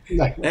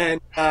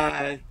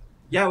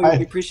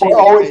 we appreciate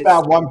always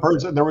that one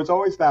person. There was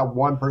always that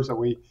one person.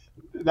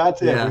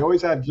 That's it. Yeah. We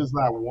always had just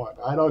that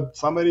one.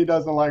 Somebody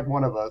doesn't like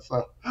one of us,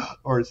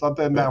 or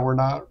something that we're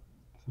not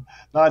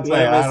saying.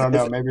 I don't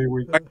know. Maybe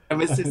we.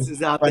 Nemesis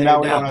is out but there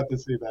now we don't have to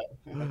see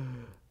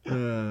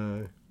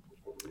that.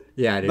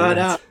 Yeah, dude.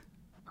 But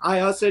I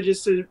also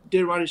just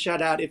did want to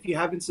shout out, if you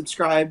haven't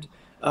subscribed,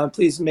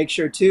 please make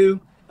sure to.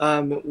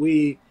 How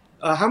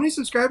many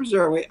subscribers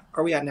are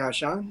we at now,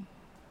 Sean?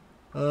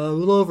 A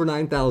little over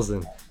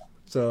 9,000.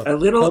 So a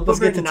little help us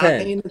over get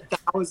to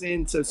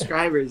 9,000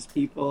 subscribers,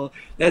 people.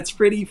 That's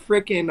pretty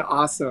freaking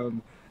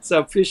awesome. So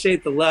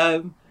appreciate the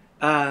love.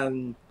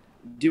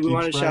 Do we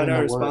want to shout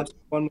out our sponsors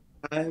one more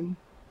time?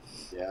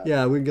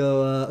 Yeah, we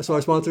go. So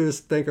our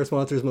sponsors, thank our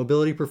sponsors,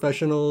 Mobility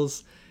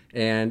Professionals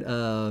and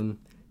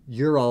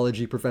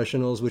Urology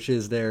Professionals, which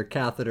is their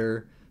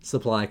catheter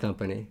supply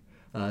company.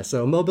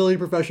 So Mobility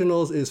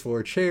Professionals is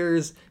for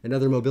chairs and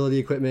other mobility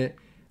equipment,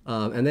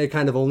 and they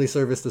kind of only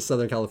service the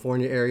Southern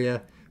California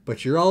area. But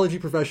Urology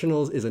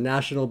Professionals is a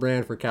national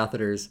brand for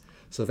catheters.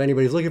 So if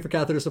anybody's looking for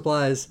catheter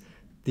supplies,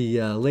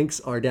 the links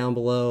are down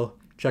below.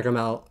 Check them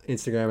out,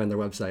 Instagram and their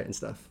website and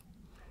stuff.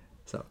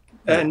 So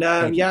and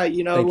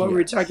what we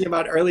were talking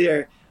about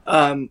earlier,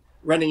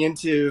 running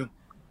into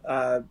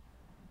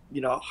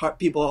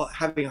people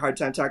having a hard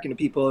time talking to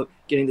people,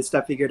 getting this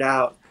stuff figured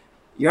out.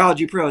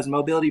 Urology pros,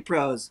 mobility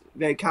pros,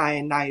 very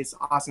kind, nice,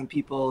 awesome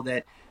people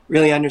that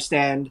really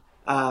understand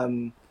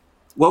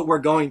what we're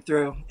going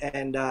through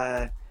and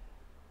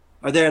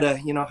are there to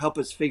help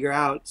us figure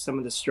out some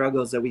of the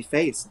struggles that we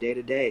face day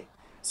to day.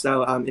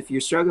 So if you're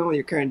struggling with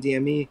your current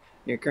DME,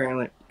 your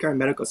current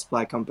medical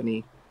supply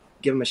company,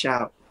 give them a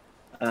shout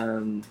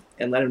and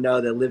let them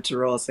know that Live to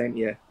Roll sent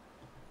you.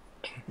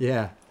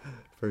 Yeah,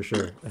 for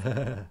sure.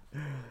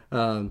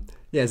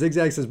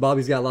 Zigzag says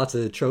Bobby's got lots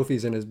of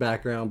trophies in his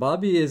background.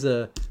 Bobby is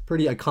a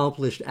pretty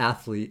accomplished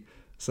athlete,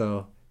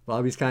 so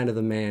Bobby's kind of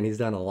the man. He's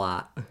done a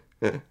lot.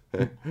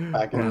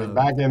 Back in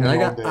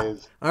the old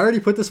days. I already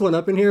put this one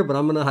up in here, but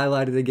I'm gonna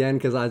highlight it again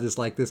because I just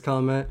like this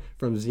comment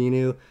from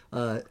Xenu.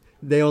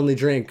 They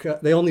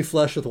only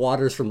flush with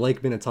waters from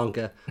Lake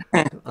Minnetonka.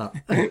 Yeah,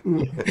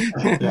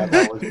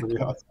 that was pretty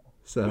awesome.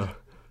 So,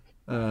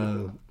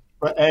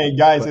 but hey,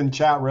 guys in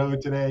chat row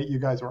today, you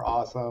guys were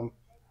awesome.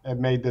 It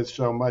made this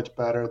show much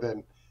better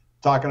than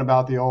talking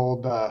about the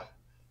old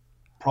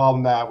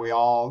problem that we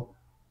all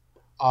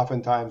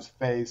oftentimes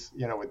face,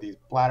 with these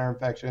bladder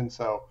infections.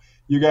 So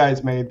you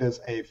guys made this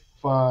a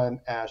fun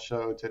ass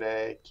show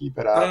today. Keep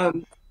it up.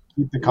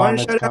 Keep the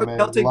comments coming. Shout out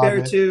Celtic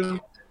Bear too.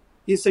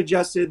 He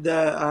suggested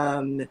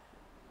the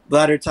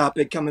bladder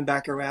topic coming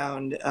back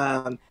around,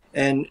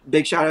 and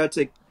big shout out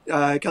to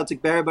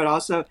Celtic Bear, but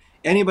also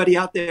anybody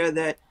out there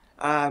that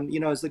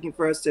is looking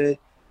for us to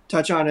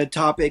touch on a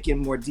topic in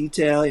more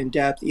detail, in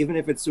depth, even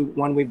if it's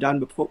one we've done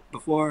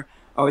before.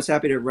 Always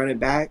happy to run it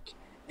back,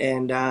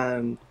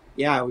 and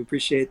we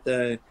appreciate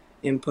the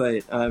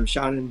input.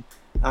 Sean and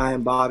I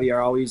and Bobby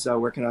are always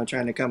working on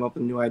trying to come up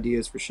with new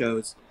ideas for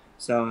shows.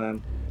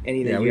 So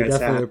anything you guys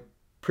have,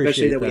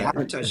 especially that we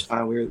haven't touched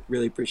on, we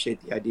really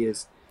appreciate the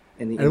ideas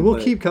and the input. We'll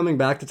keep coming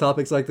back to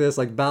topics like this.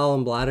 Like bowel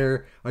and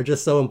bladder are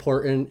just so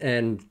important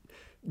and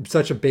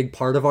such a big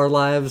part of our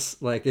lives.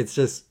 Like it's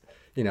just,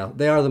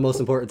 they are the most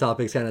important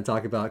topics kind of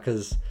talk about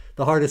because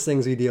the hardest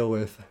things we deal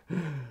with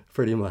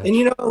pretty much.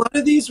 And a lot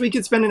of these we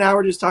could spend an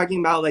hour just talking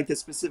about like the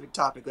specific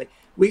topic. Like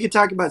we could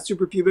talk about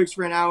suprapubics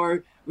for an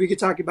hour. We could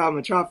talk about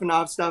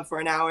Mitrofanov stuff for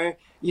an hour.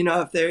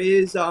 If there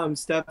is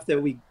stuff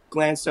that we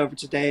glanced over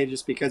today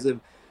just because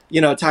of,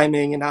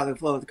 timing and how the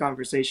flow of the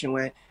conversation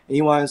went, and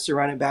you want us to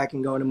run it back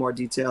and go into more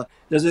detail,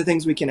 those are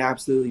things we can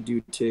absolutely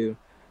do too.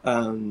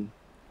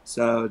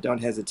 So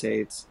don't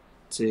hesitate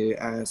to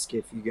ask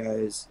if you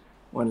guys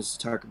want us to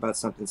talk about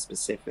something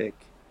specific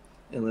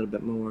a little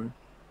bit more.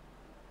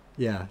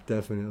 Yeah,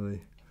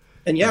 definitely.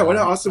 And what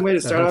an awesome way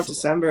to start off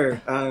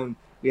December.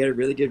 We had a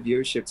really good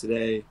viewership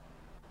today.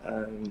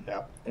 And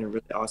a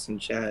really awesome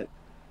chat.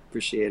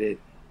 Appreciate it.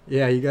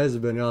 Yeah, you guys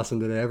have been awesome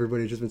today.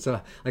 Everybody's just been so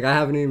I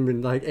haven't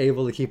even been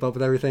able to keep up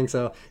with everything.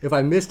 So if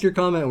I missed your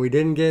comment and we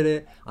didn't get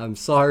it, I'm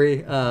sorry.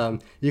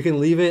 You can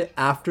leave it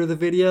after the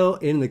video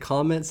in the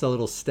comments so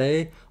it'll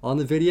stay on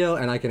the video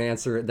and I can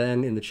answer it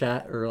then in the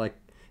chat or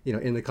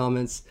in the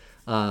comments.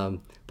 But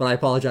I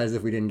apologize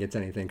if we didn't get to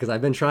anything because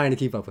I've been trying to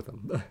keep up with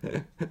them.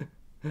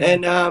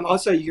 And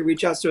also you can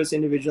reach out to us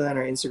individually on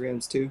our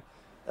Instagrams too.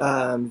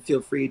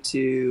 Feel free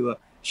to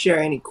share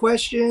any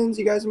questions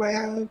you guys might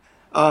have.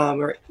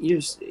 Or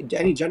just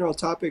any general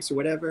topics or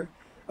whatever.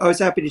 Always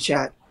happy to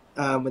chat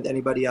with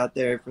anybody out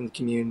there from the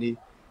community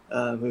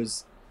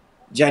who's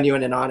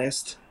genuine and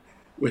honest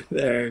with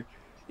their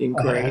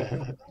inquiry.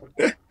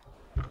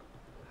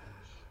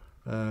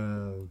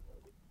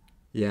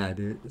 Yeah,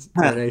 dude.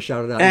 Renee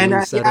shouted out. And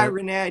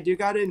Renee, I do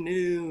got a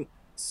new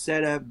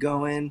setup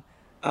going.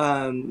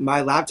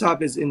 My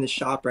laptop is in the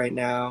shop right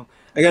now.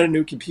 I got a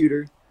new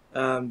computer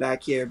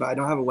back here, but I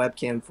don't have a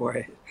webcam for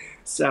it.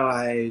 So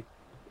I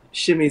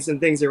shimmy some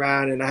things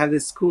around, and I have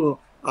this cool,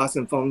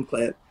 awesome phone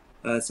clip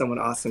someone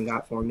awesome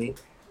got for me.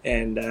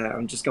 And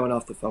I'm just going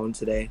off the phone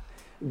today.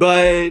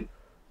 But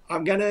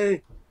I'm going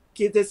to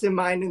keep this in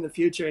mind in the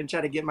future and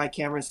try to get my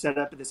camera set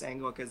up at this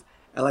angle because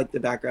I like the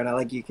background. I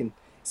like you can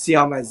see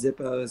all my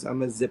Zippos.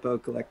 I'm a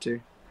Zippo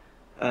collector.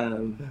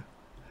 Um,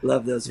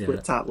 Love those Yeah.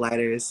 flip top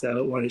lighters, so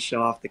I want to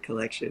show off the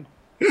collection.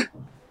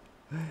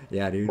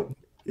 Yeah, dude.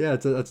 Yeah,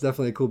 that's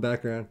definitely a cool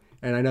background.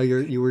 And I know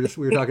we were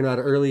talking about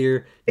it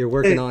earlier. You're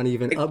working on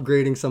even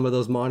upgrading some of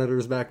those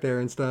monitors back there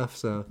and stuff.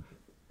 So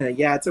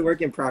Yeah, it's a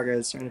work in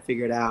progress, trying to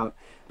figure it out.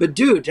 But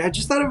dude, I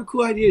just thought of a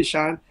cool idea,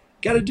 Sean.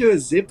 Got to do a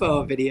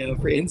Zippo video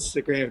for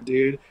Instagram,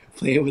 dude.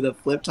 Playing with a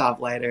flip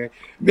top lighter.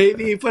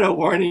 Maybe put a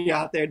warning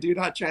out there: do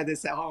not try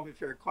this at home if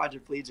you're a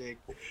quadriplegic.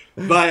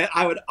 But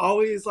I would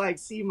always like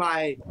see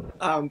my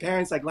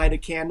parents like light a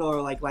candle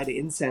or like light an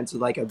incense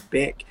with like a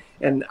Bic,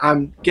 and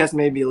I'm guess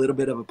maybe a little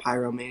bit of a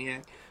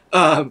pyromaniac.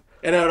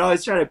 And I would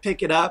always try to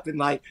pick it up and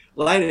like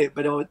light it,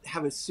 but I would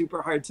have a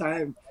super hard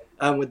time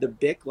with the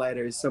Bic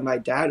lighters. So my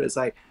dad was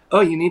like,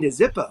 "Oh, you need a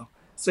Zippo,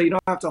 so you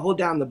don't have to hold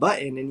down the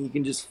button and you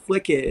can just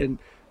flick it and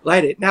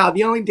light it." Now,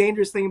 the only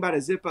dangerous thing about a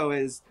Zippo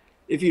is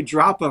if you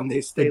drop them, they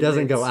stay it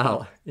doesn't lit. go So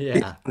out.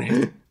 Yeah.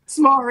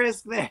 small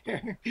risk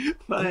there,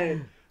 but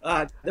they're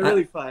I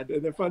really fun.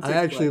 They're fun I to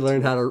actually collect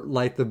learned too. how to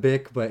light the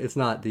Bic, but it's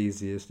not the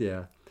easiest.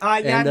 Yeah. Yeah,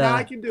 And now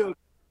I can do it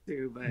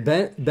too, but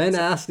Ben so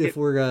asked it,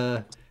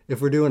 if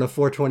we're doing a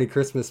 420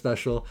 Christmas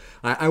special.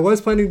 I was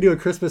planning to do a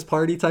Christmas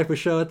party type of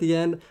show at the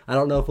end. I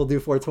don't know if we'll do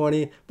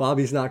 420.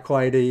 Bobby's not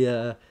quite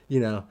a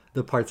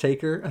the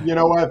partaker. You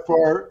know what?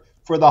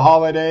 For the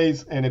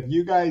holidays, and if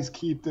you guys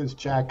keep this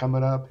chat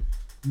coming up,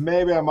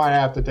 maybe I might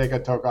have to take a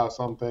toke off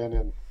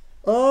something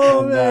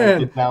Oh and man,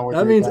 get down with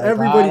that you means guys. I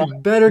everybody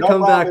don't, better no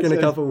come back in a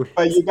promises, couple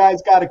but weeks. you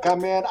guys got to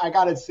come in. I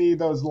got to see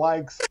those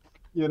likes.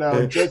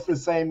 Just the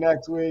same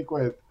next week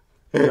with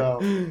you know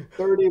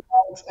 30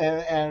 likes,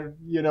 and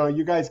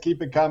you guys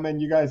keep it coming.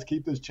 You guys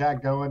keep this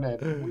chat going,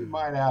 and we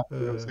might have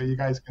to, so you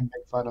guys can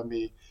make fun of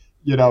me,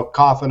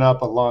 coughing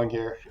up along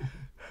here.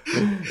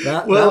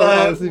 That would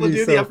honestly we'll be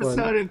do the so fun.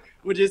 episode and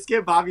we'll just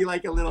give Bobby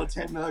like a little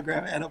 10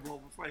 milligram edible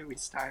before we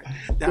start.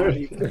 That would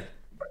be fun.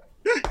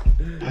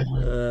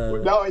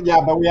 Uh, No,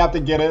 yeah, but we have to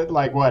get it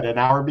like what, an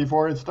hour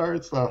before it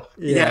starts. So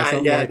yeah, Yeah,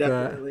 something yeah, like that.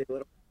 definitely a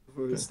little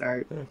before we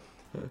start.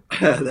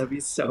 That'd be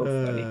so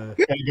funny. Uh,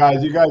 hey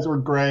guys, you guys were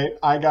great.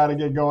 I got to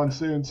get going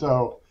soon,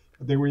 so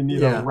I think we need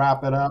to yeah,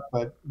 wrap it up.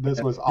 But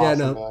this was yeah,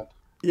 awesome, no, man.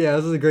 yeah.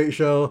 This is a great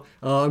show.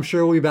 I'm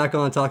sure we'll be back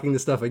on talking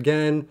this stuff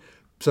again.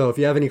 So if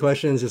you have any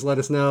questions, just let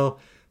us know.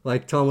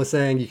 Like Tom was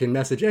saying, you can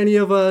message any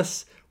of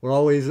us. We're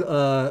always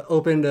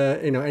open to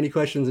any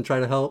questions and try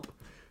to help.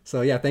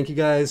 So yeah, thank you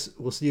guys.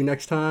 We'll see you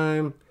next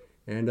time,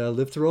 and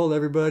live to roll,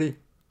 everybody.